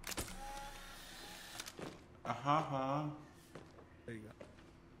 There you go.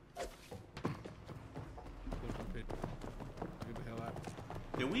 Get the hell out.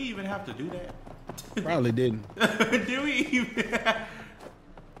 Did we even have to do that? Probably didn't. Did we even?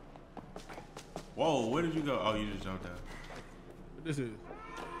 Whoa, where did you go? Oh, you just jumped out. What this is?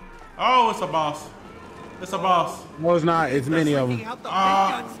 Oh, it's a boss. It's a boss. No, it's not. It's many of them.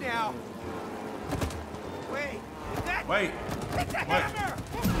 Wait.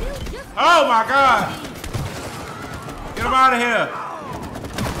 Oh my God! Get him out of here!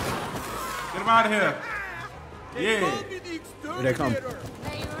 Get him out of here! Yeah. Here they come.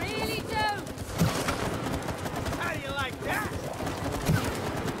 They really don't. How do you like that?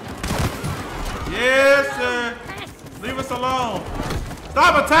 Yes, sir. Leave us alone.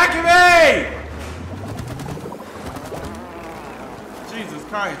 Stop attacking me!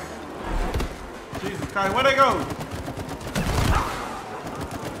 Christ. Jesus Christ. Where'd they go?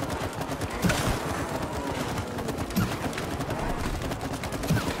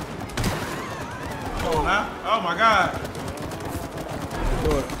 Oh, now. Oh my God.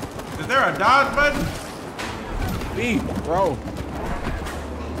 Do it. Is there a dodge button? B, bro.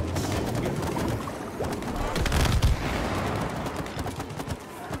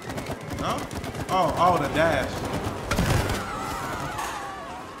 No? Oh, the dash.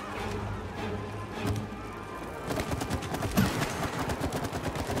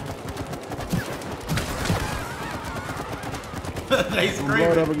 They screaming.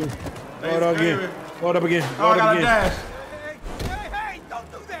 Blow it up again. Blow it up again. Blow it up again. Oh, I got a again. dash. Hey,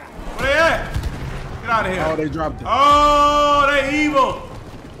 don't do that! Where they at? Get out of here. Oh, they dropped it. Oh, they evil.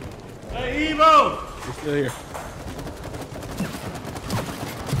 They evil. They're still here.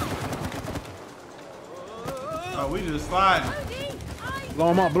 Oh, we just sliding. Blow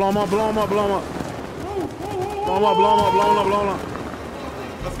them up, blow them up, blow them up, blow them up. Blow them up, blow them up, blow them up, blow them up.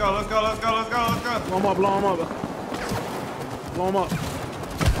 Let's go, let's go, let's go, let's go, let's go. Blow them up, blow them up. Blow them up.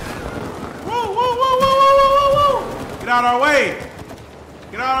 Woo, woo, woo, woo, woo, woo, woo, woo. Get out our way.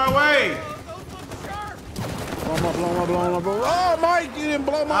 Get out our way. Blow them up, blow them up, blow them up. Oh, Mike, you didn't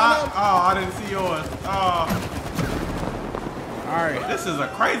blow mine up. Oh, I didn't see yours. Oh. All right. This is a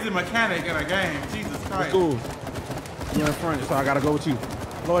crazy mechanic in a game. Jesus Christ. Cool. You're in front, so I gotta go with you.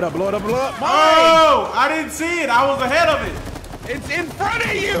 Blow it up, blow it up, blow it up. Mike! Oh, I didn't see it. I was ahead of it. It's in front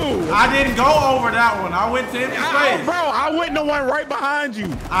of you. I didn't go over that one. I went to empty space. Bro, I went the one right behind you.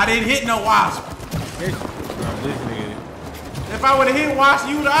 I didn't hit no wasp. This nigga. If I would have hit wasp,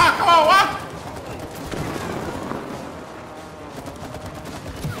 you would have. Come on, wasp.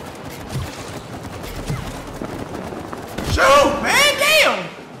 Shoot, man, damn.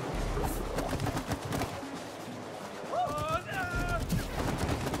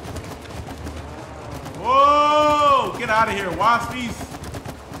 Whoa, get out of here, waspies.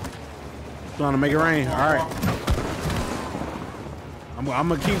 Trying to make it rain. All right. I'm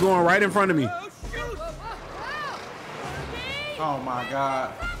gonna keep going right in front of me. Oh my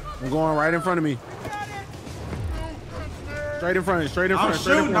God. I'm going right in front of me. Straight in front, straight in front. I'm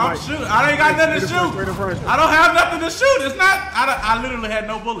shooting, I'm shooting. I ain't got nothing to shoot. I don't have nothing to shoot. It's not, I literally had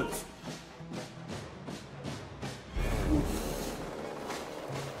no bullets.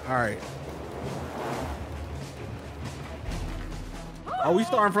 All right. Are we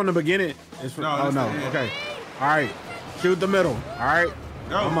starting from the beginning? It's from, oh no. Okay. All right. Shoot the middle. All right.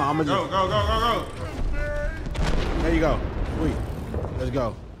 Go. I'm go, go, go, go, go. There you go. Sweet. Let's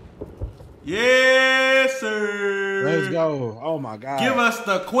go. Yes, sir. Let's go. Oh my God. Give us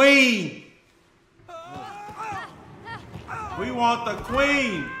the queen. We want the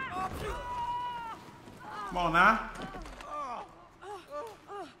queen. Come on now.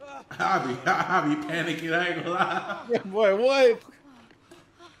 I be panicking. I ain't gonna lie. Yeah, boy, what?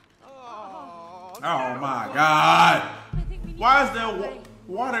 Oh my God. Why is there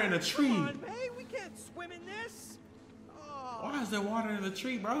water in a tree? Hey, we can't swim in this. Why is there water in the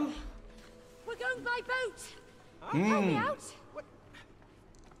tree, bro? We're going by boat. Help me out. What?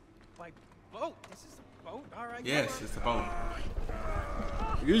 By boat? This is a boat? All right. Yes, it's a boat.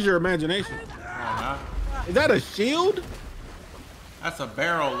 Use your imagination. Come on now. Is that a shield? That's a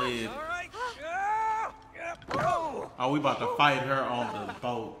barrel lid. All right. Oh, we about to fight her on the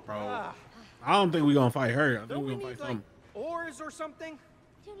boat, bro. I don't think we're gonna fight her. I think Don't we're we gonna need, fight something. oars or something?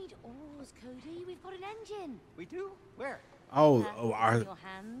 We don't need oars, Cody. We've got an engine. We do? Where? Oh, Our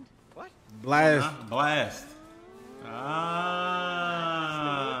hand. What? blast. Blast. Ah.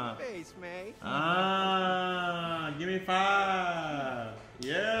 Face, May. Ah. Give me 5.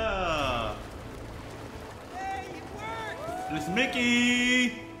 Yeah. Hey, it worked. It's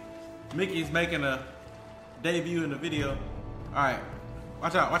Mickey. Mickey's making a debut in the video. All right.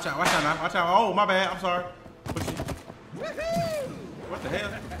 Watch out, watch out, watch out now. Watch out. Oh, my bad. I'm sorry. What the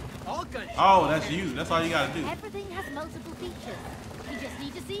hell? All good. Oh, that's you. That's all you gotta do. Everything has multiple features. You just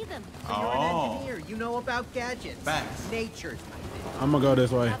need to see them. So you're an engineer. You know about gadgets. Facts. Nature's my thing. I'm gonna go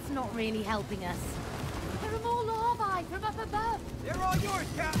this way. That's not really helping us. There are more larvae from up above. They're all yours,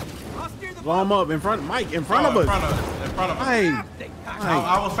 Captain. I'll steer the Blow them up in front. Mike, in front Oh, of us. In front of us. In front of us. Hey,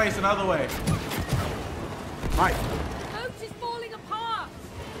 I was facing the other way. Mike. The boat is falling apart.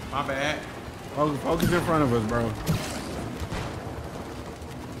 My bad. Focus in front of us, bro.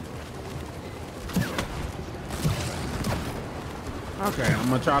 Okay, I'm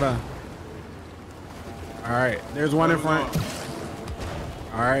gonna try to. All right, there's one in front.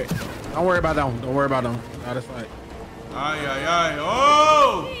 All right, don't worry about them. Don't worry about them. Out of sight. Ay, ay, ay.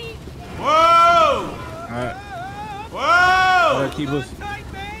 Oh! Whoa! All right. Whoa! Keep us.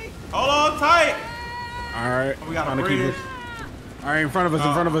 tight. All right. We got a Trying to keep bridge. it. All right, in front of us.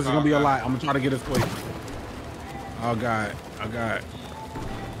 In front of us. It's gonna be a lot. I'm gonna try to get us quick. Oh God. Oh God.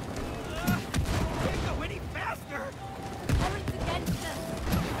 Can't go any faster.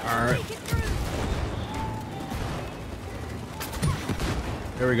 All right.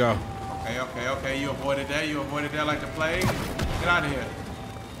 There we go. Okay. You avoided that. You avoided that like the plague. Get out of here.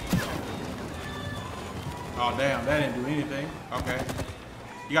 Oh, damn. That didn't do anything. Okay.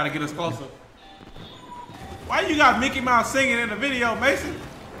 You got to get us closer. Why you got Mickey Mouse singing in the video, Mason?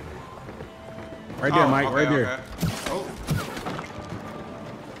 Right there, Mike. Okay, right there. Okay. Oh.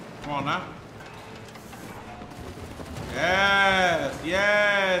 Come on now.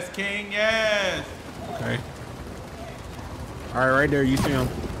 Yes, King, yes. Okay. All right, right there. You see him.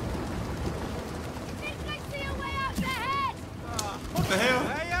 What the hell?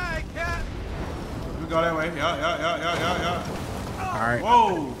 Aye, Cap. We go that way. Yeah. All right.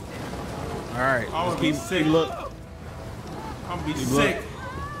 Whoa. All right. I'm gonna be sick. Look. I'm gonna be sick.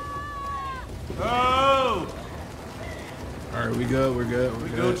 Oh. All right, we good. We're good. We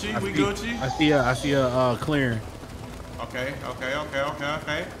Gucci. We Gucci. I see a clearing. Okay.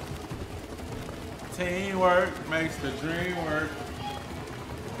 Teamwork makes the dream work.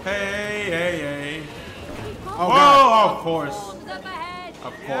 Hey. Oh, whoa, God. of course.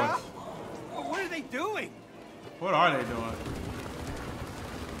 Of course. What are they doing? What are they doing?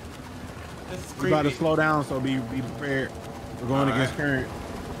 This is We creepy. about to slow down, so be prepared. We're going against current.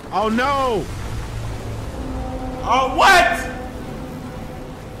 Oh no! Oh, what?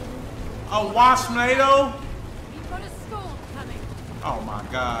 A waspnado? Oh my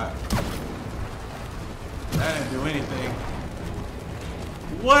God. That didn't do anything.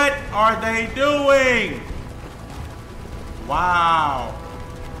 What are they doing? Wow.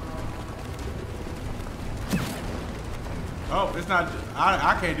 Oh, it's not,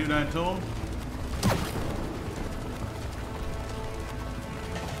 I can't do nothing to them.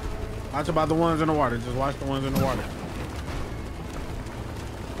 Watch about the ones in the water. Just watch the ones in the water.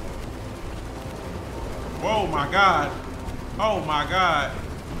 Whoa, my God. Oh my God.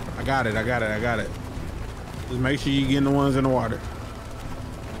 I got it. Just make sure you get the ones in the water.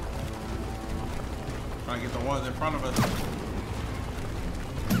 Trying to get the ones in front of us.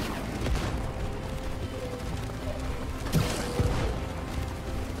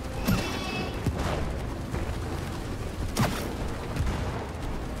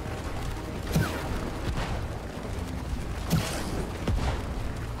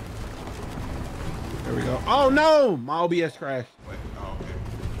 There we go. Oh no! My OBS crashed. Wait, oh, okay.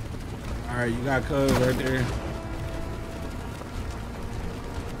 All right, you got Cuz right there.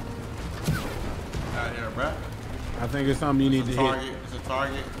 Out here, bruh. I think it's something you need to Target. hit. It's a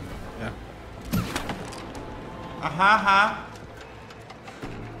target. Yeah. Aha.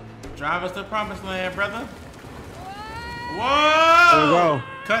 Drive us to promised land, brother. Whoa! There we go.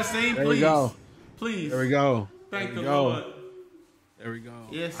 Cutscene, There please. we go. Please. There we go. Thank There the we go. Lord. There we go.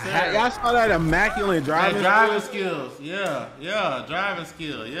 Yes, sir. Y'all saw that immaculate driving. Driving skills. Yeah. Driving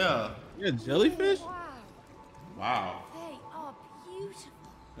skill. Yeah. Yeah, jellyfish? Wow. They are beautiful.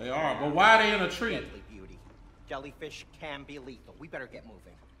 They are. But why are they in a tree? Deadly beauty. Jellyfish can be lethal. We better get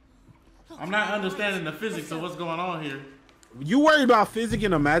moving. I'm not understanding the physics of what's going on here. You worried about physics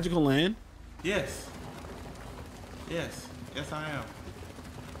in a magical land? Yes. Yes, I am.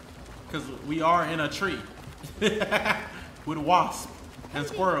 Because we are in a tree with wasps and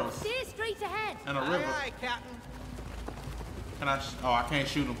squirrels Steer straight ahead. and a river. Aye, Captain. Can I? I can't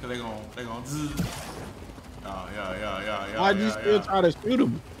shoot them because they gonna. Zzz. Oh yeah. Why'd you still try to shoot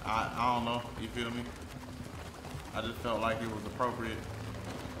him? I don't know. You feel me? I just felt like it was appropriate.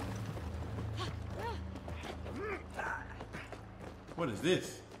 What is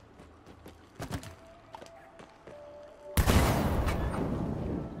this?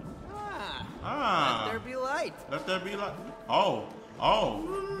 Let there be light. Let there be light. Oh.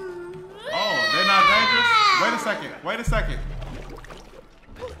 They're not dangerous? Wait a second.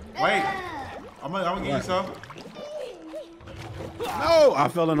 Wait. I'm gonna give you some. No, I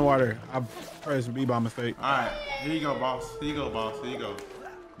fell in the water. I pressed B by mistake. All right, here you go, boss. Here you go.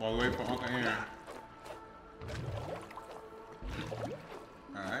 Well, wait for Uncle Aaron.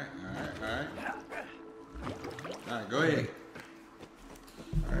 All right. All right, go ahead.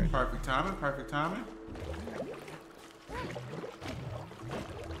 All right, perfect timing.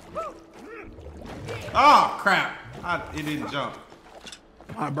 Oh crap! It didn't jump.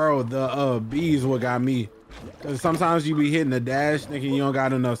 Bro, the bees what got me. Cause sometimes you be hitting the dash thinking you don't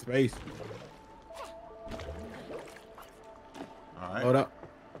got enough space. All right. Hold up.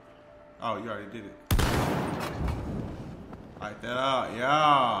 Oh, you already did it. Light that up,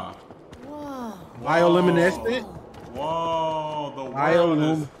 yeah. Whoa. Bioluminescent. Whoa, the world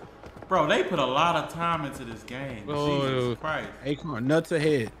Biolum. is... Bro, they put a lot of time into this game. Jesus Christ. Acorn, nuts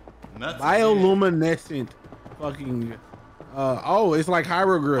ahead. Nuts Bioluminescent. Fucking. Oh, it's like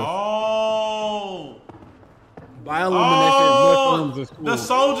hieroglyphs. Oh. Bioluminescent mushrooms is cool. The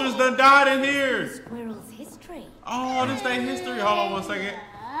soldiers done died in here. Squirrel's history. Oh, this their history. Hold on 1 second.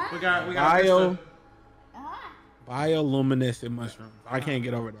 We got bioluminescent mushrooms. I can't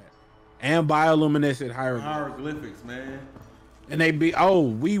get over that. And bioluminescent hieroglyphics, man. And they be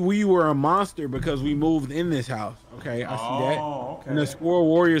we were a monster because we moved in this house. Okay, I see that. Okay. And the squirrel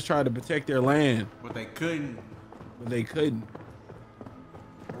warriors tried to protect their land. But they couldn't.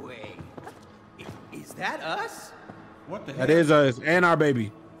 Wait. Is that us? What the hell? That is us and our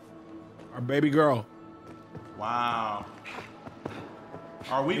baby. Our baby girl. Wow.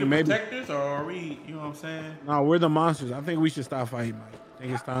 Are we the protectors or are we, you know what I'm saying? No, we're the monsters. I think we should stop fighting, Mike. I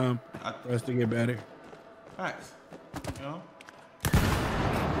think it's time for us to get better. Facts. You know?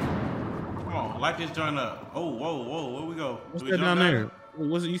 Come on, light this joint up. Oh, whoa, where we go? What's that down there?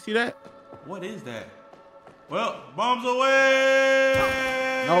 What's it? You see that? What is that? Well, bombs away!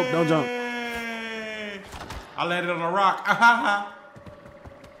 Nope, don't jump. I landed on a rock.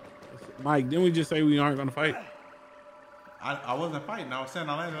 Mike, didn't we just say we aren't gonna fight? I wasn't fighting. I was saying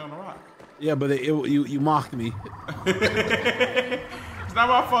I landed on a rock. Yeah, but you mocked me. It's not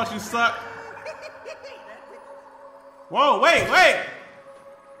my fault you suck. Whoa, wait.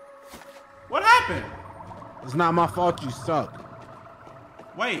 What happened? It's not my fault you suck.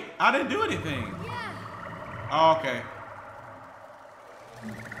 Wait, I didn't do anything. Yeah. Oh, okay.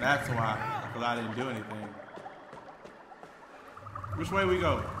 That's why, because I didn't do anything. Which way we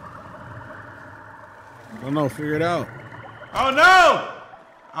go? I don't know, figure it out. Oh no!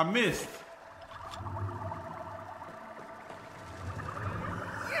 I missed.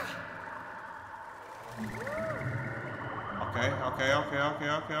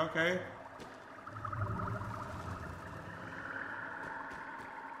 Okay.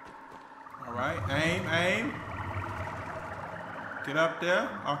 All right, aim. Get up there,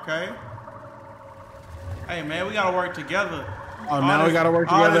 okay. Hey man, we gotta work together. Oh, now we gotta work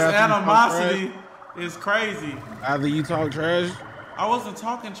together. All this animosity is crazy. Either you talk trash. I wasn't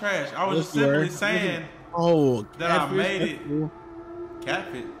talking trash. I was just simply saying that I made it. Cool.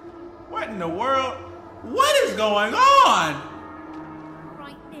 Catfish. What in the world? What is going on?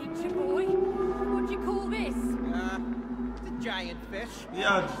 Right, nature boy. What do you call this? It's a giant fish.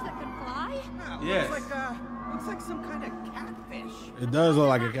 Yeah. Fish that can fly? No, yes. Looks like some kind of catfish. It does look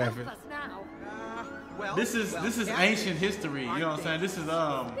like a catfish. Well, this is ancient history. You know what I'm saying? This is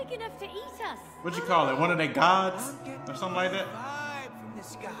big enough to eat us. What you call it? One of their gods or something like that?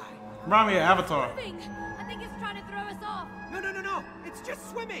 Remind me of Avatar. I think it's trying to throw us off. No. It's just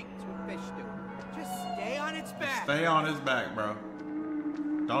swimming. That's what fish do. Just stay on its back. Stay on its back, bro.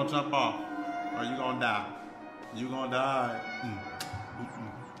 Don't jump off or you gonna die. You gonna die.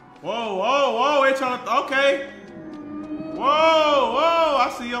 Whoa. It's trying to, okay. Whoa. I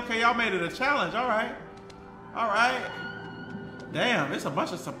see. Okay, y'all made it a challenge. All right. Damn, it's a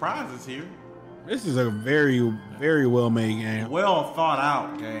bunch of surprises here. This is a very, very well-made game. Well thought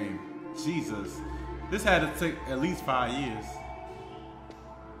out game. Jesus. This had to take at least 5 years.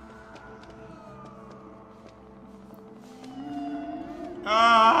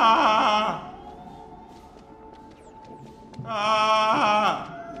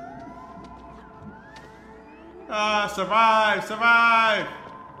 Survive.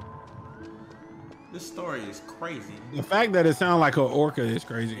 This story is crazy. The fact that it sounds like an orca is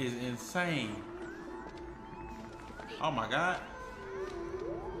crazy. Is insane. Oh my god.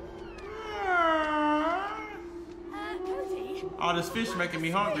 Cody? All this fish making me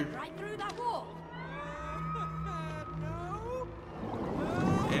hungry. Right through that wall.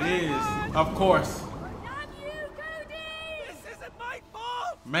 It is, of course. Damn you, Cody! This isn't my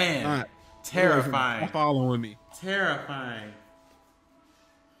fault! Man, terrifying. Following me. Terrifying.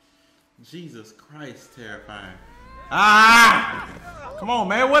 Jesus Christ, terrifying. Come on,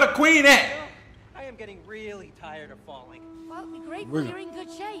 man, where the queen at? I am getting really tired of falling. Well, grateful you're in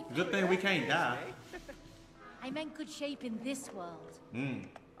good shape. Good thing we can't die. I meant good shape in this world.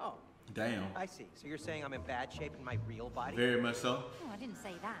 Oh. Damn. I see. So you're saying I'm in bad shape in my real body? Very much so. Oh, I didn't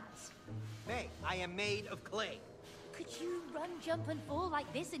say that. Hey, I am made of clay. Could you run, jump, and fall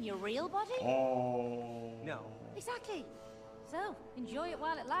like this in your real body? Oh. No. Exactly. So, enjoy it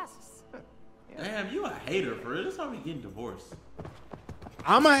while it lasts. Damn, you a hater for real. That's why we getting divorced.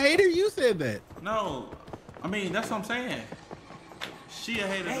 I'm a hater? You said that. No. I mean, that's what I'm saying. She a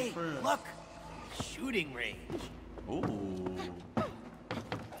hater for real. Look. Shooting range. Ooh.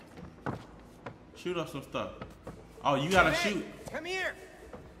 Shoot up some stuff. Oh, you gotta shoot. Come here.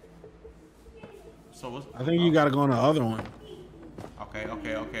 So what's? I think you gotta go on the other one.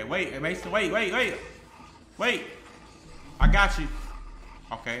 Okay. Wait, Mason. Wait. I got you.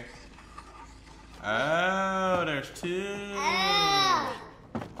 Okay. Oh, there's two.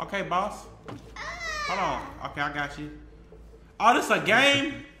 Okay, boss. Hold on. Okay, I got you. Oh, this a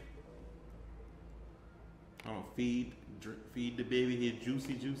game? Oh, feed the baby here.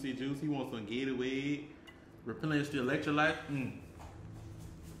 Juicy. He wants some Gatorade. Replenish the electrolyte.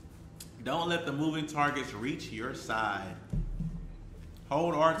 Don't let the moving targets reach your side.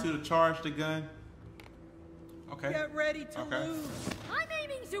 Hold R2 to charge the gun. Okay. Get ready to lose. I'm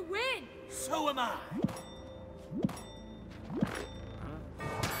aiming to win. So am I.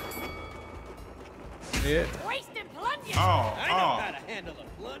 Yeah. Wasting plunges. Oh. I know how to handle a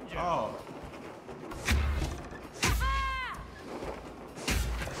plunger. Oh.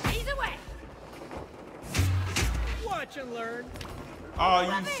 He's away. Watch and learn. Oh,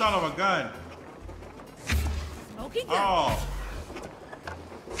 you son of a gun. Smoking gun. Oh.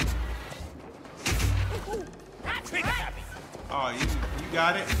 That's right. Oh, you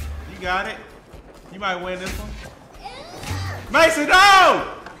got it. You might win this one. Mason,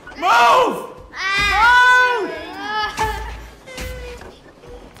 no! Move!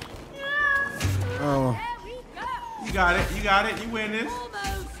 Oh. You got it. You win this.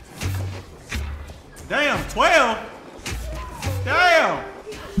 Damn, 12. Damn.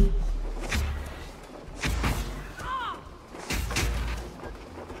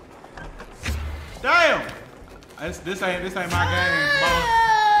 Damn. This ain't my game, boss.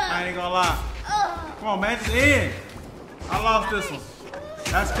 I ain't gonna lie. Come on, man, it's in. I lost this one.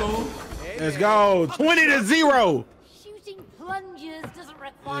 That's cool. Let's go. 20-0. Shooting plungers doesn't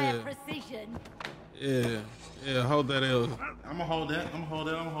require precision. Yeah, hold that L. I'm gonna hold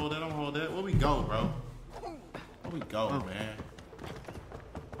that. Where we go, bro? Where we go, man?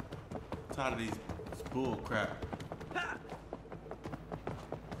 I'm tired of these bull crap.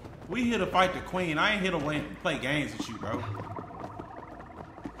 We here to fight the queen. I ain't here to play games with you, bro.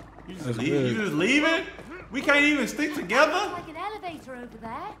 You just leaving? We can't even stick together? Like an elevator over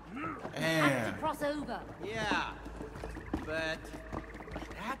there. Damn. Have to cross over. Yeah, but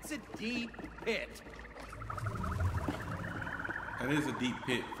that's a deep pit. That is a deep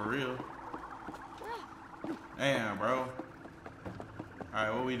pit, for real. Damn, bro.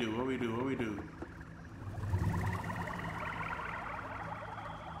 Alright, what we do?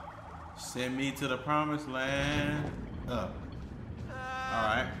 Send me to the promised land. Up.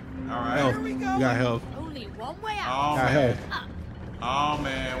 Alright. Health. You got health. Only one way Oh, out. Got health. Oh,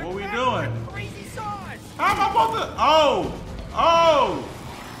 man. What we doing? Crazy sauce. How am I supposed to?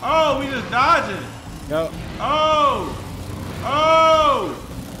 Oh, we just dodging. Yep. Oh,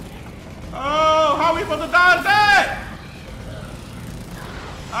 how we supposed to dodge that?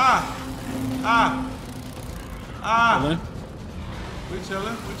 We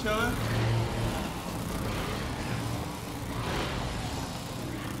chilling.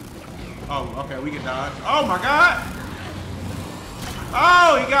 Oh, okay, we can dodge. Oh my God!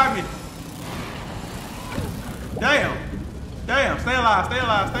 Oh, he got me. Damn, stay alive.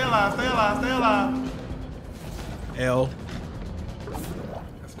 L.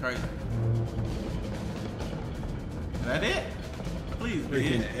 That's crazy. Is that it? Please be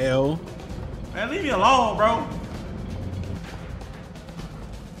Freaking it. L. Man, leave me alone, bro.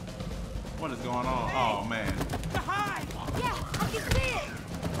 What is going on? Oh, man. Behind. Yeah, I can see it.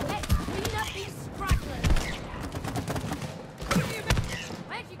 Let's clean up these stragglers.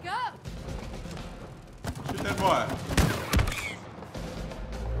 Where'd you go? Shoot that boy.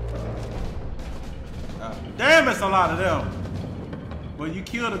 Damn, it's a lot of them. When you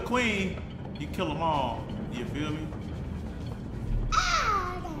kill the queen, you kill them all. You feel me?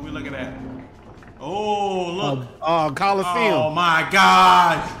 What we looking at? Oh, look. Coliseum. Oh, my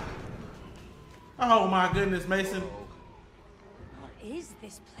God. Oh, my goodness, Mason. What is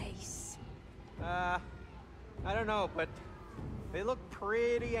this place? I don't know, but they look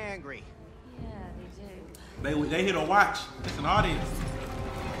pretty angry. Yeah, they do. They here to watch. It's an audience.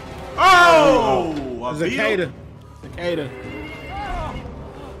 Oh! A Cicada.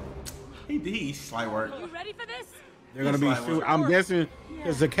 He slight work. You ready for this? They're gonna be. I'm guessing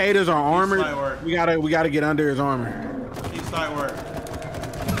the cicadas are armored. We gotta get under his armor. He slight work.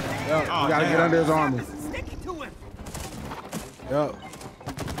 Yep, we gotta get under his armor. Yep.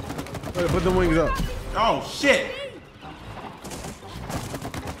 Put the wings up. Oh shit!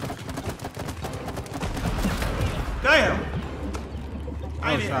 Damn!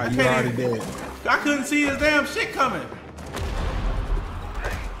 Oh, sorry, you already dead. I couldn't see his damn shit coming.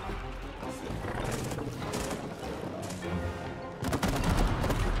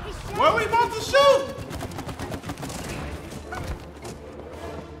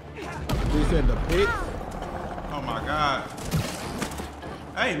 He said the pit. Oh my God.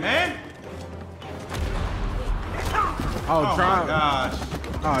 Hey, man. Oh, Oh try. my gosh.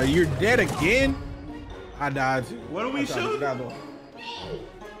 Oh, you're dead again? I died too. What are we shooting?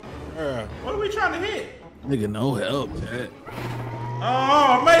 What are we trying to hit? Nigga, no help, Chad.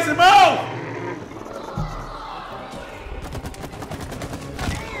 Oh, Mason, move!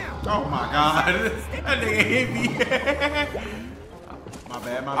 Oh my God. That nigga hit me. My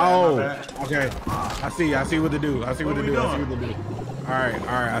bad, my bad, Oh, my bad. okay. I see what to do. I see what to do. I see what to do. All right, I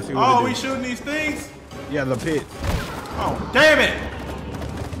see what to do. Oh, we shooting these things? Yeah, the pit. Oh, damn it!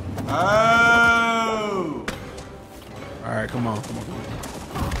 Oh! All right, come on.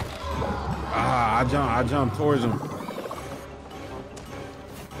 Ah, I jumped towards him.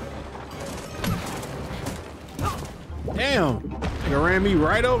 Damn, nigga ran me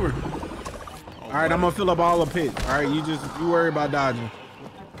right over. All right, I'm gonna fill up all the pits. All right, you worry about dodging.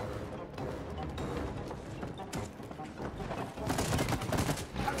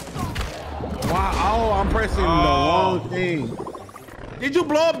 Wow, oh, I'm pressing the wrong thing. Did you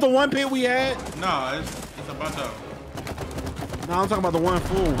blow up the one pit we had? No, it's a bunch of. No, I'm talking about the one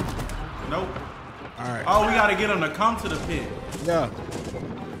full. Nope. All right. Oh, we gotta get them to come to the pit. Yeah.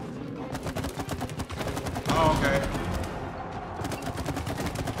 Oh, okay.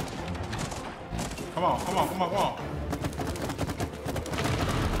 Come on.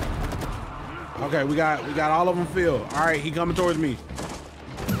 Okay, we got all of them filled. All right, he coming towards me.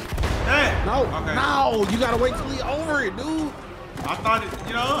 Hey. No, Okay. no, you gotta wait till he over it, dude. I thought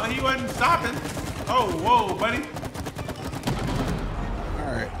he wasn't stopping. Oh, whoa, buddy.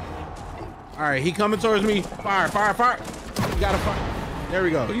 All right, he coming towards me. Fire. You gotta fire. There we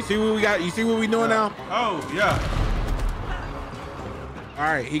go. You see what we got? You see what we doing now? Oh, yeah. All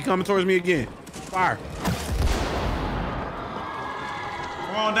right, he coming towards me again. Fire.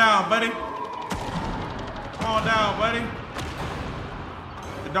 Come on down, buddy.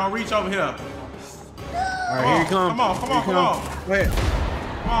 Don't reach over here. All right, here he comes. Come on. Go ahead.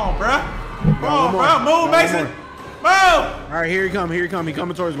 Come on, bruh. Move, Mason. Move. All right, here he come. He coming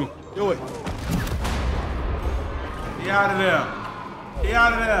towards me. Do it. He out of there.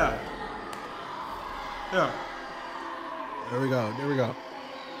 Yeah. There we go.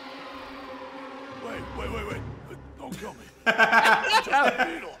 Wait. Don't kill me. Just a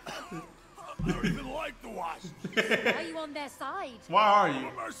beetle. I don't even like the wasps. Why are you on their side? Why are you? I'm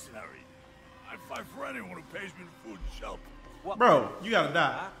a mercenary. I fight for anyone who pays me food and shelter. What? Bro, you gotta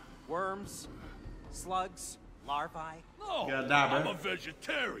die. Worms, slugs, larvae. No, You gotta die, bro. I'm a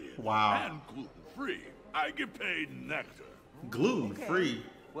vegetarian. Wow. And gluten-free. I get paid in nectar. Gluten-free.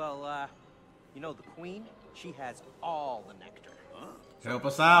 Well, you know the queen? She has all the nectar. Huh? Help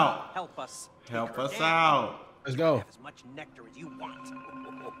us out. Help us. Help Take her us down. out. Let's go. Have as much nectar as you want.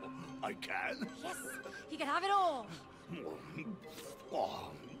 I can? Yes, he can have it all. Oh,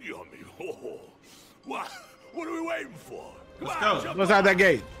 yummy. What are we waiting for? Let's Come on, go. jump What's out on. that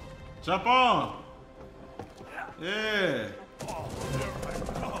gate? Jump on. Yeah.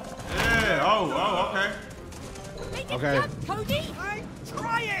 Yeah. Oh, okay. Make it Okay. jump, Cody. I'm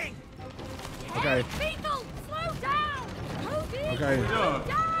trying. Okay. Beetle, slow down. Cody, Okay. slow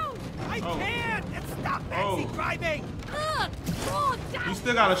down. I can't. Stop fancy driving. Draw down. You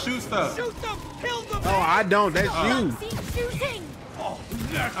still gotta shoot stuff. Shoot them. Kill them. No, I don't. That's you. See shooting. Oh,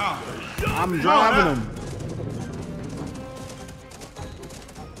 nectar. I'm driving him.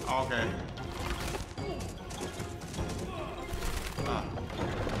 Okay.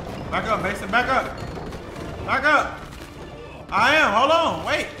 Back up, Mason. Back up. I am. Hold on.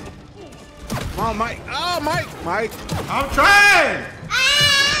 Wait. Come on, Mike. Oh, Mike. I'm trying.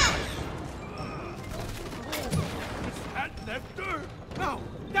 That nectar? No,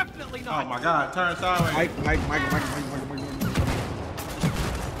 definitely not. Oh my God. Turn sideways. Mike.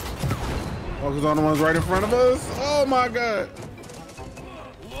 Focus on the ones right in front of us. Oh my God.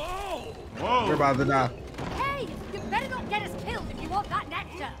 Whoa. We're about to die. Hey, you better not get us killed if you want that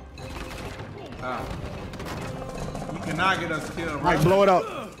nectar. You cannot get us killed, Mike, bro. blow it up.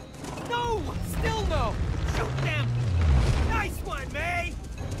 No, still no. Shoot them. Nice one, May.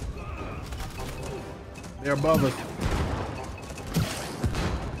 They're above us.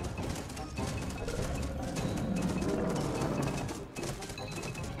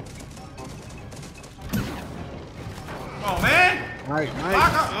 Come on, man. Mike.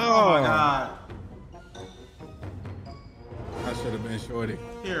 Back up. Oh my God. I should have been shorty.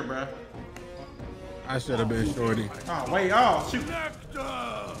 Here, bro. I should have been shorty. Oh, wait. Oh, shoot. Okay.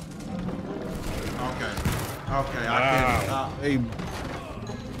 I can't stop. Hey,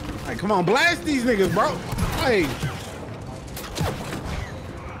 come on, blast these niggas, bro. Hey.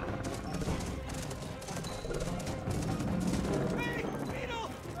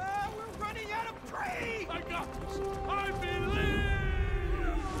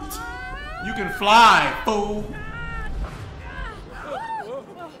 You can fly, fool.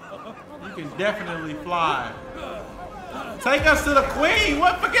 You can definitely fly. Take us to the queen.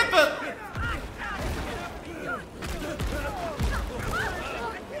 What? Forget the.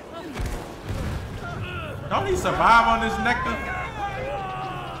 Don't he survive on this nectar?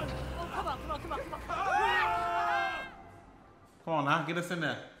 Come on now, get us in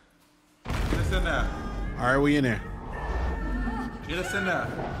there. Get us in there. All right, we in there. Get us in there.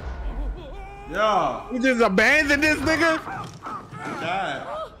 Yo. We just abandoned this nigga?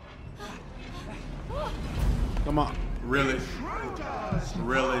 God. Come on. Really?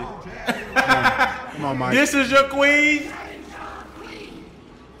 Really? Come on, Mike. This is your queen?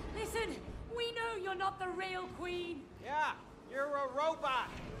 Listen, we know you're not the real queen. Yeah, you're a robot.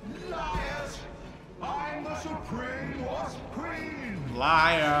 Liars! I'm the supreme wasp queen!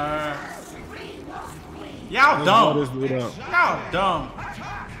 Liar. Y'all dumb. Y'all dumb.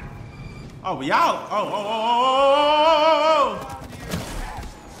 Oh, but y'all. Oh.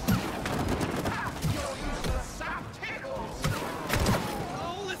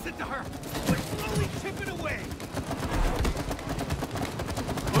 Oh, listen to her. We're slowly chipping away.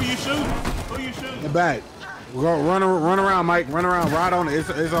 Who you shooting? Who you shooting? The back. We're gonna run around, Mike. Run around. Ride on it.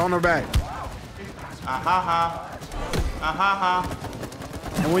 It's on her back. Ah ha.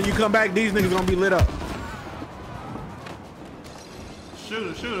 And when you come back, these niggas gonna be lit up.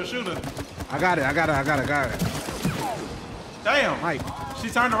 Shoot her. I got it. Damn. Mike. She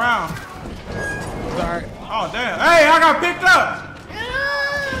turned around. Sorry. Oh, damn. Hey, I got picked up.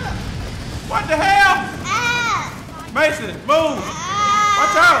 What the hell? Mason, move.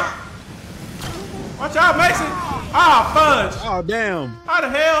 Watch out, Mason. Ah, fudge. Oh, damn. How the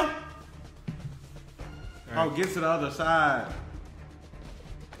hell? Oh, get to the other side.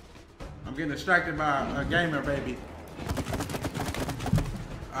 I'm getting distracted by a gamer, baby.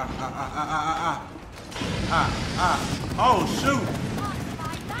 Oh, shoot.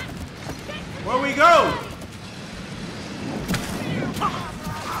 Where we go?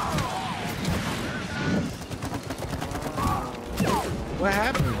 What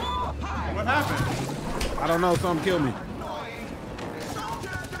happened? What happened? I don't know. Something killed me.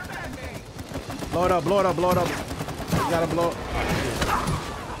 Blow it up. You gotta blow up.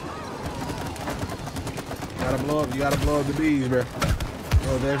 You gotta blow up the bees, bro.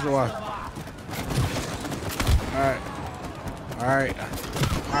 Oh, there's the watch. All right.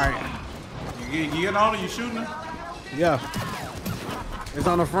 You getting on it? You shooting her? Yeah. It's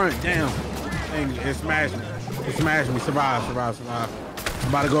on the front. Damn. Dang, it smashed me. Survive. I'm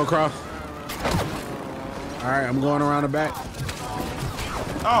about to go across. All right, I'm going around the back.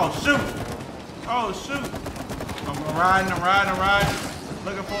 Oh, shoot. I'm riding.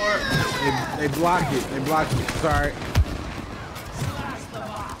 Looking for it. They blocked it. It's all right.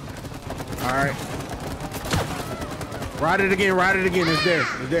 All right. Ride it again. It's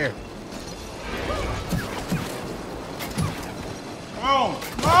there. Come on.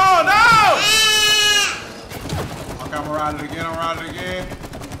 Oh, no! Okay, I'm gonna ride it again.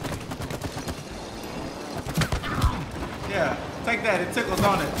 Yeah, take that. It tickles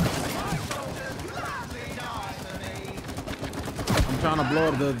on it. I'm trying to blow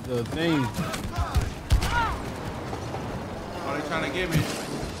up the thing. Oh, they trying to get me.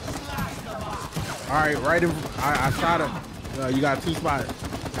 All right, right in. I shot it. You got 2 spots.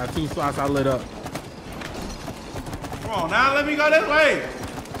 I lit up. Come on, now let me go this way.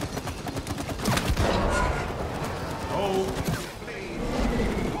 Oh.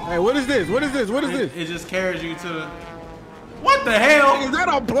 Hey, what is this? It just carries you to the... What the hell? Is that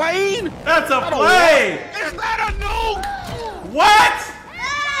a plane? That's a plane. Is that a nuke? What?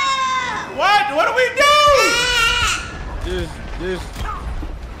 What do we do? Just.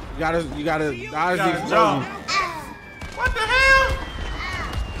 You gotta dodge the jump. What the hell?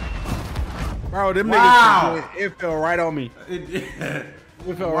 Bro, them Wow. niggas, it fell right on me.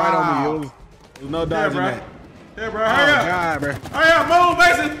 It fell right on me. It was no dodging that. Yeah, bro. Hurry up. God, bro. Hurry up, move,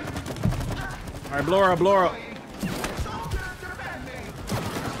 Mason. All right, blow her up.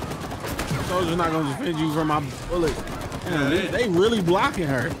 Soldier's not gonna defend you from my bullet. Yeah, they really blocking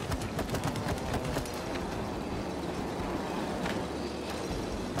her.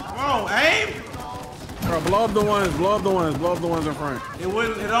 Come on, aim. Bro, blow up the ones in front. It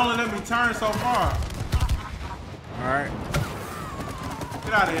only let me turn so far. All right.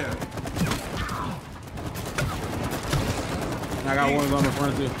 Get out of here. And I got ones on the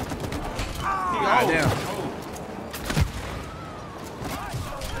front too. God damn.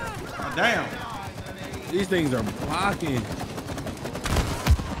 Oh, damn. These things are blocking.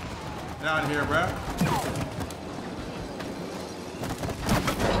 Get out of here, bro.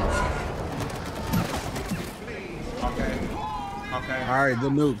 Okay. All right, the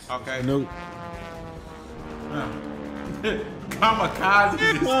nukes. Okay. The nuke. Kamikazes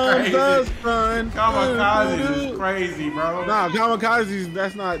is crazy. Kamikazes is crazy, bro. Nah, kamikazes.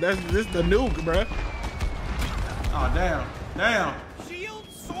 That's this the nuke, bro. Oh damn. Damn. Shield,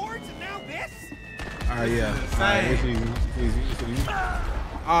 swords, and now this? All right, yeah. This is All right, it's easy. It's easy.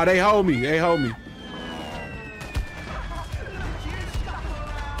 Oh, they hold me. They hold me.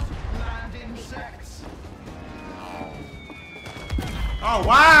 Oh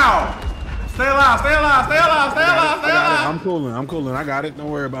wow. Stay alive. Stay alive. Stay alive. Stay alive. Stay alive. I'm cooling. I'm cooling. I got it. Don't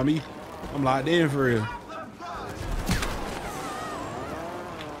worry about me. I'm locked in for real.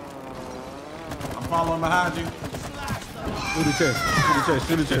 I'm following behind you. Shoot the chest.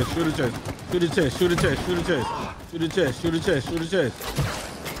 Shoot the chest. Shoot the chest. Shoot the chest. Shoot the chest. Shoot the chest. Shoot the chest. Shoot the chest. Shoot the chest. Shoot the chest.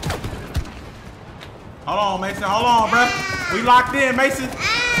 Hold on, Mason. Hold on, bruh. We locked in, Mason.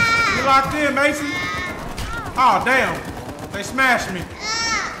 We locked in, Mason. Oh damn. They smashed me.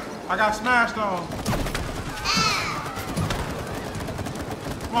 I got smashed on.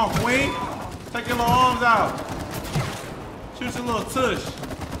 Come on, Queen. Take your little arms out. Shoot your little tush.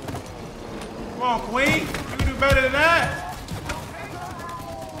 Come on, Queen. You can do better than that.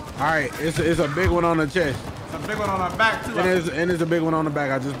 All right, it's a big one on the chest. It's a big one on our back too. And it's a big one on the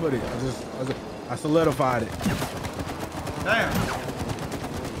back. I just put it. I solidified it. Damn.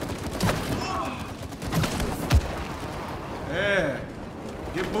 Yeah.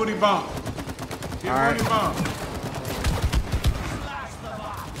 Get booty bump. Get All booty right. bump.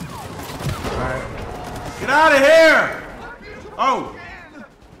 All right. Get out of here. Oh.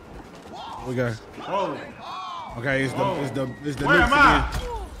 We got. Whoa. Okay, it's the Where nukes am I? again.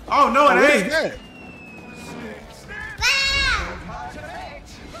 Oh no, it What ain't. is that?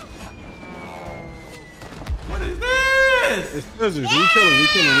 What is this? It's scissors. We chilling. We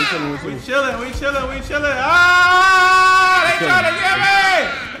chilling. We chilling. We chilling. We chilling. We chilling. Ah! They trying to get me.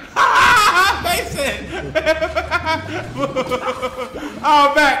 Mason. Oh,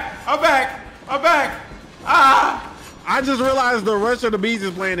 I'm back. I'm back. I'm back. Ah! I just realized the Rush of the Bees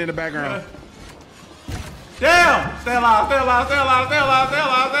is playing in the background. Damn! Stay alive. Stay alive. Stay alive. Stay alive. Stay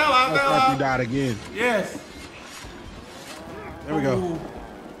alive. Stay alive. Stay Looks like you alive. died again. Yes. There we go.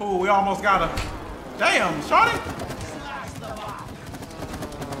 Ooh, we almost got her. Damn, shorty.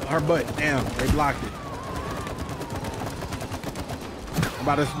 Her butt. Damn, they blocked it. I'm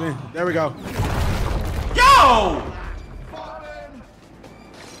about to spin. There we go. Yo!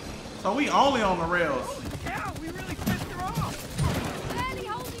 So we only on the rails. Yeah, we really pissed her off. Barely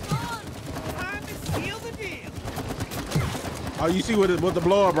holding on. Time to seal the deal. Oh, you see what the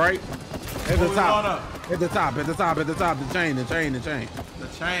blow up, right? At the What we top. blowing up? At the top. At the top. At the top. The chain. The chain. The chain. The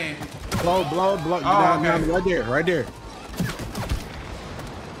chain. Blow. Oh, Down, okay. right there. Right there.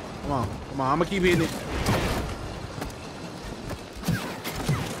 Come on. Come on. I'm gonna keep hitting it.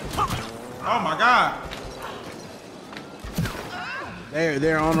 Oh my God.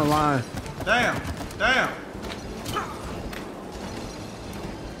 They're on the line. Damn. Damn.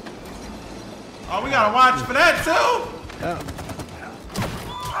 Oh, we gotta watch for that too. Yeah.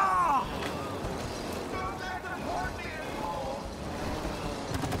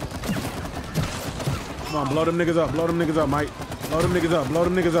 Come on, blow them niggas up. Blow them niggas up, Mike. Blow them niggas up. Blow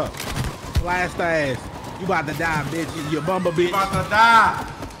them niggas up. Blast the ass. You about to die, bitch. You bumba bitch. About to die.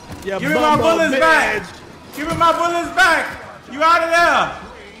 You Give me my bumba bullets bitch. back. Give me my bullets back. You out of there.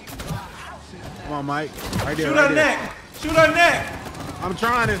 Come on, Mike. Right there. Shoot right her there. neck. Shoot her neck. I'm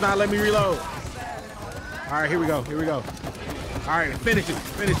trying. It's not letting me reload. All right, here we go. Here we go. All right, finish it.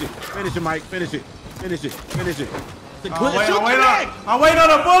 Finish it. Finish it, Mike. Finish it. Finish it. Finish it. I'm waiting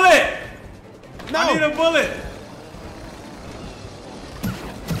on a bullet. No. I need a bullet.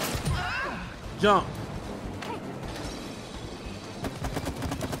 Jump.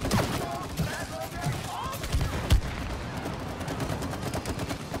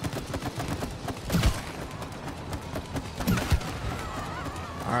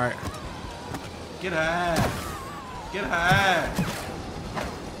 All right. Get her ass. Get her ass.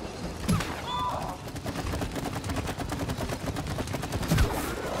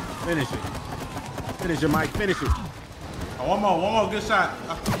 Finish it. Finish it, Mike. Finish it. Oh, one more good shot.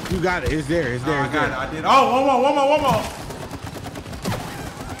 You got it. It's there. It's there. I It's got there. it. I did. Oh, one more.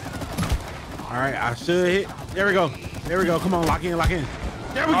 All right, I should hit. There we go. There we go. Come on, lock in, lock in.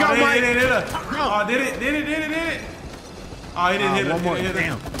 There we go, Oh, Mike. did it. Oh, did it. Oh, he didn't hit it. One more. He didn't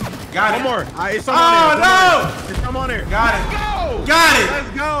hit it. Damn. Got One it. more. It's some on there. Oh, It's some on there. Got it. Go. Got it.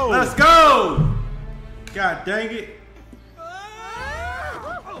 Let's go. Let's go. God dang it.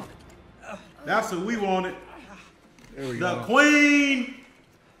 That's what we wanted. There we The go. Queen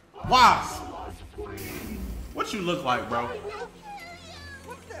Wasp. What you look like, bro?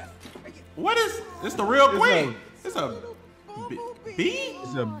 What is? It's the real queen. It's a bee.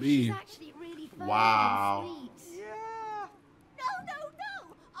 It's a bee. Wow. No.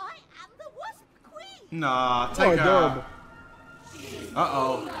 I am the Wasp Queen. Nah, take her.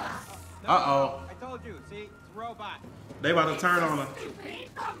 Uh-oh. Uh-oh. I told you, see? It's a robot. They about to turn on her.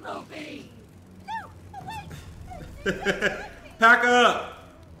 Pack her up.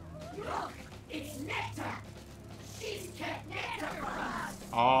 Look, it's nectar. She's kept nectar for us.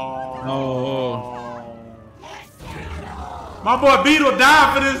 Oh. My boy Beetle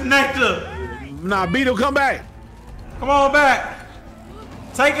died for this nectar. Nah, Beetle, come back. Come on back.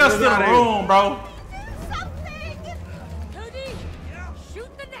 Take us to the room, bro. Cody, shoot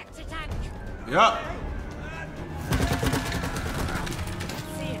the nectar tank. Yup.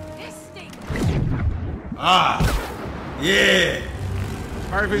 See if this stinks. Ah. Yeah.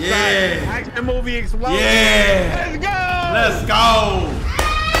 Perfect Yeah. time. Action movie explosion. Yeah. Let's go. Let's go.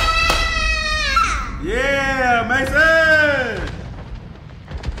 Yeah, Mason.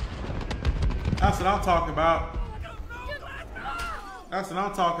 That's what I'm talking about. That's what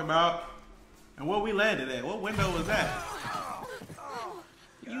I'm talking about. And where we landed at? What window was that?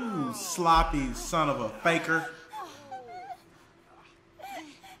 You sloppy son of a faker.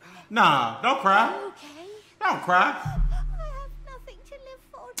 Nah, don't cry. Don't cry. Nothing to live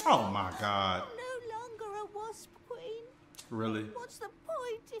for. Oh my God. No longer a Wasp Queen. Really? What's the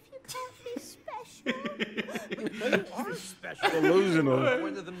point if you can't be special? You are special. Delusional.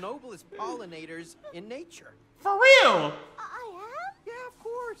 One of the noblest pollinators in nature. For real? I am? Yeah, of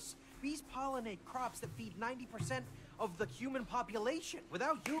course. Bees pollinate crops that feed 90% of the human population.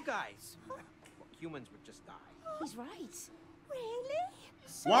 Without you guys, well, humans would just die. He's right. Really?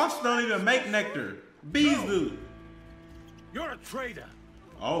 Wasps don't even make nectar. Bees do. You're a traitor.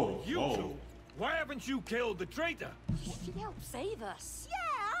 Oh, You oh. two. Why haven't you killed the traitor? She helped save us.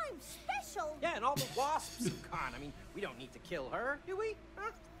 Yeah, I'm special. Yeah, and all the wasps have gone. I mean, we don't need to kill her, do we?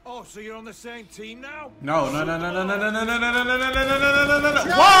 Huh? Oh, so you're on the same team now? No.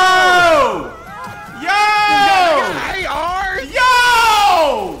 Whoa! Yo! Hey, Art!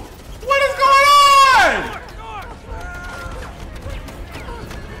 Yo! What is going on?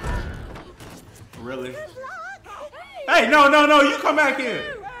 Really? Hey, no. You come back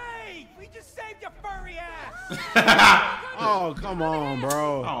here. Hey, we just saved your furry ass. Oh, come on,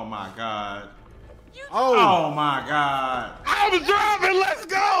 bro. Oh my God. Oh. Oh my God. I'm driving. Let's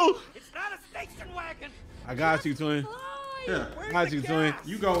go. It's not a station wagon. I got you, twin. Yeah. I got you, twin.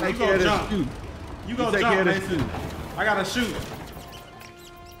 You go. Take You care go of this jump. shoot. You go take care jump, of this Mason. shoot. I gotta shoot.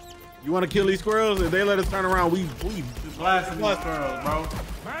 You want to kill these squirrels? If they let us turn around, we Just blasting these girls, bro.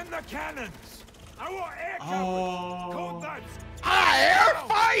 Man the cannons. I want air Oh. cold knives. air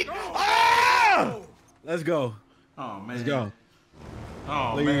fight. Ah! Let's go. Oh man. Let's go.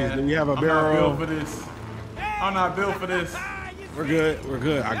 Oh Please, man. do we have a I'm barrel? not built for this. I'm not built for this. We're good. We're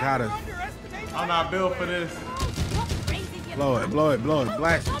good. I got us. I'm not built for this. Blow it. Blast it.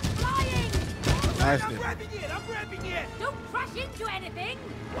 Blast I'm it. grabbing it. Don't crash into anything.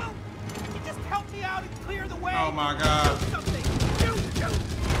 Well, you just help me out and clear the way. Oh my God. Something.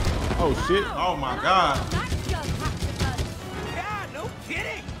 Oh shit. Oh my God. That's your tactical. Yeah, no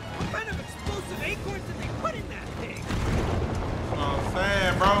kidding. What kind of explosive acorns did they put in that thing? You know what I'm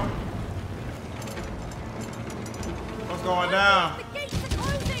saying, bro? What's going down? The gates are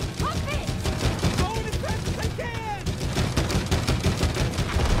closing. Pump it. Going as fast as I can.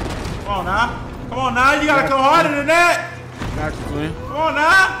 Come on now. Come on now. You gotta go harder than that. Got you, twin. Come on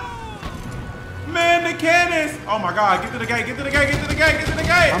now. Man, the cannons. Oh my God. Get to the gate. Get to the gate. Get to the gate. Get to the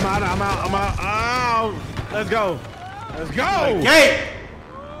gate. I'm out. Oh, let's go. Let's go. The gate.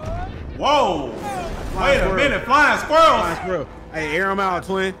 Whoa. Wait a minute. Flying squirrels. Flying squirrel. Hey, air them out,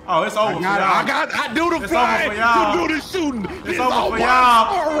 twin. Oh, it's over for y'all. I do the It's flying. over for y'all. You do the shooting. It's over for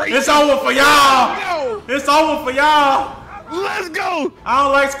y'all. It's over for y'all. It's over for y'all. Let's go. I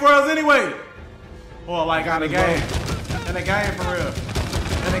don't like squirrels anyway. Well, like in the us, game. In the game for real.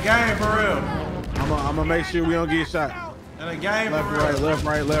 In the game for real. I'm gonna make sure we don't get shot. In the game Left, for real. right, left,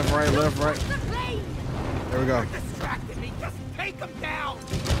 right, left, right, left, right. There we go. Distracted me. Just take them down.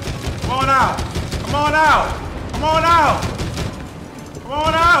 Come on out. Come on out. Come on out. Come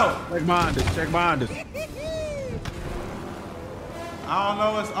on out. Check behind us. Check behind us. I don't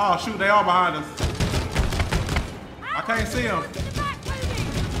know what's. Oh shoot, they all behind us. I can't see them.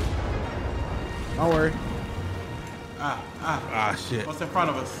 Don't worry. Ah, shit. what's in front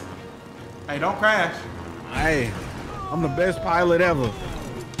of us? Hey, don't crash. Hey, I'm the best pilot ever.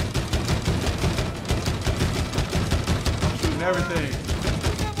 I'm shooting everything.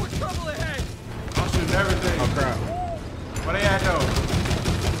 We got more trouble ahead. I'm shooting everything. Oh crap. Where they at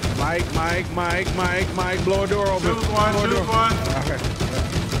though? Mike, blow a door open. Choose one, choose one. Okay.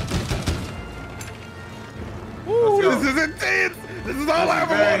 Ooh, this is intense. This is all I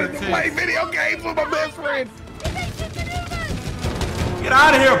ever wanted to play video games with my best friend. Get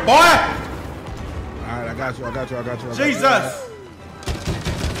out of here, boy. All right, I got you. Jesus.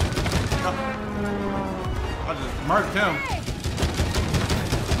 I just murked him.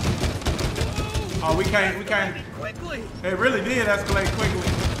 Oh, we can't. Quickly. It really did escalate quickly.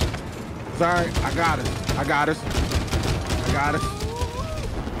 Sorry, I got us.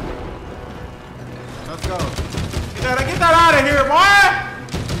 Let's go. Get that out of here,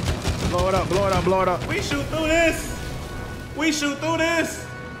 boy! Blow it up. We shoot through this.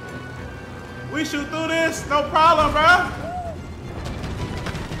 No problem, bro.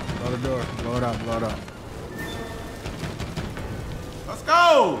 Blow the door. Blow it up. Let's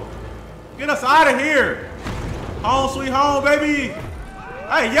go. Get us out of here. Home sweet home, baby.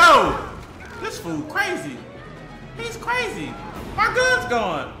 Hey, yo. This fool crazy. He's crazy. My gun's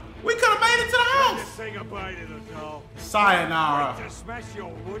gone. We could have made it to the house. Say goodbye to the doll. Sayonara. Wait to smash your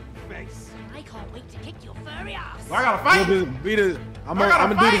wooden face. I can't wait to kick your furry ass. I gotta fight. Beat it. I'm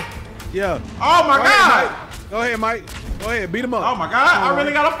gonna do this. Yeah. Oh my God. Go ahead, Mike. Go ahead, beat him up. Oh my God. I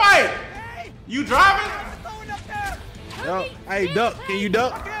really gotta fight. You driving? Yo, hey, duck. Can you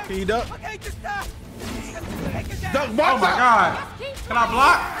duck? Okay, just Duck, Oh my God. Can I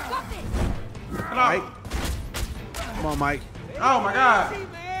block? Can I? Mike. Come on, Mike. Oh my God.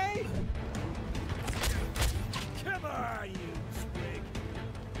 Come on, you twig.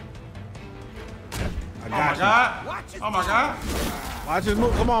 I Oh got my God. Oh my God. Watch his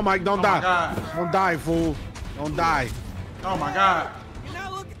move. Come on, Mike. Don't Oh die. my God. Don't die, fool. Don't die. Oh my God. You're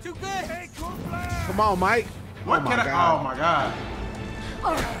not looking too good. Come on, Mike. What can I? Oh my God.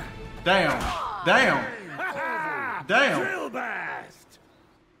 Damn. Drill blast.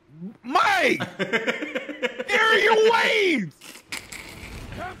 Mike! Carry your waves!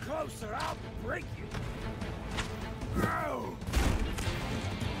 Come closer, I'll break you. Oh.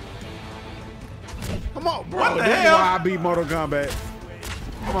 Come on, bro. What the This is hell? why I beat Mortal Kombat.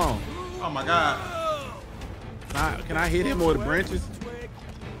 Come on. Oh my God. Can I hit him with the branches?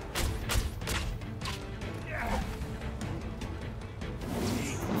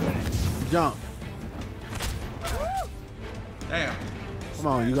 Jump. Damn. Come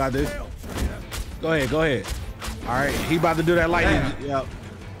on, you got this. Go ahead. All right, he about to do that lightning. Damn. Yep.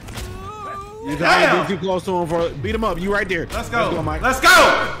 You gotta get too close to him for beat him up. You right there. Let's go. Mike. Let's go.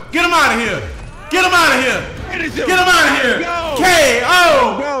 Get him out of here. Get him out of here. Get Get him out of here. Go.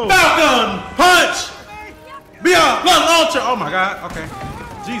 KO. Go. Falcon punch. Beyond blood launcher. Oh my God. Okay.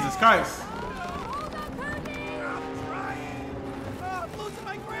 Jesus Christ.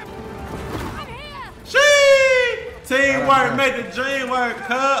 Shee. Teamwork make the dream work.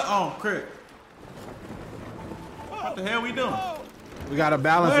 Cut on crit. What the hell we doing? We gotta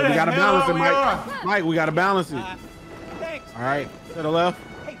balance it. We gotta balance it, Mike. Mike, we gotta balance it. Thanks. All right, to the left,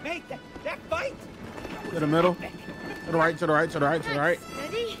 Hey, mate, that fight. to the middle, to the right, to the right, to the right, to the right.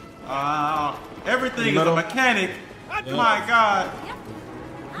 Ready? Everything is a Middle. mechanic. My God.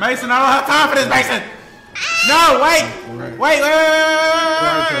 Mason, I don't have time for this, Mason. No, wait.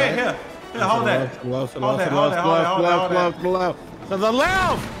 Here, hold that. To the left, to the Hold left, that, to the hold left, that, to the hold that, left, to the left, to the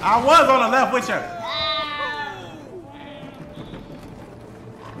left. I was on the left with you.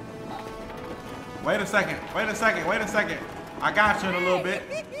 Wait a second. I got you in a little bit.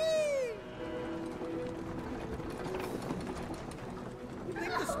 You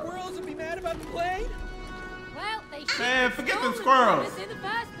think the squirrels would be mad about the plane? Well, they should Man, have forget them stolen squirrels. from us in the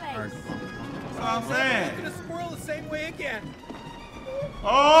first place. That's what I'm saying. Look at a squirrel the same way again.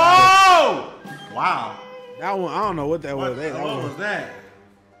 Oh! Wow. That one, I don't know what that was. What was that?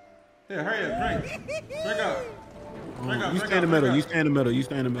 Here, hurry up, drink. Drink up. You stay in the middle. You stay in the middle. You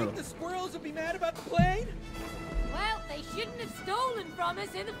stay in the middle. The squirrels would be mad about the plane? Well, they shouldn't have stolen from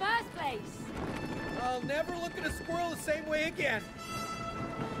us in the first place. I'll never look at a squirrel the same way again.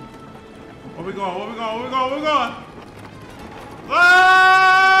 Where we going?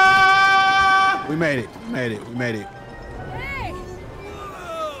 Ah! We made it.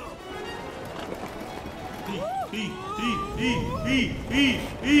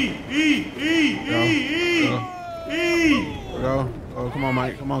 Hey! Go. Oh, come on,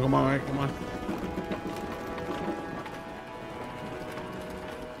 Mike. Come on, Mike. Come on.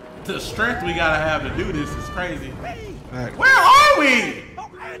 The strength we gotta have to do this is crazy. Back. Where are we?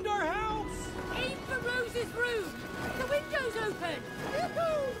 Oh, and our house! Aim for Rose's room. The window's open.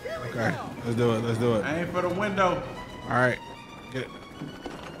 Okay, let's do it. Aim for the window. All right, get it.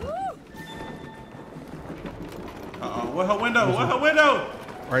 Uh-oh, what her window?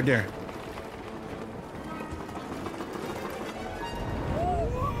 Right there.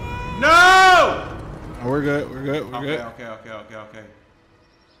 No! Oh, we're good. We're good. We're good. Okay.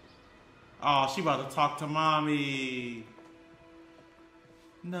 Oh, she about to talk to mommy.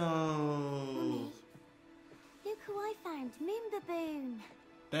 No. Mommy, look who I found, Moon Baboon.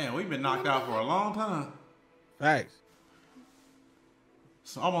 Damn, we've been knocked out for a long time. Thanks.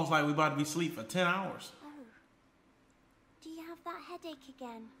 It's almost like we about to be asleep for 10 hours. Oh. Do you have that headache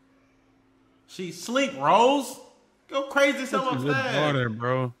again? She sleep, Rose. Go crazy some Such a good upstairs. daughter,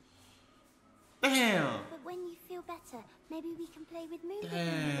 bro. Damn. But when you feel better, maybe we can play with Moon Baboon.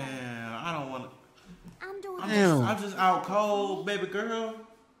 Damn. I don't want to. And all I'm just out cold, baby girl.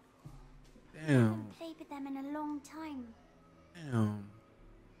 I Damn. haven't played with them in a long time. Damn.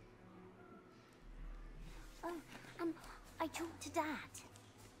 Oh, I talked to Dad.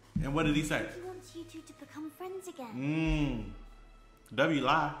 And what did he say? He wants you two to become friends again. W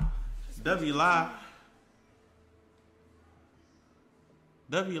lie. W lie.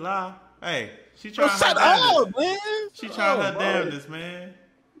 W lie. Hey, she trying her shut damnedest. up, man. She trying her damnedest, man.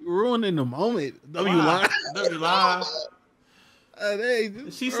 You're ruining the moment. W line. W lie.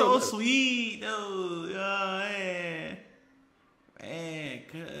 She's so bro, sweet, dude. Oh, man,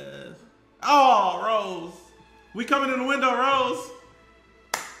 cuz. Oh, Rose. We coming in the window, Rose.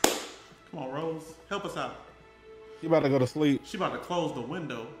 Come on, Rose. Help us out. She about to go to sleep. She about to close the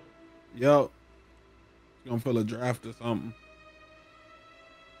window. Yup. She gonna feel a draft or something.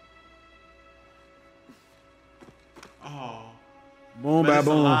 Oh. Boom, But bye, it's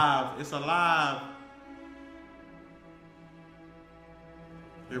boom. alive. It's alive.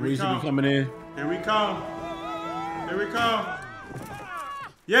 Here we Reese will come. be coming in. Here we come. Here we come.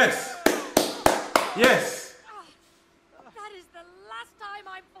 Yes. Yes. That is the last time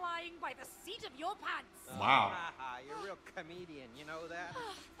I'm flying by the seat of your pants. Wow. You're a real comedian, you know that?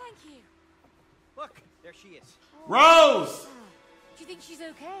 Thank you. Look, there she is. Rose. Do you think she's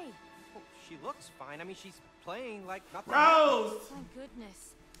okay? Oh, she looks fine. I mean, she's playing like nothing. Rose. Thank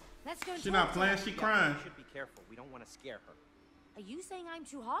goodness. Let's go and She talk not to playing. her. She crying. We should be careful. We don't want to scare her. Are you saying I'm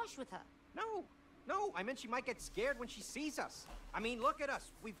too harsh with her? No, I meant she might get scared when she sees us. I mean, look at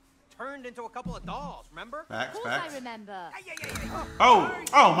us. We've turned into a couple of dolls, remember? Facts, Of course facts. I remember.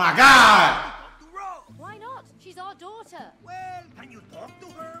 Oh my God. Why not? She's our daughter. Well, can you talk to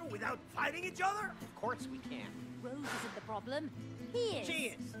her without fighting each other? Of course we can. Rose isn't the problem. He is. She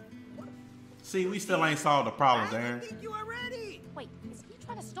is. See, we still ain't solved the problems, Aaron. I think you are ready. Wait, is he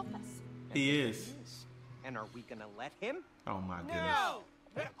trying to stop us? He is. And are we gonna let him? Oh my goodness. No.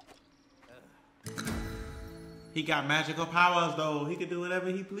 He got magical powers though. He can do whatever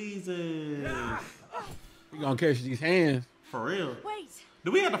he pleases. We gonna catch these hands. For real. Wait.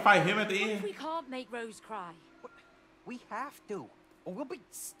 Do we have to fight him at the What if end? we can't make Rose cry? We have to. Or we'll be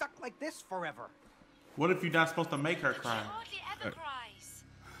stuck like this forever. What if you're not supposed to make her cry? Hardly ever cries.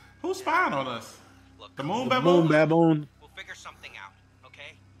 Who's spying on us? The moon The baboon? Moon baboon. We'll figure something out,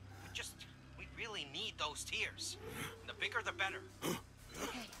 okay? We really need those tears. The bigger the better.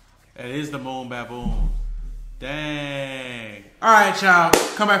 It is the moon baboon. Dang. All right, y'all.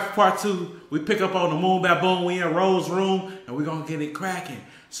 Come back for part 2. We pick up on the moon baboon. We in Rose's room, and we're going to get it cracking.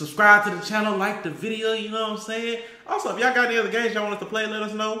 Subscribe to the channel. Like the video. You know what I'm saying? Also, if y'all got any other games y'all want us to play, let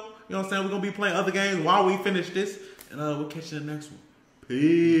us know. You know what I'm saying? We're going to be playing other games while we finish this. And we'll catch you in the next one.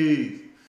 Peace.